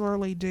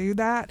regularly do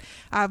that.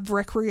 I've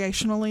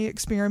recreationally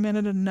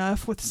experimented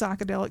enough with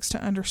psychedelics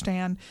to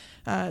understand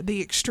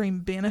the extreme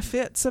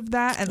benefits of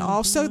that and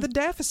also the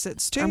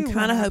deficits too. I'm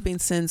kind of hoping,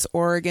 since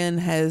Oregon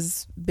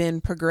has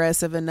been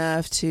progressive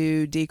enough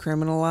to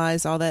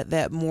decriminalize all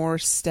that more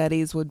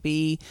studies would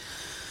be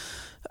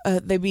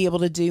they'd be able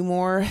to do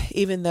more,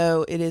 even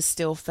though it is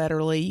still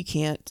federally, you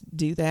can't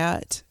do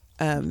that.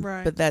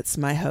 But that's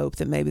my hope,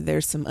 that maybe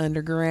there's some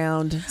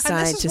underground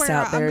scientists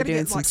out there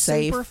doing some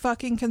safe. Super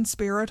fucking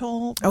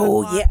conspiratorial.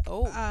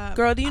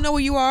 Girl, do you know where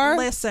you are?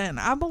 Listen,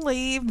 I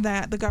believe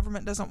that the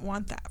government doesn't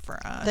want that for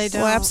us. They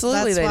don't. Well,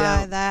 absolutely, that's why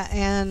don't. That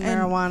and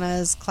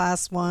marijuana is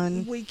class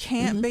 1. We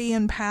can't be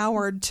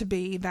empowered to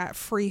be that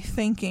free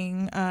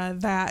thinking,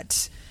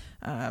 that.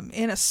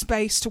 In a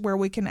space to where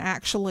we can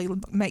actually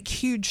make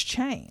huge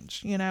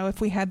change, if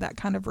we had that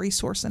kind of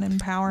resource and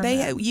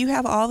empowerment. You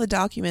have all the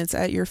documents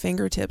at your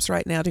fingertips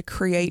right now to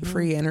create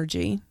free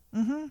energy.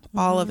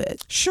 All of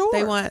it. Sure.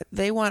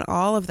 They want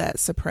all of that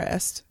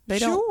suppressed. They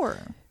don't. Sure.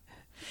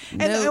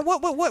 And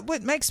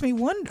what makes me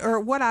wonder, or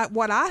what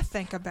I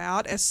think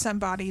about as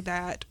somebody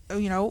that,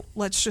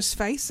 let's just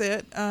face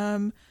it,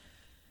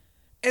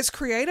 as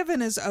creative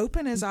and as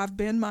open as I've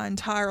been my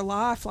entire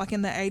life, like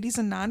in the 80s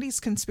and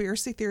 90s,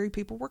 conspiracy theory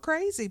people were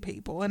crazy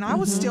people, and I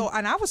was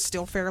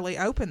still fairly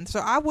open. So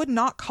I would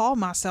not call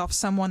myself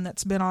someone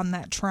that's been on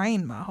that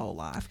train my whole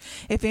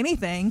life. If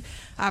anything,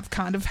 I've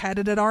kind of had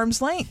it at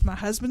arm's length. My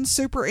husband's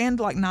super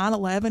into like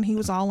 9/11. He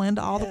was all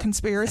into all the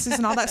conspiracies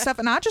and all that stuff,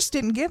 and I just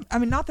didn't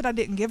not that I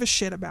didn't give a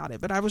shit about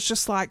it, but I was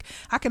just like,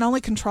 I can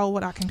only control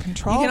what I can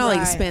control. You can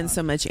only spend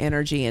so much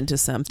energy into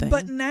something.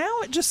 But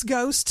now it just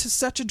goes to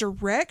such a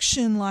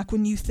direction and like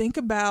when you think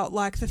about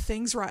like the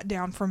things right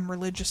down from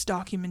religious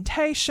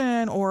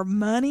documentation or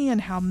money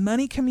and how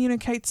money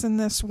communicates in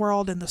this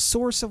world and the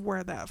source of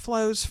where that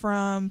flows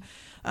from,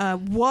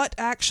 what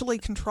actually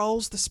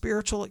controls the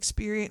spiritual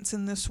experience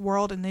in this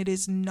world, and it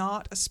is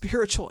not a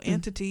spiritual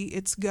entity,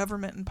 it's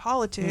government and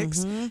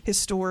politics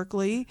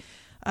historically.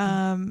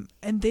 And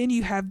then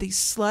you have these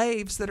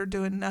slaves that are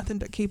doing nothing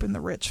but keeping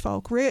the rich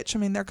folk rich. I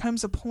mean, there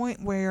comes a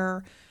point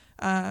where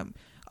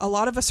a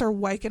lot of us are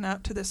waking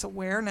up to this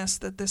awareness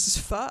that this is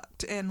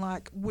fucked and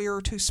like we're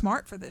too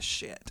smart for this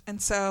shit.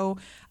 And so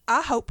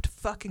I hope to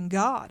fucking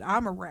God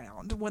I'm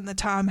around when the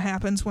time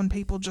happens when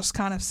people just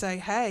kind of say,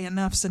 hey,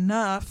 enough's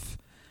enough.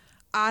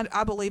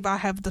 I believe I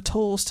have the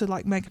tools to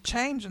like make a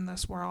change in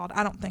this world.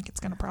 I don't think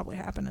it's going to probably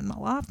happen in my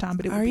lifetime,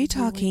 but it would Are be you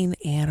talking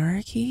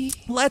anarchy?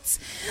 Let's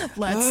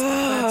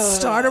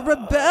start a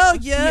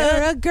rebellion.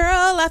 You're a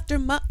girl after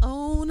my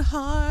own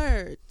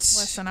heart.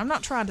 Listen, I'm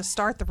not trying to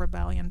start the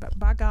rebellion, but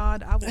by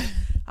God, I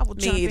will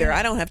jump Me either. in.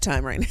 I don't have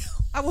time right now.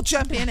 I will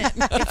jump in it.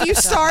 If you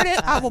start it,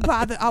 I will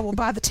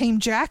buy the team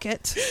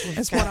jacket.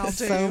 Is what I'll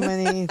do. So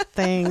many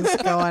things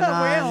going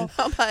on.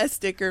 I'll buy a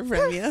sticker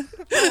from you.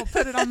 I'll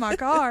put it on my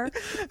car.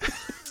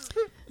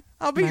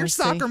 I'll be your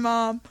Mercy. soccer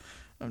mom.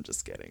 I'm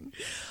just kidding.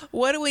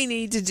 What do we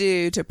need to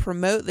do to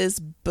promote this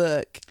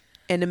book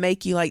and to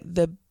make you like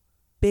the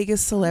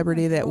biggest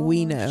celebrity that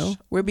we know?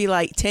 We'll be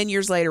like 10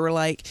 years later, we're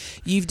like,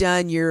 you've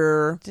done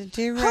your... Did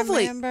you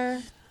Hopefully-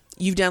 remember?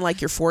 You've done like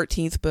your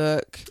 14th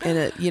book in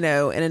in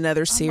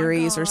another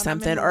series or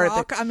something.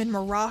 I'm in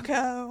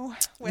Morocco.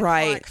 With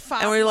Right. Like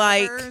 5 And we're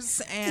like,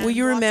 letters and will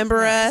you lots of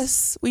remember names.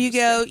 us? Will you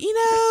go,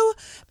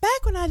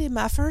 back when I did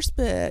my first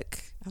book,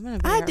 I'm gonna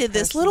be I her did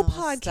this little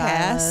personal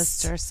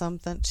stylist podcast. or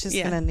something. She's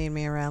Yeah. gonna need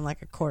me around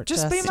like a court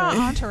Just jester. be my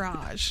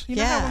entourage. You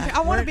know Yeah,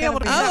 how I want to we're be able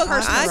to be gonna that be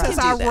person I that can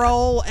says do I that.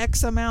 roll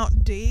X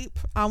amount deep.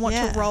 I want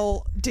Yeah. to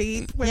roll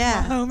deep with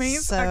Yeah. my homies,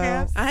 So I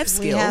guess. I have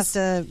we have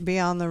skills. to be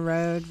on the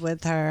road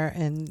with her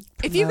and.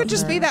 If you could promote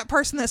just be her. that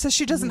person that says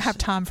she doesn't have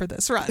time for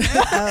this right now.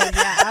 Oh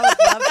yeah, I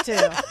would love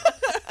to.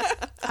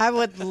 I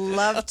would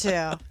love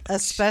to,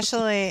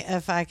 especially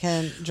if I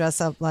can dress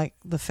up like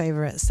the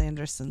favorite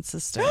Sanderson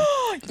sister.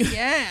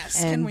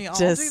 Yes. And Can we all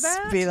just do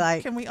that? be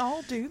like- Can we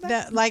all do that?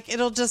 That, like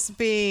it'll just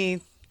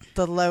be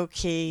the low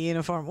key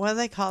uniform. What do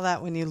they call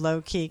that when you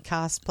low key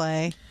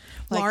cosplay?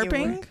 Like you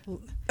LARPing? were-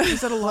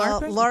 Is it a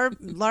Well,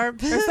 LARPing?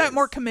 LARP. Or is that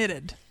more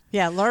committed?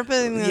 Yeah,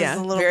 LARPing is Yeah, a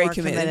little very more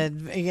committed.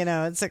 committed. You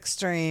know, it's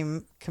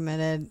extreme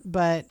committed,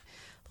 but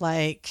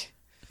like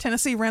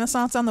Tennessee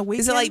Renaissance on the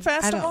Weekend like- I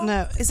Festival? I don't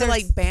know. Is it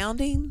like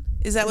bounding?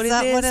 Is that what Is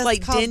that it is? what it's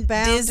Like called,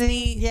 bounding?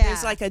 Disney? Yeah.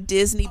 There's like a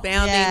Disney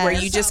bounding Yeah. where you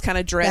There's just a kind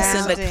of dress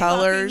in the bounding.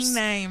 colors. Fucking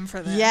name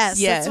for this. Yes,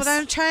 Yes. that's what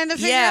I'm trying to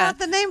figure Yeah. out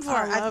the name for.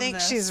 I I love think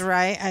this. she's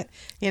right.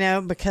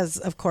 Because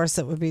of course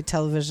it would be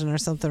television or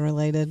something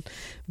related.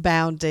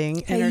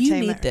 Bounding Hey, you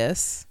entertainment. need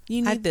this.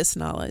 You I- need this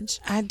knowledge.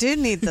 I do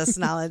need this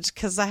knowledge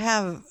because I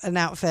have an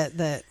outfit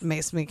that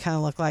makes me kind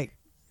of look like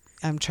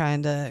I'm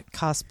trying to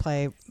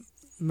cosplay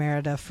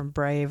Merida from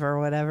Brave or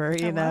whatever,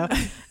 you know.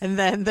 And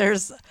then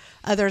there's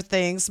other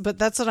things, but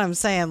that's what I'm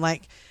saying.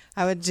 Like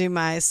I would do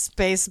my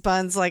space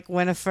buns like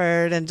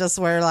Winifred and just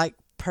wear like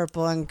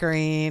purple and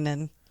green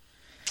and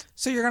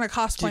So you're going to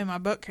cosplay my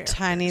book character.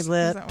 tiny Is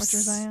that what lips.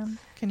 you're saying?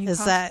 Can you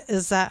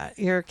is that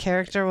your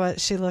character? What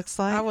she looks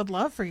like? I would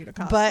love for you to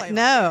cosplay But my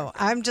no,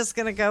 I'm just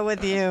gonna go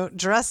with you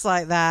dressed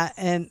like that,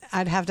 and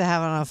I'd have to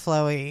have on a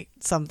flowy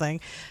something,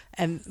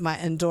 and my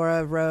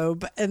Endora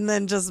robe, and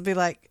then just be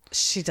like,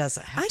 she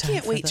doesn't have. I time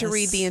can't for wait to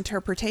read this. the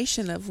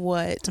interpretation of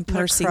what And put a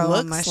Mercy crow looks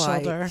on my like.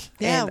 shoulder.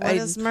 Yeah, And what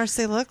does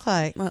Mercy look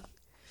like? Well,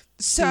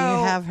 So Do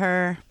you have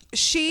her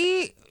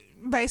she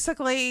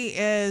basically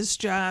is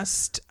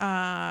just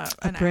a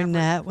an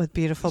brunette with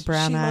beautiful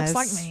brown she eyes?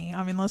 looks like me.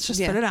 I mean, let's just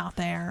Yeah. put it out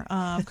there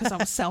because I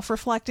was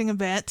self-reflecting a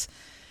bit.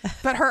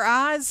 But her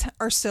eyes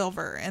are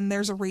silver, and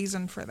there's a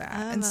reason for that.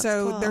 Oh, and that's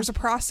so cool. there's a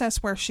process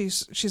where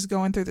she's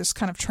going through this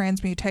kind of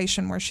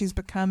transmutation where she's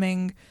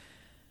becoming.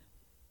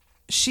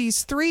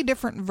 She's 3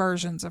 different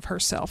versions of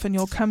herself, and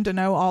you'll come to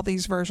know all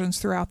these versions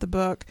throughout the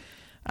book.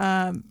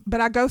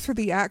 But I go through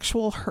the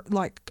actual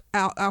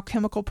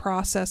alchemical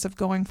process of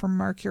going from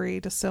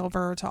mercury to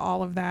silver to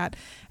all of that.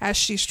 As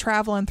she's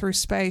traveling through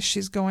space,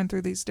 she's going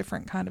through these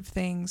different kind of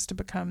things to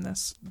become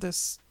this.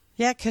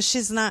 Yeah, because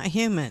she's not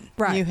human.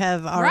 Right. You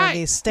have already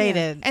Right.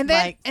 stated And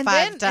then, like and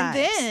 5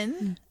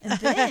 then,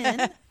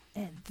 times.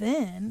 and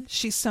then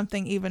she's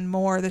something even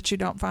more that you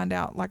don't find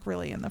out like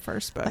really in the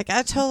first book. Like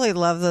I totally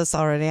love this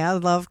already. I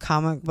love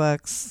comic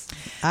books.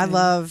 I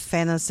love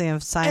fantasy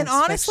and science and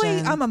honestly,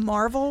 fiction. I'm a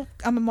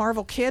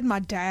Marvel kid. My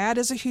dad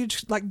is a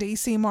huge like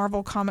DC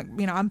Marvel comic.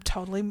 You know, I'm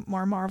totally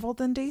more Marvel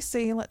than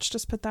DC. Let's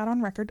just put that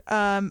on record.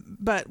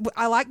 But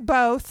I like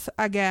both,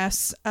 I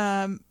guess.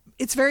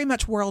 It's very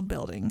much world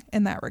building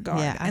in that regard.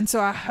 Yeah. And so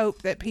I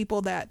hope that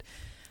people that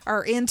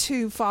are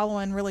into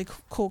following really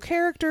cool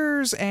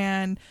characters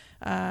and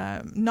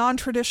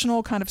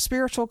non-traditional kind of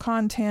spiritual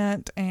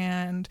content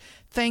and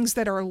things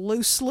that are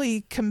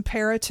loosely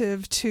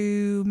comparative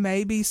to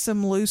maybe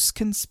some loose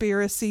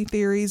conspiracy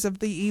theories of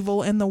the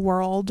evil in the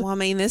world. Well, I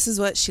mean, this is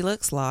what she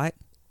looks like.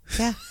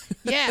 Yeah.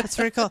 Yeah. It's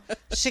pretty cool.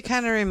 She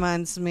kind of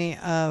reminds me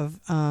of,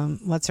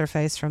 what's her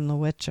face from The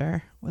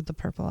Witcher with the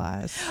purple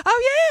eyes.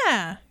 Oh,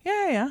 yeah.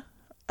 Yeah.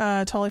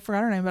 Totally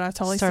forgot her name, but I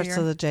totally see her. Starts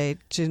with a J.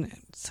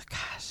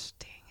 Gosh,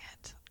 dang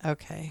it.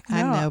 Okay. No,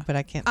 I know, but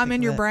I can't I'm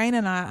in your it. brain,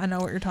 and I know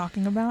what you're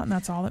talking about, and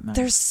that's all that matters.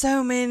 There's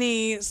so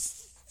many.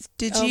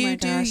 Did you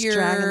do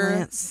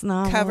your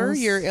cover,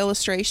 your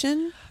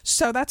illustration?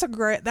 So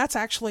that's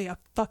actually a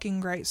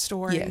fucking great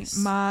story. Yes.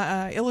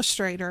 My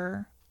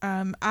illustrator,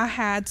 I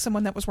had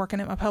someone that was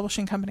working at my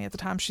publishing company at the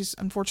time. She's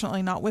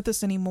unfortunately not with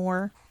us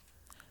anymore.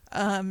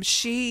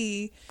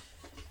 She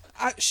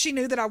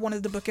knew that I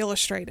wanted the book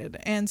illustrated,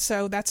 and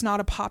so that's not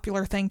a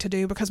popular thing to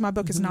do because my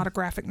book is not a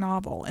graphic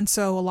novel. And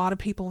so a lot of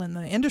people in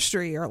the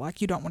industry are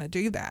like, you don't want to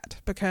do that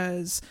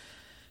because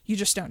you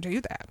just don't do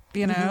that,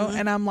 you know?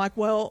 And I'm like,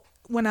 well,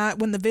 when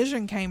the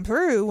vision came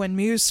through, when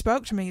Muse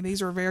spoke to me,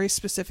 these were very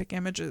specific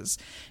images.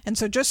 And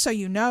so just so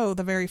you know,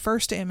 the very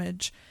first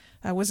image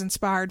was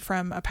inspired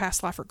from a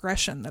past life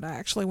regression that I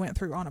actually went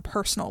through on a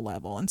personal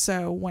level. And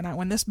so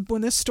when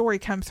this story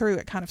came through,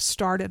 it kind of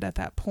started at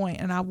that point,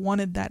 and I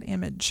wanted that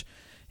image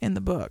in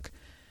the book.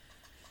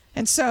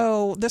 And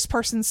so this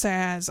person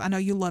says, I know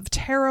you love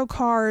tarot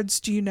cards.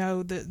 Do you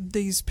know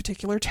these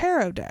particular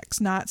tarot decks?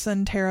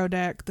 Knightson Tarot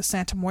Deck, the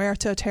Santa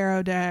Muerta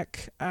Tarot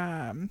Deck,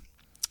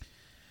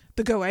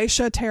 the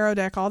Goetia Tarot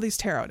Deck, all these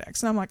tarot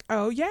decks. And I'm like,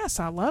 oh, yes,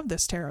 I love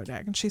this tarot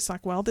deck. And she's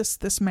like, well,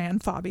 this man,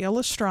 Fabio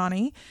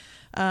Lestrani,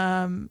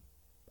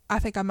 I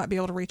think I might be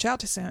able to reach out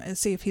to him and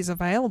see if he's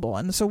available.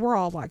 And so we're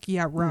all like,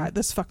 yeah, right.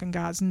 This fucking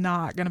guy's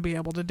not going to be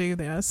able to do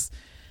this.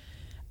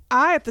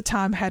 I, at the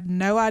time, had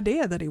no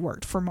idea that he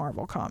worked for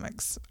Marvel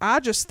Comics. I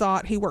just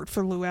thought he worked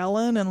for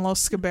Llewellyn and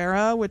Los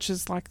Cabrera, which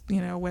is like,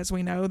 you know, as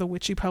we know, the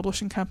witchy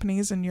publishing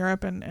companies in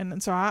Europe. And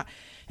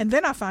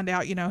then I find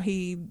out, you know,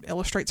 he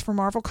illustrates for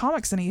Marvel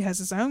Comics and he has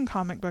his own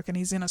comic book and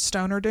he's in a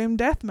stoner doom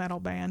death metal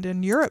band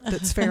in Europe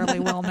that's fairly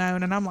well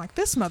known. And I'm like,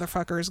 this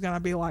motherfucker is going to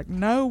be like,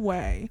 no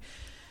way.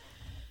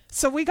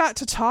 So we got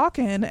to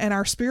talking and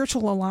our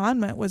spiritual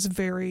alignment was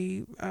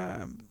very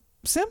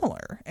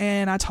similar.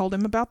 And I told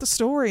him about the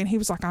story and he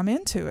was like, I'm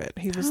into it.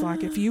 He was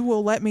like, if you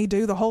will let me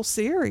do the whole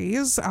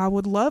series, I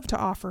would love to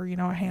offer, you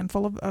know, a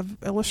handful of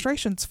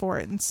illustrations for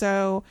it. And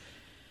so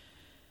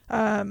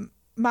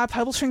my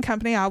publishing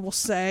company, I will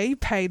say,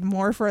 paid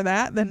more for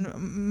that than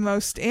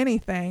most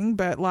anything,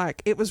 but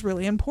like it was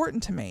really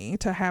important to me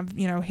to have,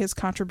 you know, his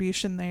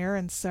contribution there.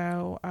 And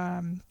so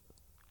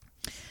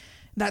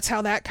that's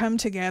how that come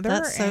together.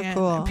 That's so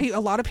cool.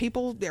 A lot of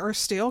people are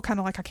still kind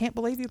of like, I can't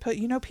believe you put,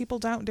 you know, people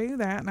don't do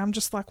that. And I'm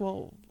just like,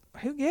 well,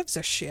 who gives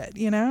a shit?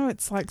 You know,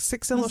 it's like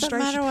 6 illustrations.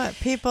 Doesn't matter what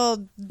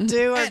people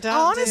do or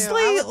don't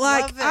honestly, do.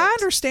 like I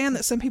understand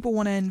that some people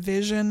want to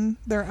envision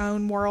their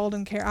own world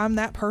and care. I'm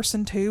that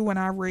person too when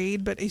I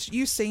read, but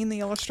you've seen the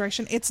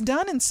illustration. It's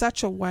done in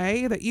such a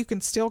way that you can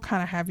still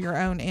kind of have your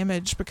own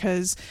image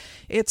because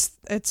it's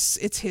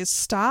his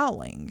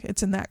styling.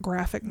 It's in that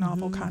graphic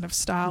novel kind of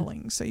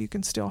styling, so you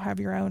can still have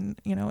your own,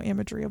 you know,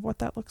 imagery of what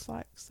that looks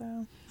like.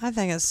 So I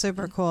think it's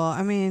super cool.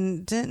 I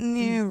mean, didn't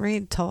you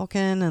read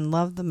Tolkien and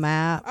love the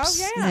maps?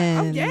 Oh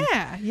yeah, and,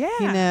 yeah.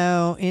 You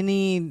know,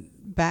 any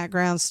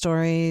background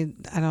story,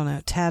 I don't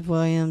know, Tad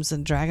Williams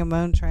and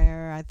Dragonbone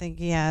Trayer, I think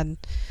he had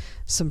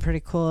some pretty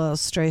cool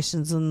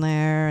illustrations in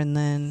there. And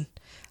then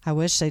I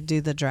wish they'd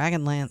do the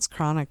Dragonlance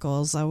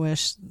Chronicles. I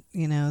wish,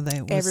 you know,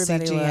 they was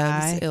Everybody CGI.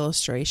 loves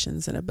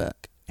illustrations in a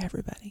book.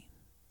 Everybody.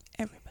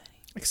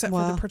 Except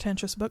for the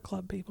pretentious book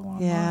club people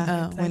online.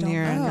 Yeah, when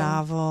you're a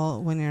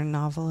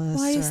novelist.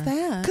 Why is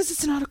that? Because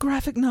it's not a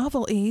graphic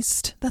novel,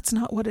 East. That's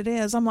not what it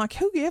is. I'm like,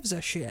 who gives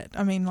a shit?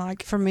 I mean,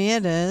 like, for me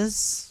it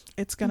is.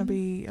 It's gonna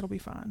be. It'll be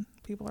fun.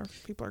 People are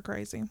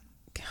crazy.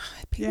 God,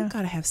 people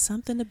gotta have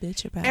something to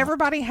bitch about.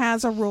 Everybody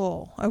has a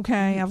rule,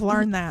 okay? I've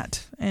learned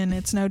that, and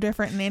it's no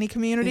different in any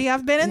community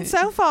I've been in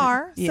so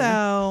far.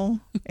 So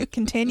it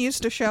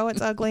continues to show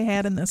its ugly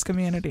head in this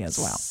community as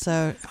well.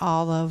 So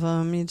all of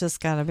them, you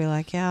just gotta be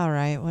like, yeah, all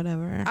right,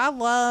 whatever. I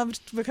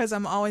loved because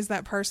I'm always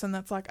that person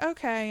that's like,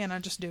 okay, and I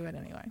just do it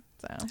anyway.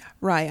 So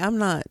right, I'm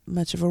not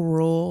much of a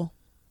rule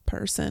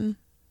person.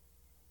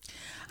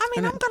 I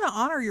mean, I'm going to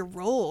honor your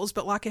rules,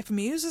 but like if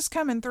Muse is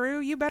coming through,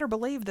 you better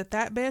believe that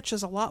bitch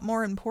is a lot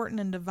more important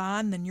and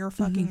divine than your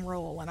fucking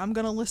rule. And I'm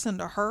going to listen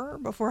to her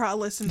before I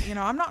listen. You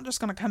know, I'm not just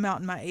going to come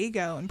out in my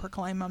ego and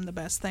proclaim I'm the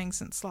best thing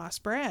since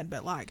sliced bread.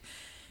 But like,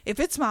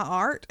 if it's my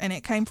art and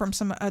it came from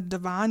a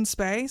divine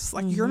space,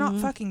 like you're not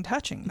fucking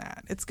touching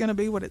that. It's going to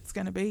be what it's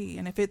going to be.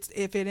 And if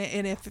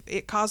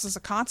it causes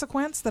a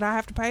consequence that I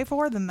have to pay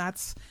for, then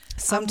that's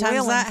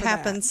sometimes that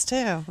happens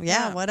too.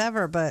 Yeah,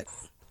 whatever. But.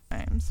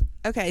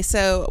 Okay,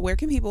 so where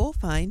can people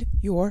find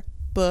your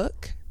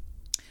book?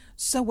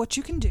 So what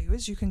you can do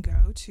is you can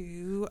go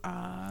to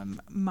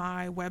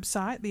my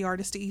website,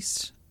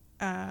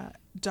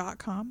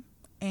 theartisteast.com,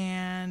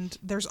 and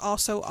there's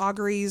also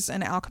Auguries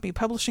and Alchemy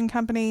Publishing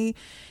Company,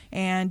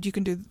 and you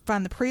can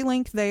find the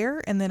pre-link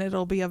there, and then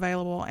it'll be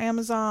available on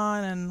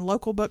Amazon and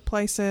local book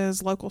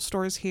places, local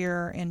stores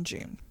here in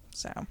June.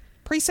 So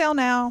pre-sale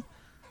now,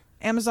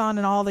 Amazon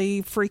and all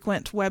the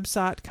frequent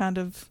website kind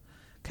of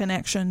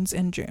connections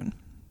in June.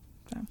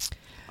 So.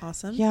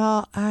 Awesome.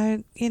 Y'all,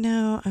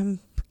 I'm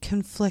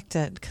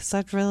conflicted because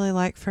I'd really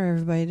like for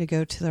everybody to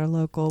go to their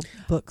local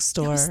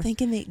bookstore. I was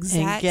thinking the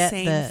exact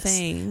same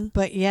thing.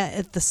 But yet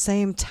at the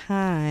same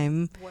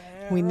time,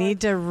 we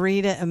need to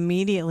read it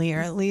immediately, or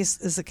at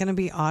least, is it going to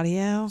be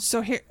audio?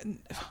 So here's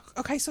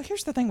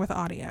the thing with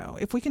audio.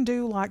 If we can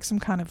do like some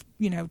kind of,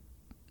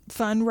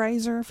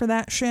 fundraiser for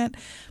that shit,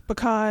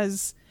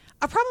 because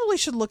I probably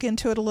should look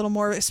into it a little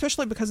more,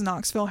 especially because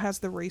Knoxville has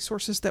the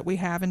resources that we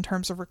have in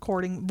terms of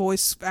recording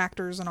voice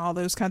actors and all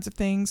those kinds of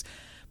things.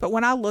 But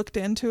when I looked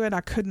into it,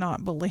 I could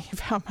not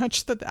believe how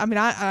much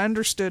I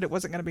understood it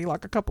wasn't going to be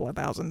like a couple of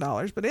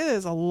 $1,000s, but it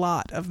is a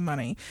lot of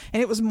money.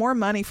 And it was more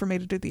money for me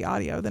to do the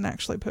audio than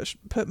actually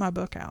put my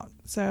book out.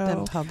 So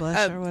then publish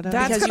or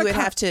whatever. Because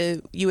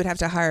you would have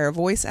to hire a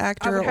voice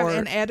actor or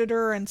an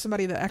editor and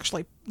somebody that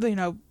actually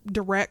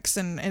directs,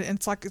 and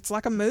it's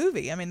like a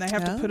movie. I mean, they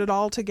have to put it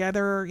all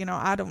together.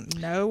 I don't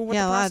know what the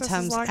process is like.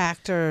 A lot of times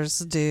actors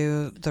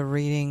do the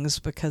readings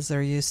because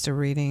they're used to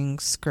reading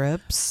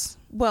scripts.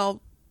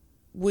 Well,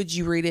 would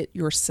you read it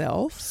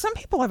yourself? Some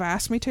people have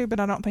asked me to, but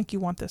I don't think you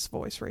want this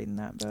voice reading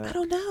that book. I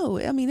don't know.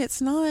 I mean,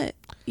 it's not,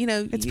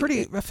 it's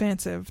pretty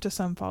offensive to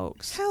some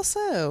folks. How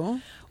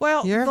so?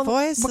 Well, your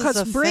voice because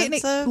is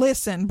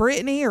offensive?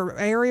 Brittany or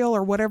Ariel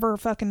or whatever her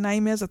fucking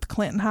name is at the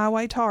Clinton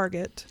Highway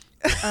Target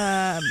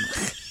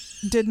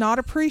did not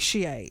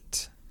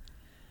appreciate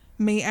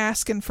me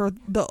asking for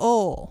the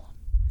oil.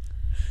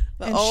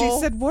 She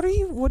said, what are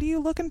you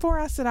looking for?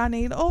 I said, I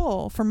need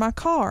oil for my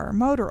car,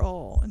 motor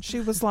oil. And she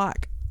was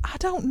like, I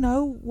don't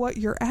know what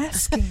you're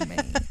asking me.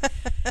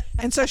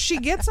 And so she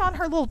gets on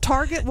her little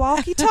Target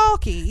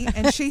walkie-talkie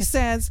and she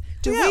says,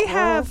 do we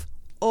have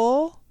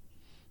oil?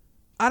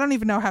 I don't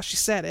even know how she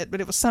said it,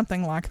 but it was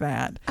something like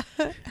that.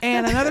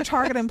 And another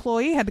Target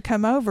employee had to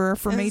come over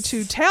for me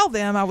to tell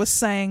them I was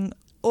saying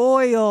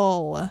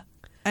oil.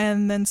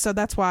 And then so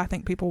that's why I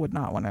think people would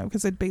not want to,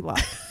 because it'd be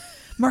like,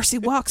 Mercy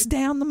walks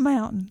down the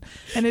mountain,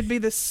 and it'd be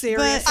the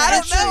serious. But I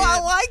don't know. I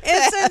like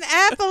that. It's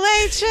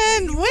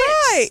an Appalachian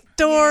witch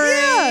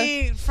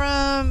story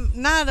from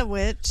not a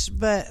witch,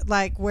 but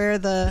like where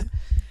the.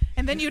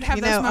 And then you'd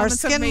have those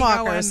moments of me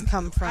going,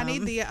 come from. I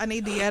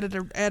need the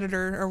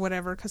editor or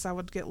whatever, because I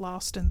would get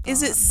lost in thought.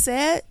 Is it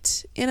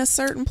set in a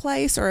certain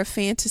place or a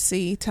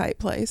fantasy type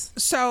place?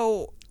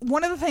 So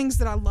one of the things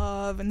that I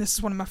love, and this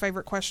is one of my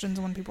favorite questions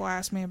when people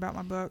ask me about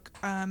my book,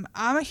 I'm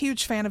a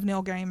huge fan of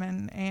Neil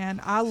Gaiman,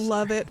 and I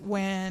love it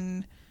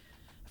when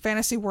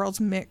fantasy worlds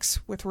mix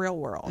with real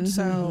world. Mm-hmm.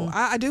 So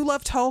I do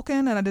love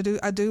Tolkien, and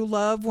I do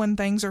love when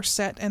things are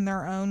set in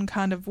their own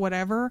kind of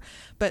whatever,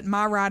 but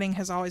my writing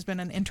has always been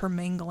an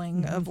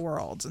intermingling of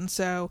worlds. And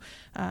so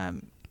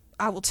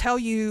I will tell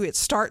you, it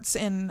starts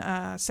in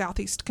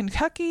southeast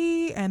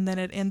Kentucky, and then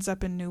it ends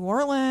up in New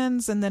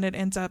Orleans, and then it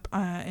ends up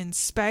in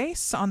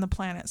space on the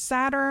planet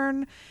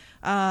Saturn.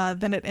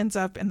 Then it ends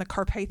up in the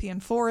Carpathian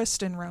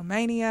Forest in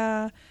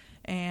Romania,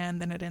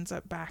 and then it ends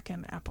up back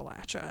in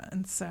Appalachia.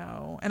 And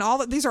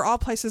these are all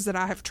places that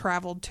I have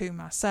traveled to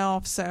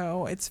myself,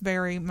 so it's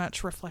very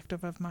much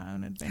reflective of my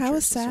own adventures. How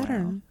is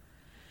Saturn? Well.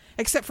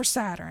 Except for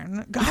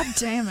Saturn. God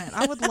damn it.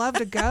 I would love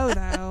to go,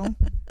 though.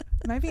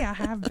 Maybe I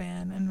have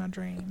been in my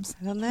dreams.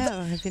 I don't know.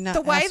 Have you not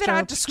the way that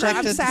I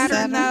describe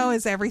Saturn, though,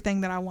 is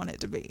everything that I want it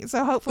to be.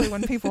 So hopefully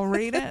when people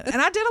read it.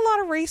 And I did a lot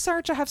of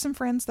research. I have some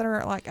friends that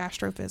are like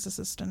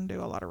astrophysicists and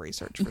do a lot of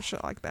research for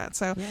shit like that.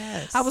 So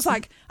I was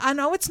like, I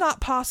know it's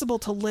not possible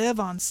to live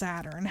on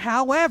Saturn.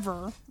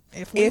 However,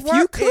 if we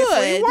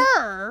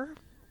were,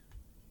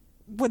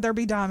 would there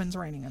be diamonds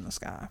raining in the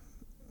sky?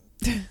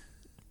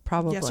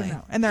 Probably. Yes or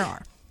no? And there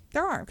are.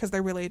 There are, because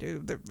they really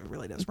do. It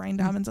really does rain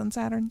diamonds on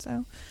Saturn.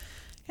 So,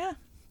 yeah.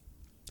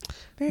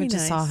 We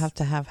just all have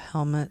to have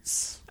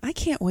helmets. I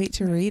can't wait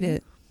to read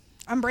it.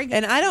 I'm bringing.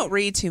 And I don't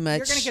read too much.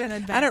 You're going to get an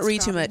advanced I don't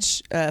read too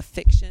much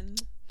fiction.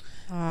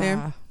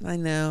 There. I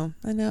know.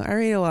 I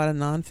read a lot of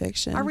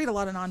nonfiction. I read a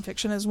lot of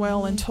nonfiction as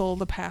well until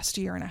the past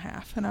year and a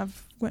half, and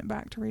I've went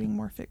back to reading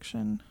more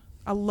fiction.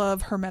 I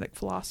love Hermetic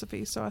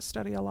philosophy, so I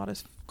study a lot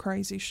of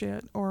crazy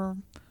shit.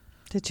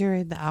 Did you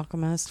read The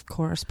Alchemist, of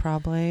course,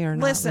 probably, or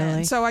not? Listen,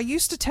 really? So I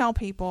used to tell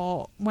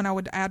people when I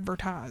would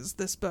advertise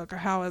this book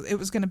how it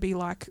was going to be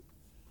like,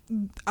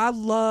 I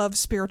love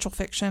spiritual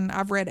fiction.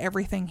 I've read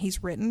everything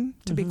he's written,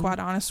 to be quite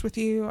honest with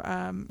you.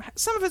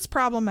 Some of it's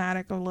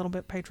problematic, a little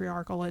bit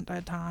patriarchal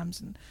at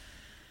times.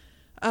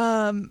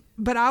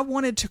 But I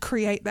wanted to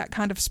create that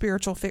kind of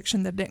spiritual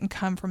fiction that didn't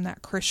come from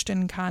that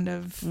Christian kind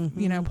of,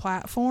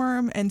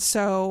 platform. And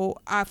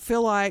so I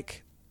feel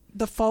like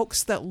the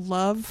folks that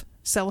love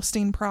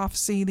Celestine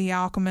Prophecy, The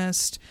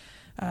Alchemist,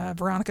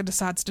 Veronica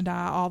Decides to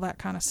Die, all that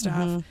kind of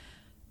stuff,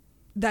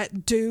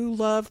 that do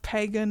love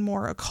pagan,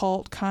 more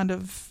occult kind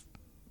of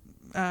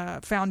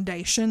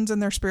foundations in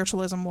their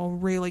spiritualism will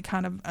really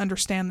kind of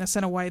understand this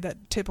in a way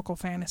that typical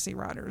fantasy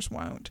writers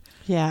won't.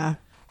 Yeah.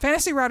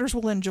 Fantasy writers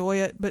will enjoy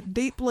it, but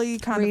deeply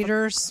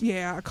readers,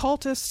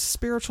 occultists,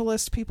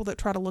 spiritualists, people that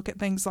try to look at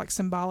things like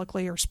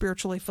symbolically or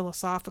spiritually,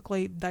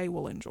 philosophically, they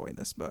will enjoy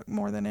this book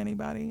more than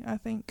anybody, I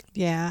think.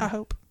 Yeah. I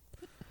hope.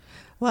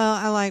 Well,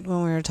 I liked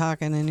when we were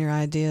talking and your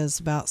ideas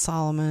about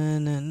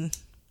Solomon and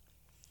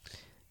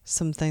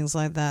some things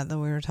like that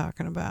we were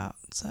talking about.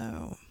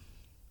 So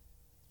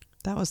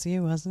that was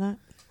you, wasn't it?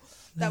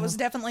 That was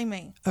definitely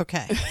me.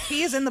 Okay.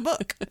 He is in the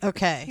book.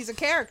 Okay. He's a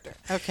character.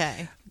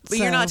 Okay. But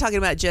you're not talking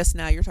about just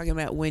now. You're talking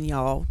about when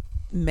y'all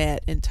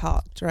met and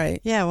talked, right?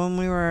 Yeah, when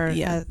we were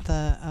at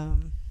the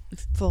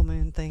full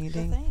moon thingy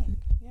ding.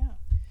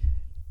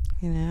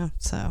 Yeah.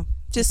 So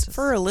just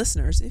for our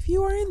listeners, if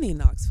you are in the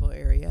Knoxville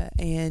area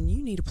and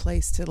you need a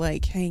place to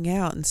like hang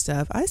out and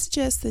stuff, I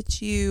suggest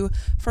that you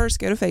first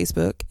go to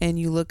Facebook and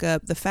you look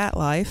up The Fat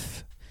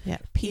Life. Yeah,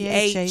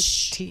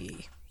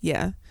 PHT.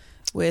 Yeah,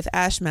 with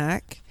Ash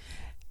Mack.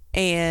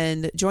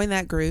 And join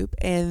that group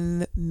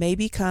and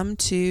maybe come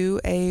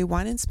to a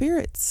wine and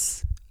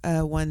spirits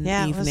one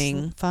evening.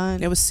 It was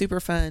fun. It was super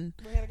fun.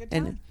 We had a good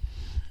time.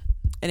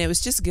 And it was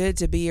just good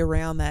to be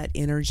around that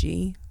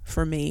energy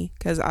for me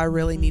because I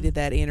really needed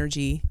that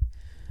energy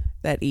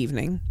that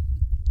evening.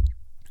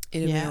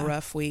 It had been a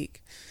rough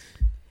week.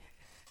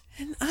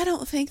 And I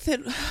don't think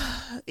that,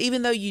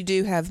 even though you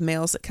do have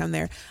males that come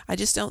there, I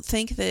just don't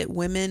think that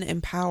women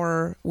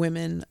empower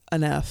women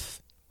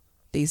enough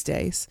these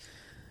days.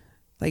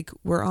 Like,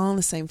 we're all on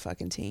the same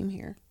fucking team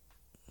here.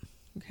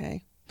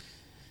 Okay.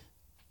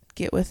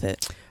 Get with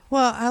it.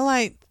 Well, I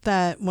like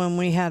that when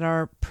we had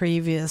our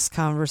previous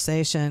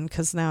conversation,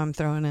 because now I'm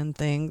throwing in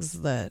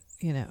things that,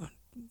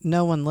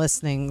 no one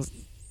listening,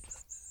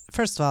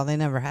 first of all, they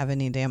never have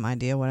any damn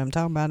idea what I'm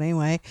talking about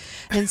anyway.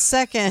 And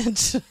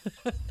second,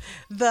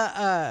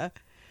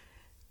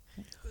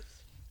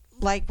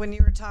 like when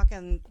you were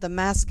talking, the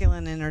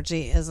masculine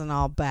energy isn't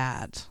all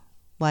bad.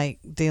 Like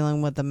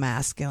dealing with the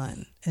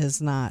masculine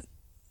is not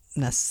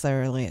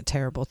necessarily a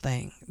terrible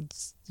thing.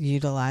 It's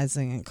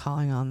utilizing and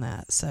calling on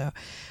that. So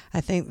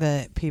I think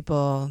that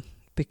people,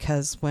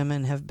 because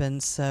women have been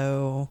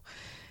so,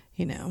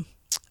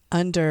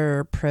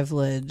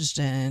 underprivileged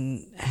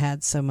and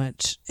had so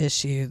much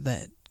issue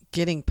that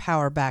getting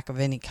power back of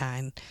any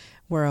kind,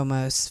 we're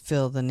almost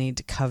feel the need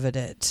to covet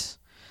it,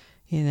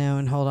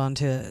 and hold on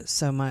to it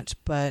so much.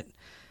 But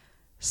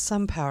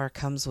some power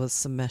comes with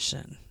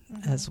submission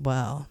as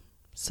well.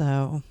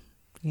 So,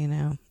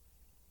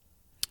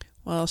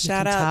 Well,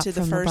 shout out to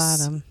the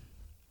first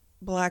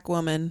black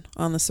woman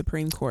on the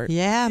Supreme Court.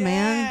 Yeah,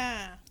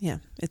 man. Yeah,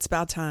 it's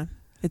about time.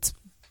 It's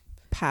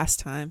past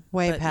time.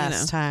 Way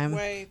past time.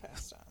 Way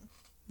past time.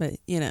 But,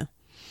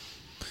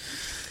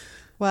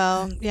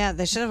 Well, yeah,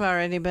 they should have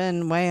already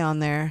been way on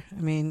there.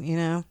 I mean,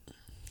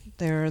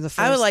 they were the first.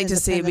 I would like to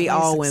see it be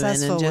all women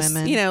and just,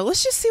 women.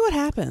 Let's just see what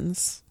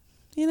happens.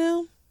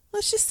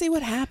 Let's just see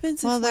what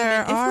happens. Well,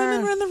 if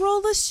women run the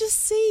world, let's just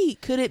see.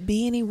 Could it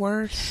be any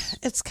worse?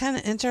 It's kind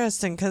of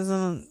interesting because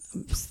in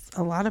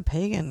a lot of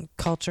pagan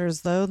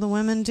cultures, though, the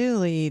women do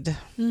lead.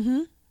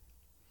 Mm-hmm.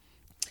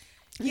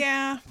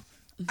 Yeah.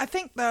 I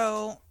think,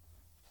 though,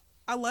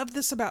 I love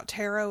this about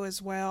tarot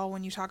as well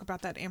when you talk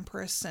about that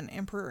Empress and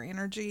Emperor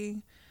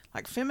energy.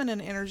 Like,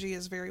 feminine energy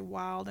is very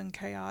wild and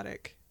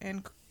chaotic,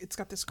 and it's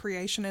got this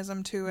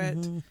creationism to it.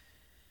 Mm-hmm.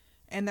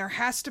 And there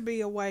has to be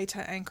a way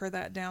to anchor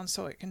that down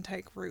so it can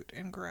take root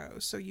and grow.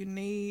 So you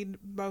need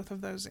both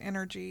of those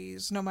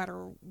energies, no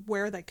matter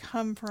where they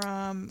come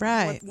from,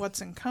 right?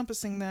 What's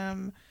encompassing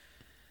them.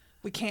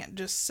 We can't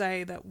just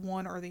say that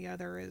one or the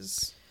other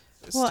is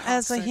well,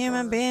 as a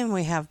human being,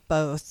 we have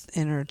both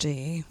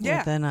energy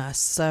within us.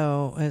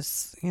 So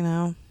it's,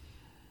 I'm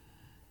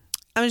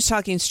just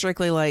talking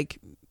strictly like,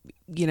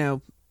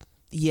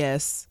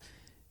 yes,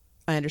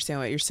 I understand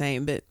what you're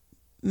saying, but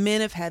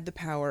men have had the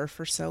power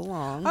for so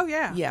long. Oh,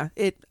 yeah. Yeah.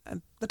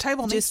 The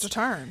table needs to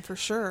turn, for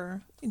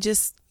sure.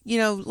 Just,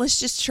 let's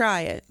just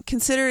try it.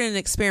 Consider it an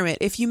experiment.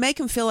 If you make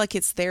them feel like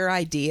it's their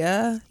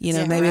idea,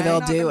 maybe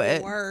they'll do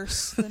it.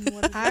 Worse than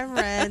what I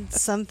read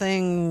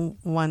something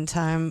one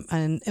time,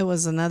 and it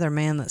was another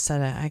man that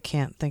said it. I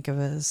can't think of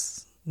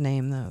his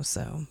name, though,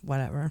 so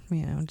whatever.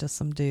 Just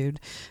some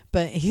dude.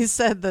 But he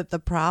said that the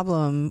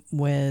problem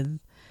with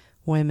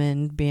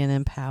women being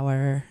in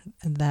power,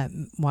 that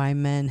why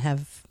men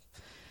have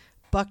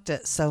bucked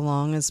it so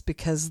long, is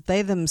because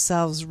they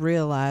themselves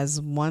realize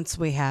once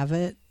we have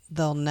it,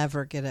 they'll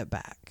never get it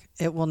back.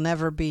 It will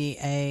never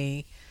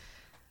be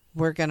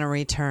we're going to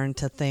return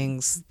to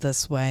things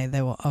this way.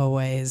 They will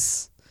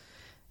always,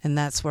 and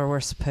that's where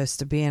we're supposed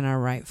to be in our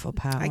rightful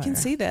power. I can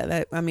see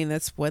that.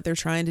 That's what they're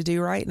trying to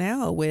do right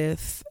now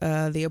with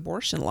the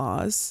abortion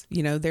laws.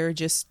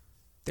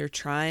 They're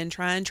trying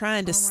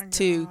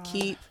to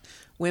keep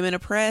women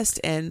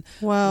oppressed, and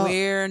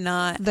we're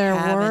not. They're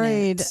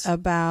worried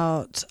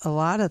about a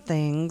lot of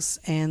things,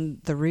 and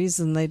the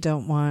reason they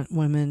don't want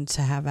women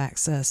to have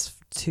access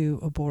to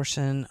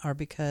abortion are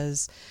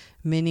because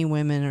many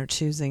women are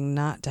choosing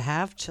not to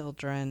have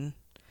children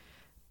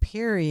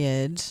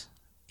period.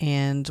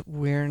 And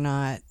we're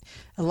not.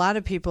 A lot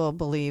of people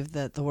believe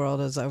that the world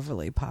is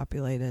overly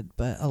populated,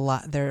 but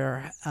there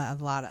are a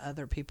lot of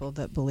other people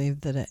that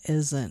believe that it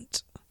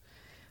isn't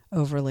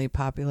overly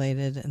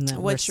populated, and that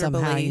What's we're your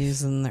somehow belief?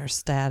 using their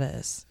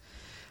status.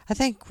 I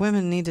think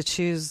women need to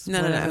choose.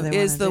 No. They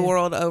Is wanna the do.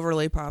 world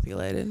overly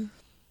populated?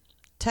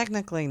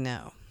 Technically,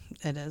 no,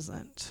 it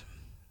isn't.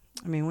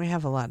 I mean, we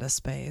have a lot of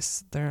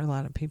space. There are a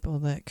lot of people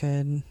that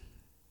could,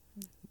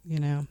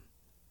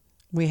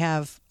 we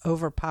have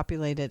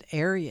overpopulated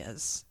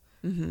areas,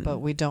 but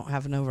we don't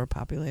have an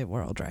overpopulated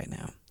world right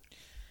now.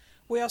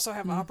 We also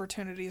have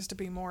opportunities to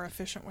be more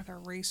efficient with our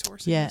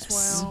resources Yes.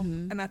 as well.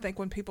 And I think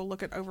when people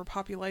look at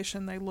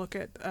overpopulation, they look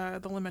at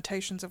the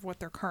limitations of what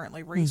they're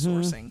currently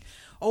resourcing,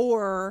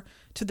 or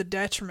to the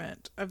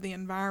detriment of the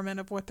environment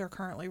of what they're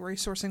currently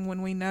resourcing,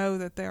 when we know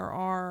that there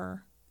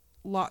are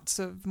lots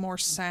of more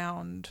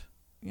sound,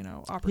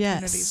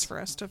 opportunities for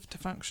us to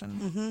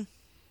function.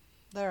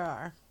 There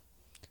are.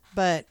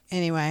 But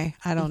anyway,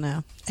 I don't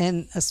know.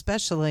 And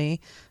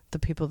especially the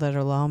people that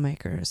are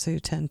lawmakers,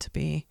 who tend to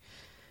be,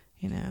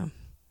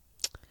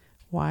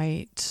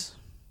 white,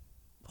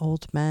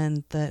 old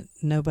men that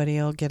nobody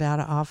will get out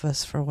of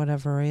office for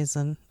whatever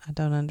reason. I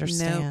don't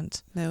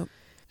understand. Nope.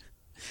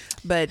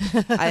 But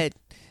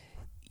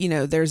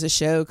there's a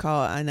show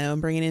called, I know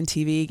I'm bringing in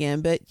TV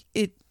again, but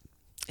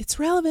it's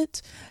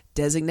relevant.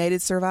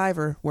 Designated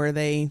Survivor, where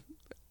they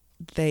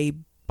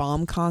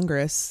bomb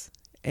Congress.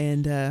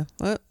 And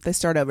they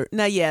start over.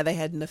 Now, yeah, they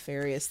had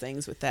nefarious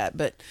things with that,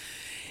 but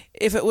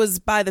if it was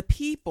by the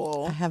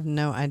people, I have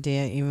no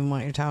idea even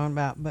what you're talking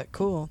about, but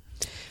cool.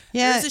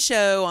 Yeah, there's a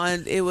show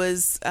on. It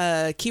was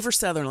Kiefer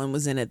Sutherland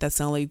was in it. That's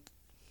the only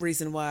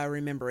reason why I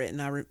remember it,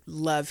 and I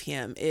love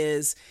him.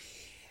 Is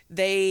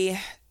they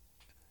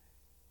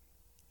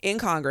in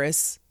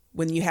Congress,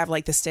 when you have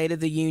like the State of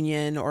the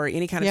Union or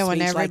any kind of speech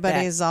when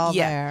everybody's like that, all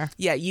there.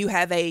 Yeah, you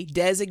have a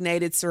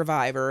designated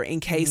survivor in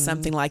case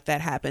something like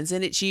that happens.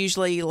 And it's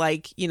usually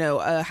like,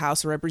 a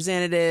House of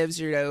Representatives,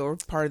 or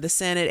part of the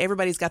Senate.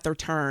 Everybody's got their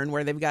turn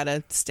where they've got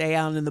to stay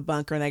out in the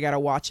bunker and they got to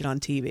watch it on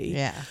TV.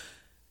 Yeah.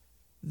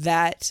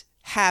 That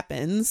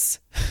happens.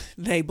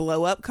 They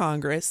blow up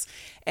Congress.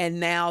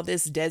 And now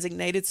this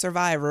designated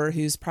survivor,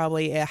 who's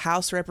probably a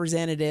House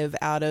representative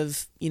out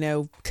of,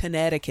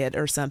 Connecticut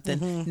or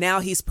something, now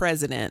he's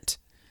president.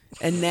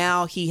 And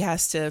now he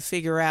has to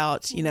figure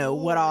out,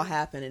 what all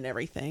happened and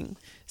everything.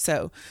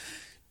 So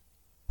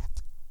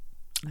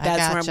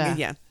that's where I'm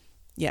going.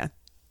 Yeah.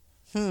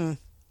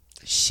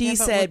 She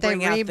said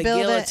bring out the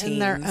guillotines. It in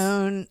their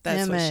own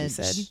That's image. what she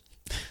said.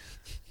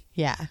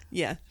 Yeah.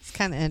 Yeah. It's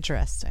kind of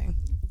interesting.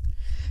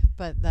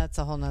 But that's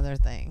a whole nother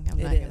thing.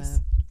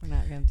 We're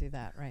not gonna do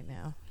that right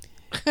now.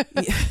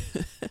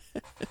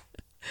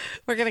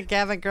 We're gonna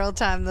Gavin Girl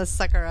Time this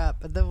sucker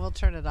up, and then we'll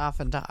turn it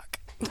off and talk.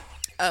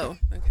 Oh,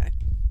 okay.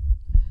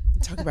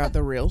 Talk about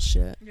the real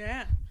shit.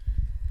 Yeah.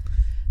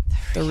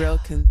 The real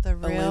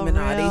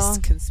Illuminati real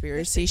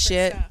conspiracy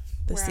shit. Stuff.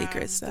 The Where,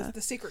 secret stuff.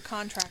 The secret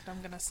contract I'm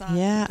going to sign.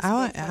 Yeah, with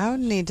this book I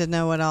would need to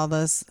know what all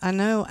this. I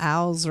know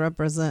owls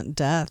represent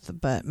death,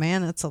 but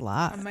man, it's a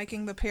lot. I'm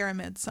making the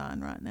pyramid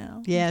sign right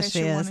now. Yeah, in case she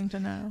you're is. wanting to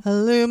know.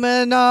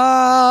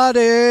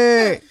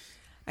 Illuminati.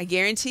 I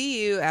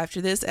guarantee you, after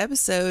this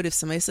episode, if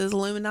somebody says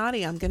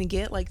Illuminati, I'm going to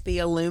get like the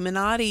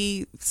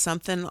Illuminati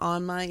something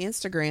on my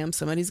Instagram.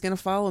 Somebody's going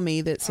to follow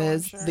me that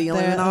says sure. the The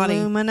Illuminati.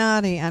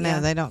 Illuminati. I know Yeah.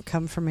 they don't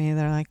come for me.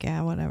 They're like,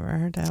 yeah, whatever.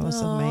 Her dad was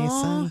a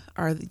Mason.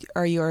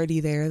 Are you already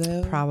there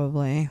though?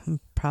 Probably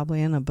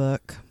in a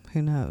book.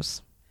 Who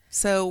knows?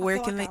 So I where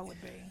feel can like they? I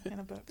would be in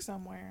a book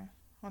somewhere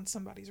on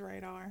somebody's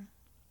radar.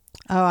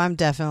 Oh, I'm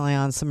definitely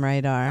on some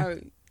radar. Are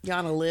you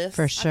on a list?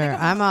 For sure.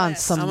 I'm I'm on a on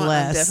list. some I'm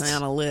list. definitely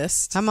on a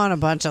list. I'm on a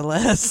bunch of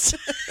lists.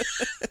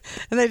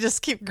 And they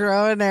just keep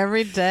growing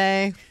every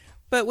day.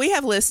 But we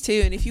have lists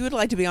too, and if you would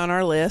like to be on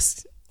our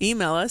list,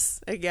 email us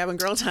at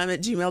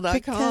gavingirltime@gmail.com.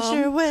 Because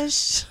your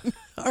wish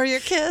or your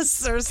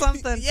kiss or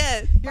something.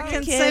 Yeah, Your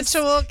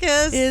consensual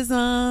kiss. is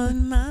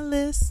on my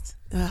list.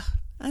 Ugh,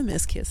 I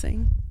miss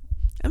kissing.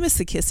 I miss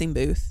the kissing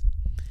booth.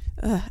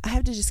 I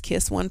have to just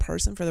kiss one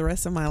person for the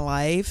rest of my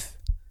life.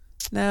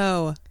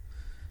 No.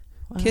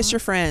 Kiss your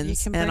friends You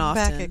can and bring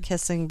often. back a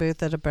kissing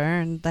booth at a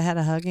burn. They had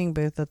a hugging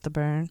booth at the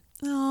burn.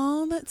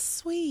 Oh, that's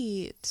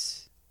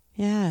sweet.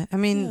 Yeah. I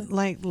mean,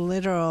 like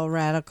literal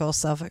radical They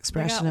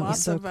self-expression. got It was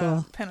lots so of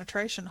cool.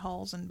 penetration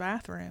holes in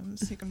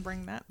bathrooms. You can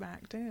bring that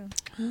back too.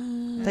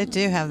 They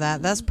do have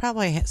that. That's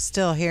probably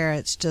still here.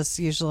 It's just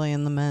usually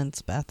in the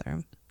men's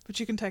bathroom. But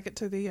you can take it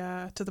to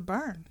the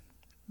burn,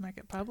 make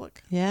it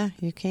public. Yeah,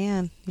 you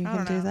can. You I can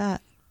don't do know.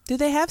 that. Do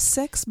they have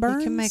sex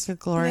burns? You can make a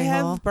glory Do they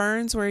hole. have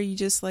burns where you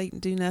just like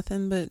do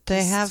nothing but They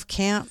just- have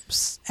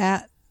camps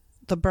at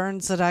the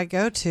burns that I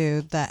go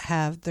to that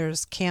have,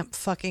 there's Camp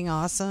Fucking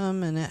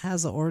Awesome, and it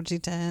has an orgy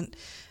tent,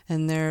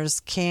 and there's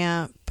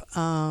camp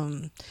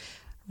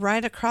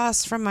right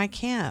across from my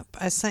camp.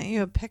 I sent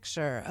you a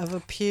picture of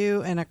a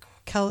pew and a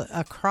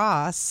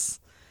cross,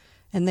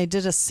 And they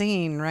did a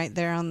scene right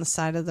there on the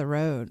side of the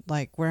road.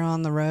 Like, we're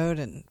on the road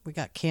and we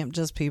got Camp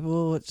Just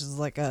People, which is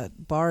like a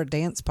bar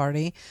dance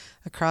party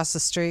across the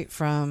street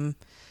from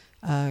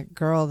a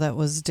girl that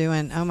was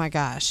doing, oh my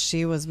gosh,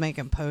 she was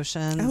making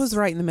potions. I was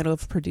right in the middle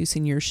of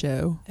producing your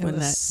show when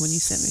you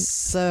sent me.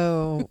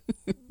 So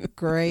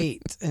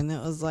great. And it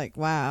was like,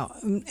 wow.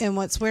 And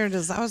what's weird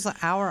is I was an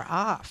hour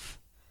off.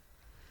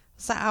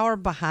 It's an hour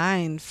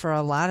behind for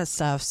a lot of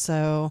stuff.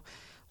 So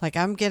like,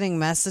 I'm getting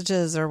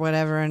messages or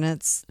whatever, and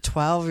it's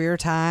 12 your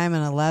time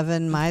and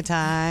 11 my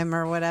time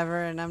or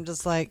whatever. And I'm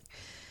just like,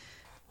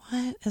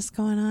 what is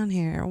going on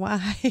here?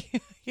 Why?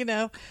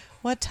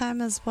 What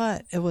time is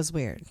what? It was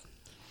weird.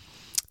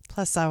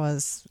 Plus, I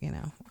was,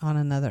 on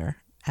another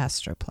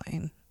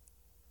astroplane.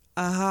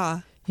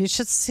 You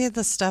should see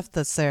the stuff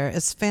that's there.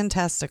 It's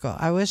fantastical.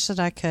 I wish that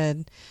I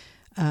could.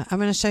 I'm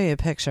going to show you a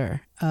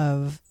picture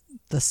of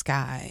the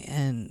sky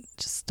and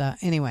just,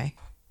 anyway.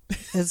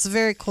 It's a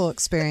very cool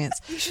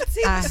experience. You should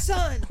see the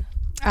sun.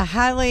 I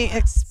highly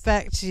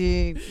expect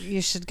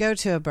you should go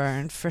to a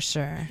burn for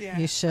sure. Yeah.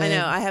 You should. I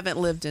know. I haven't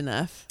lived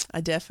enough.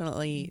 I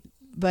definitely.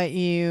 But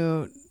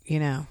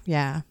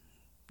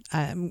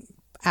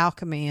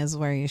Alchemy is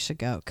where you should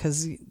go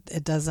because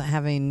it doesn't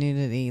have any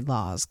nudity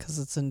laws because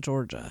it's in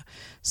Georgia.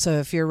 So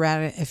if you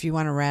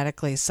want to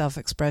radically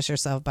self-express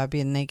yourself by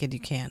being naked, you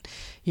can.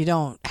 You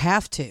don't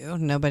have to.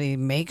 Nobody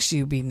makes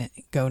you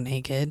go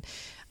naked.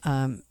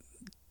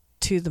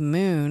 To the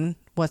moon.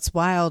 What's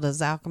wild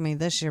is Alchemy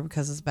this year,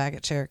 because it's back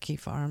at Cherokee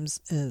Farms,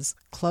 is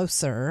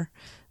closer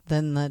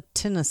than the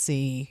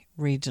Tennessee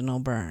regional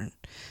burn.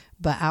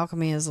 But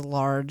Alchemy is a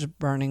large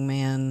Burning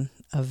Man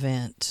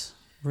event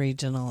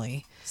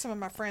regionally. Some of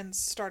my friends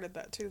started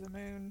that to the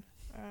moon.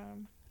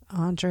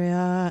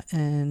 Andrea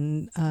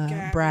and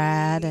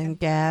Brad and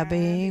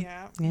Gabby.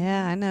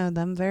 Yeah, I know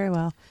them very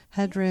well.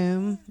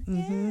 Headroom.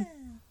 Mm-hmm. Yeah.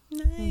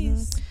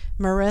 Nice. Mm-hmm.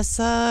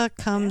 Marissa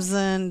comes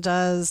and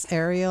does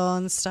aerial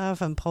and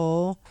stuff and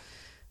pole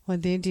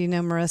with you. Do you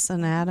know Marissa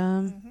and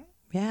Adam? Mm-hmm.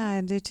 Yeah,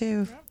 I do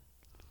too. Yep.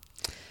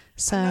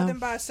 So I know them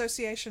by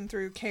association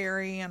through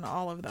Carrie and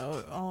all of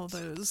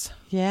those.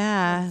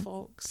 Yeah,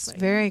 folks. it's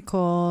very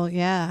cool.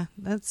 Yeah,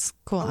 that's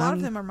cool. A lot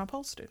of them are my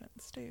pole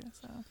students too.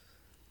 So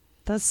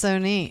that's so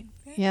neat.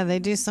 Yeah, they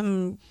do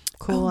some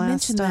cool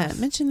ass stuff.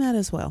 Mention that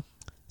as well.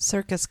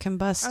 Circus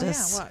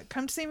Combustus. Oh yeah,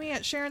 come see me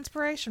at Share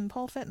Inspiration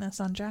Pole Fitness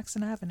on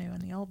Jackson Avenue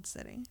in the Old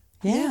City.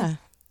 Yeah.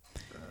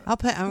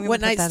 What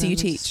nights do you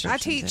teach? I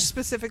teach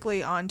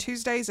specifically on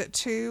Tuesdays at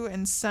 2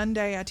 and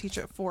Sunday I teach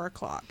at 4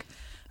 o'clock.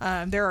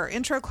 There are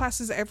intro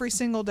classes every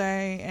single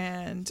day,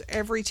 and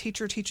every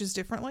teacher teaches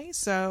differently.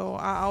 So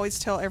I always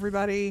tell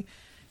everybody,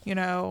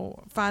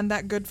 find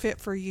that good fit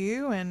for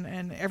you,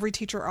 and every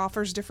teacher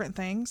offers different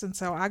things. And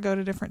so I go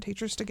to different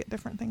teachers to get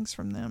different things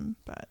from them.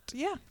 But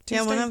yeah.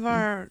 Yeah, one of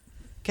our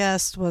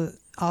guests was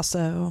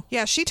also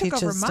she took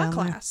over my down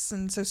class, there.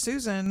 and so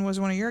Susan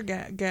was one of your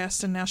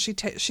guests, and now she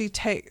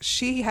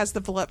has the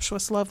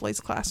Voluptuous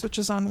Lovelies class, which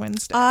is on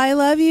Wednesday. I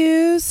love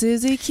you,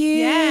 Susie Q.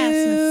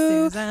 Yes,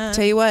 Miss Susan.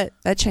 Tell you what,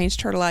 that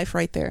changed her life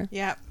right there.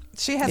 Yep,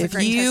 she has a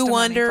great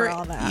testimony for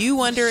all that. You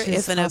wonder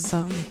She's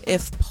awesome.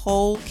 if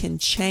pole can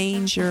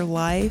change your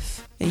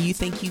life, and you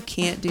think you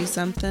can't do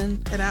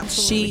something. It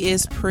absolutely She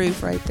is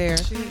proof right there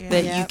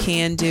that you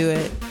can do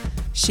it.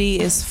 She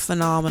is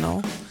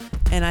phenomenal.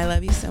 And I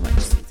love you so much,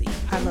 Susie.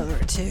 I love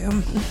her too.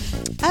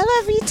 I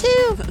love you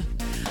too.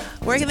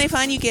 Where can they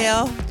find you,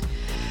 Gail?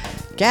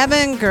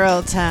 Gavin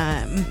Girl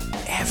Time.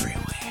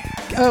 Everywhere.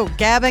 Oh,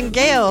 Gavin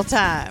Gale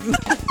Time.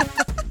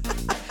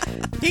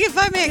 You can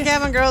find me at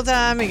Gavin Girl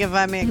Time. You can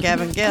find me at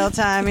Gavin Gale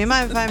Time. You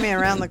might find me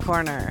around the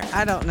corner.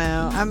 I don't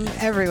know. I'm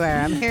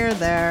everywhere. I'm here,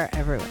 there,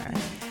 everywhere.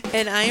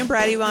 And I am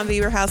Bradie Von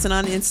Beaverhausen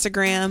on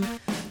Instagram.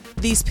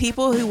 These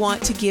people who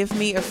want to give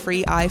me a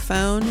free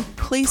iPhone,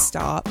 please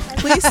stop.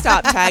 Please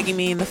stop tagging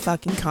me in the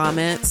fucking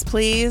comments,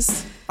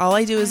 please. All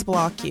I do is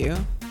block you.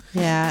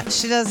 Yeah,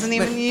 she doesn't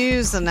even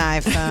use an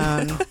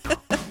iPhone.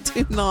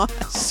 Do not.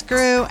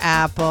 Screw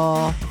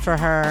Apple for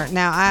her.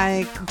 Now,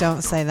 I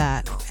don't say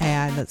that,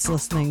 AI that's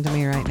listening to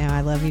me right now.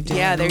 I love you, dear.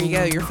 Yeah, there you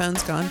go. Your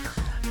phone's gone.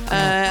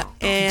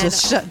 And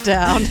just shut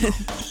down.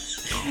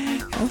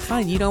 Oh,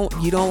 fine. You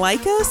don't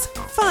like us?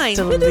 Fine.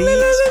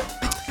 Delete.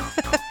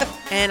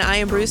 And I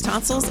am Bruce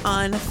Tonsils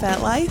on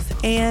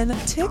FetLife and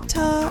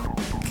TikTok.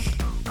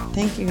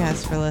 Thank you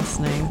guys for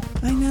listening.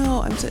 I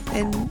know.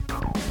 And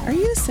are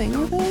you gonna sing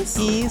with us?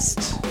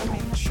 East. I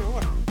mean,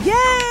 sure.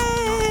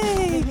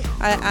 Yay!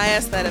 I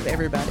asked that of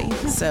everybody.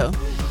 So,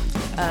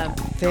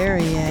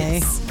 very yay.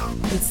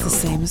 It's the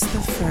same as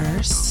the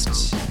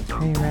first.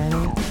 Are you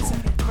ready?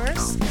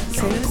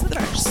 Same as the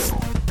first.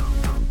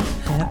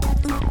 Yep.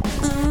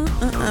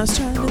 I was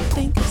trying to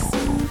think of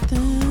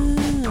something.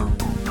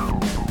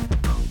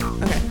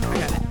 Okay, I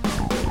got it.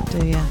 Do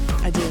ya?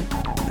 I do.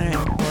 All right.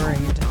 I'm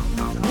worried.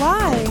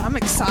 Why? I'm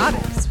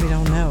excited. Because we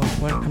don't know.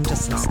 I'm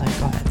just listening.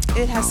 Go ahead.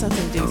 It has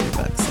something to do with your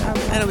book, so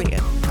that'll be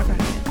good. Okay.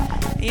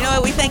 You know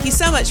what? We thank you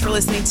so much for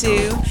listening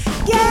to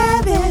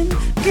Gavin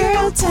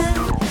Girl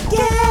Time.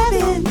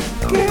 Gavin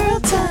Girl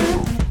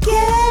Time.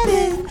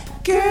 Gavin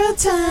Girl Time.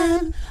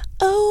 summertime.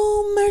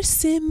 Oh,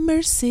 Mercy,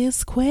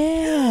 Mercy's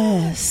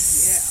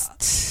Quest.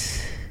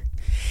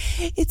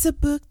 It's a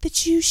book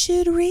that you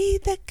should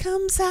read that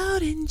comes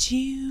out in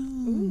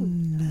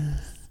June.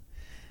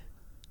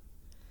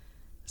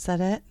 Is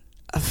that it?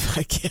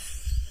 I can't.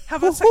 How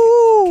about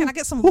can I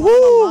get some la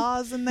la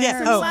la's in there?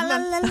 Yeah. Oh. La la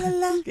la la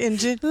la. In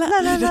June. La la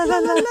la la la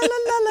la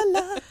la la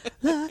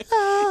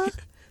la.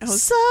 I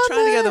was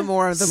trying to go the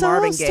more of the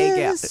Marvin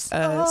Gaye route.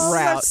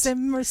 Mercy,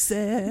 mercy.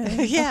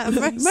 Yeah,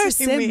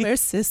 Mercy,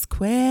 Mercy's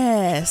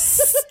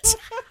Quest.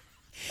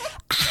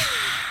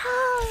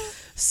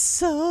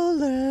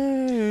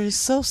 Solar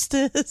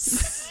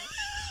solstice.